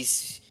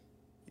 is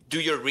do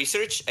your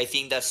research. I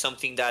think that's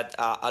something that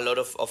a lot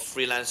of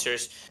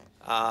freelancers,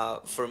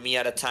 for me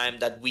at a time,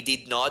 that we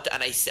did not.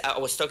 And I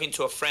was talking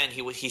to a friend.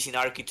 He's in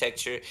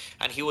architecture,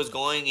 and he was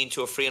going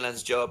into a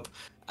freelance job,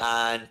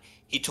 and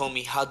he told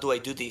me, how do I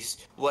do this?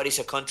 What is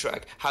a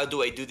contract? How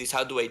do I do this?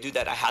 How do I do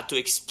that? I had to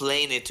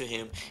explain it to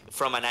him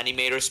from an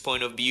animator's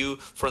point of view,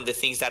 from the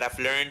things that I've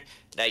learned.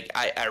 Like,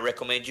 I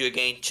recommend you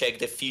again, check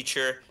The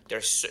Future.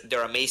 There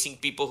are amazing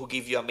people who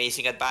give you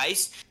amazing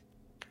advice.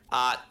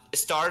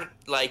 Start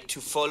like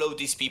to follow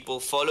these people,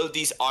 follow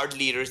these art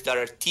leaders that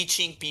are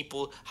teaching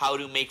people how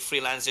to make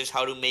freelancers,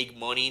 how to make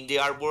money in the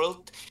art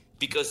world,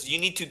 because you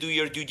need to do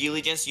your due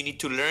diligence. You need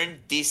to learn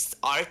this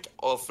art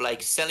of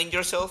like selling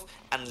yourself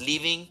and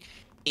living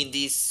in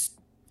this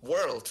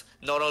world,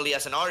 not only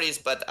as an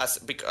artist, but as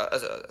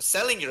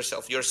selling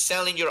yourself. You're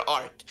selling your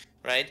art,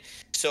 right?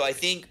 So I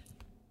think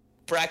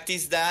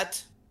practice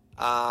that,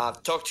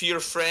 talk to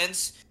your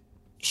friends,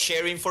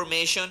 share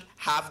information,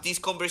 have these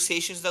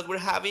conversations that we're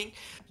having.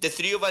 The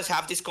three of us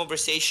have this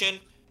conversation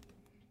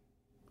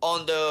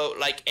on the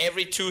like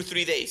every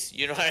 2-3 days.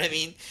 You know what I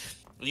mean?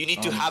 You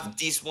need to have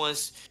these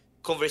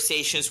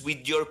conversations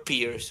with your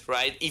peers,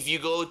 right? If you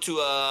go to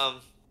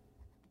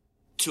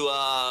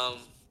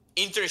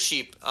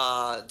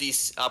internship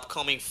this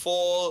upcoming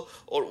fall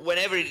or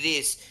whenever it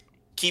is,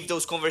 keep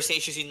those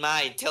conversations in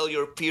mind. Tell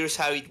your peers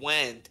how it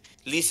went.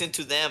 Listen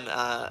to them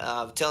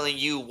telling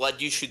you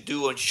what you should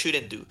do or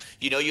shouldn't do.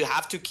 You know, you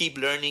have to keep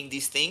learning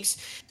these things.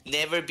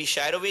 Never be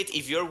shy of it.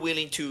 If you're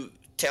willing to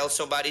tell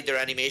somebody their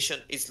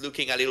animation is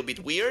looking a little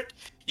bit weird,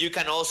 you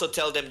can also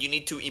tell them you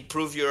need to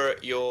improve your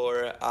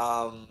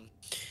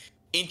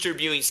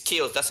interviewing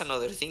skills. That's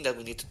another thing that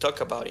we need to talk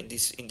about in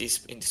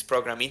this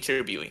program,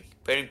 interviewing.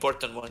 Very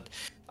important one.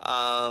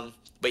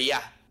 But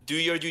yeah, do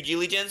your due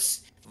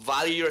diligence,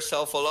 value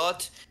yourself a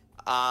lot.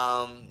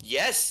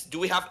 Yes. Do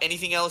we have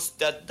anything else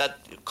that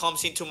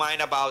comes into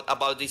mind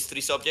about these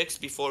three subjects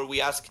before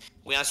we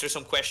answer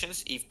some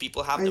questions if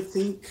people have them? I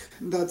think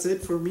that's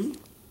it for me.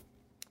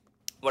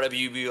 What about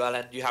you,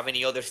 Alan? Do you have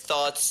any other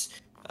thoughts?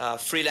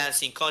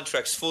 Freelancing,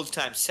 contracts,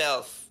 full-time,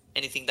 self,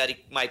 anything that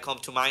it might come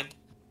to mind?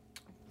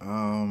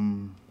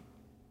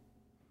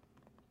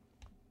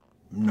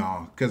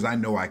 No, because I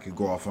know I could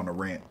go off on a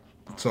rant.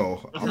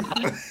 So I'm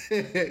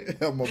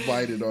gonna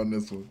bite it on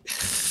this one.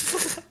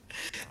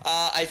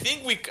 I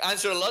think we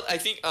answered a lot. I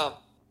think on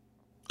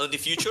the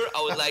future,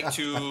 I would like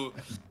to.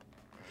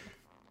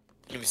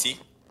 Let me see.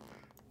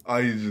 Oh,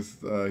 he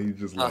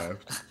just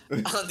laughed.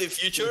 On the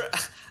future,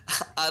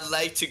 I'd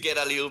like to get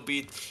a little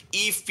bit.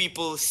 If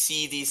people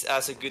see this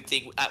as a good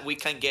thing, we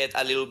can get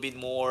a little bit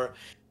more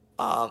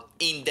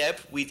in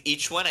depth with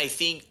each one. I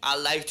think I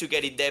like to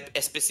get in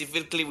depth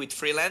specifically with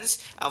freelance,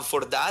 and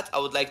for that, I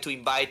would like to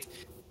invite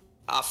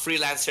a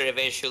freelancer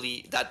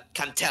eventually that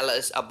can tell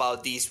us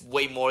about this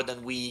way more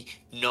than we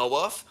know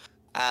of.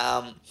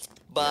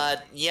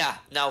 But yeah,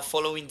 now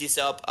following this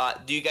up,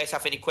 do you guys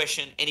have any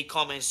question, any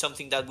comments,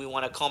 something that we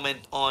want to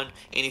comment on,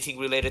 anything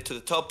related to the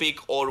topic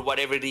or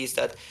whatever it is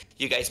that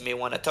you guys may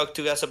want to talk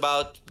to us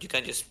about? You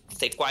can just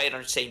stay quiet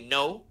or say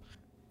no.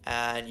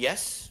 And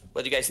yes,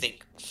 what do you guys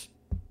think?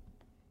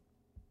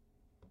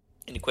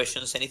 Any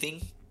questions,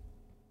 anything?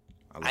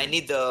 I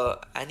need the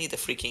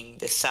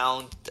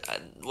sound.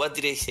 What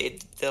did I say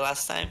the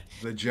last time?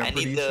 The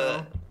Jeopardy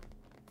sound?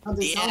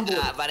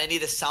 Yeah, but I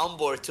need a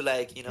soundboard to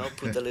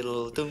put the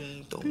little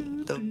dum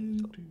dum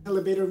dum.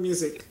 Elevator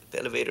music. The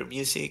elevator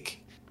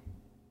music.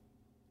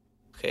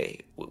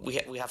 Okay,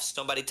 we have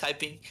somebody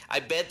typing. I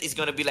bet it's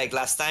gonna be like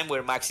last time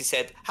where Maxi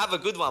said, "Have a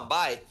good one,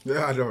 bye."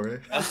 Yeah, I know,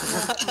 right?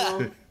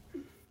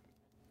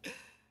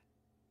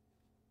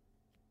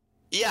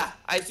 Yeah,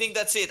 I think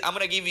that's it. I'm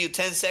gonna give you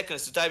 10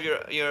 seconds to type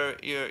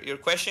your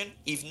question.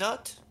 If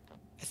not,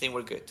 I think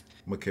we're good.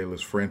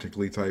 Michaela's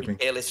frantically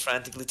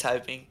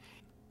typing.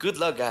 Good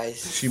luck,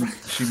 guys. She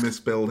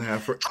misspelled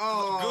half her.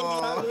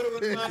 Oh,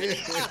 dude!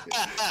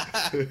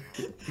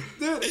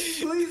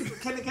 Please,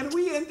 can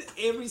we end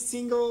every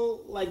single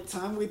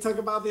time we talk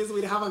about this?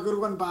 We'd have a good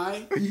one.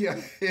 Bye. Yeah.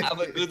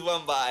 Have a good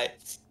one. Bye.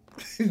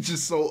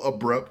 Just so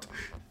abrupt.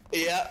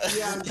 Yeah.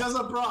 Yeah, just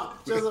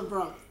abrupt.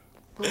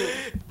 Cool.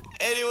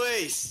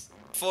 Anyways,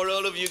 for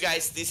all of you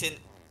guys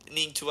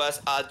listening to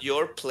us at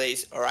your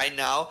place right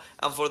now,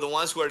 and for the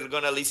ones who are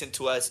going to listen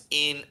to us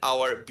in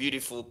our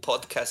beautiful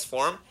podcast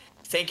form,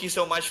 thank you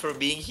so much for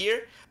being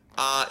here.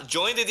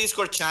 Join the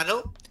Discord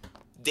channel.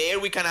 There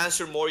we can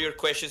answer more your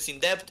questions in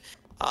depth.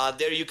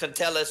 There you can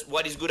tell us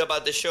what is good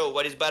about the show,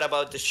 what is bad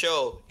about the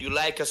show, you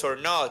like us or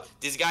not.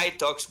 This guy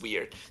talks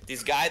weird.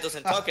 This guy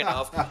doesn't talk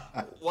enough.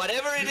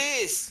 Whatever it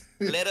is,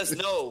 let us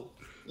know.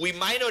 We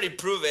might not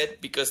improve it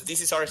because this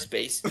is our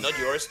space, not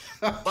yours.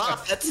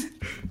 But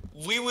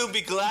we will be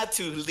glad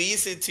to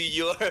listen to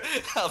your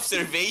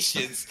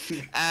observations.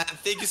 And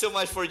thank you so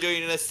much for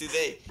joining us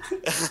today.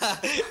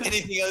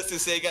 Anything else to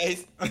say,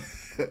 guys?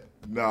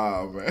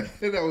 Nah, man.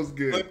 That was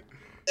good.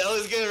 That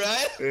was good,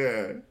 right?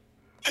 Yeah.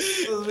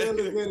 That was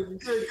really good.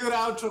 Good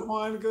outro,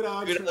 Juan. Good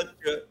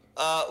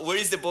outro. Where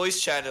is the boys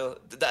channel?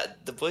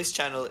 The boys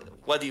channel,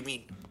 what do you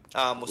mean?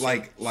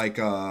 Like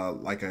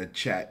a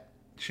chat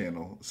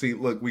channel. See,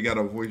 look, we got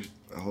a voice.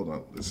 Hold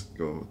on, let's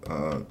go.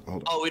 Hold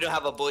on. Oh, we don't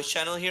have a voice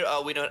channel here.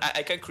 Oh, we don't.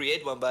 I can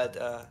create one, but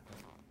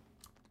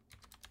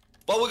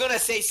But we're gonna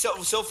say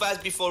so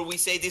fast before we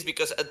say this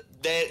because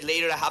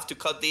later I have to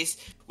cut this.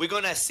 We're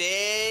gonna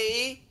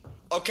say,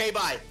 okay,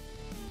 bye.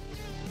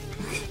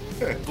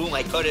 Boom!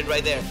 I cut it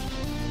right there.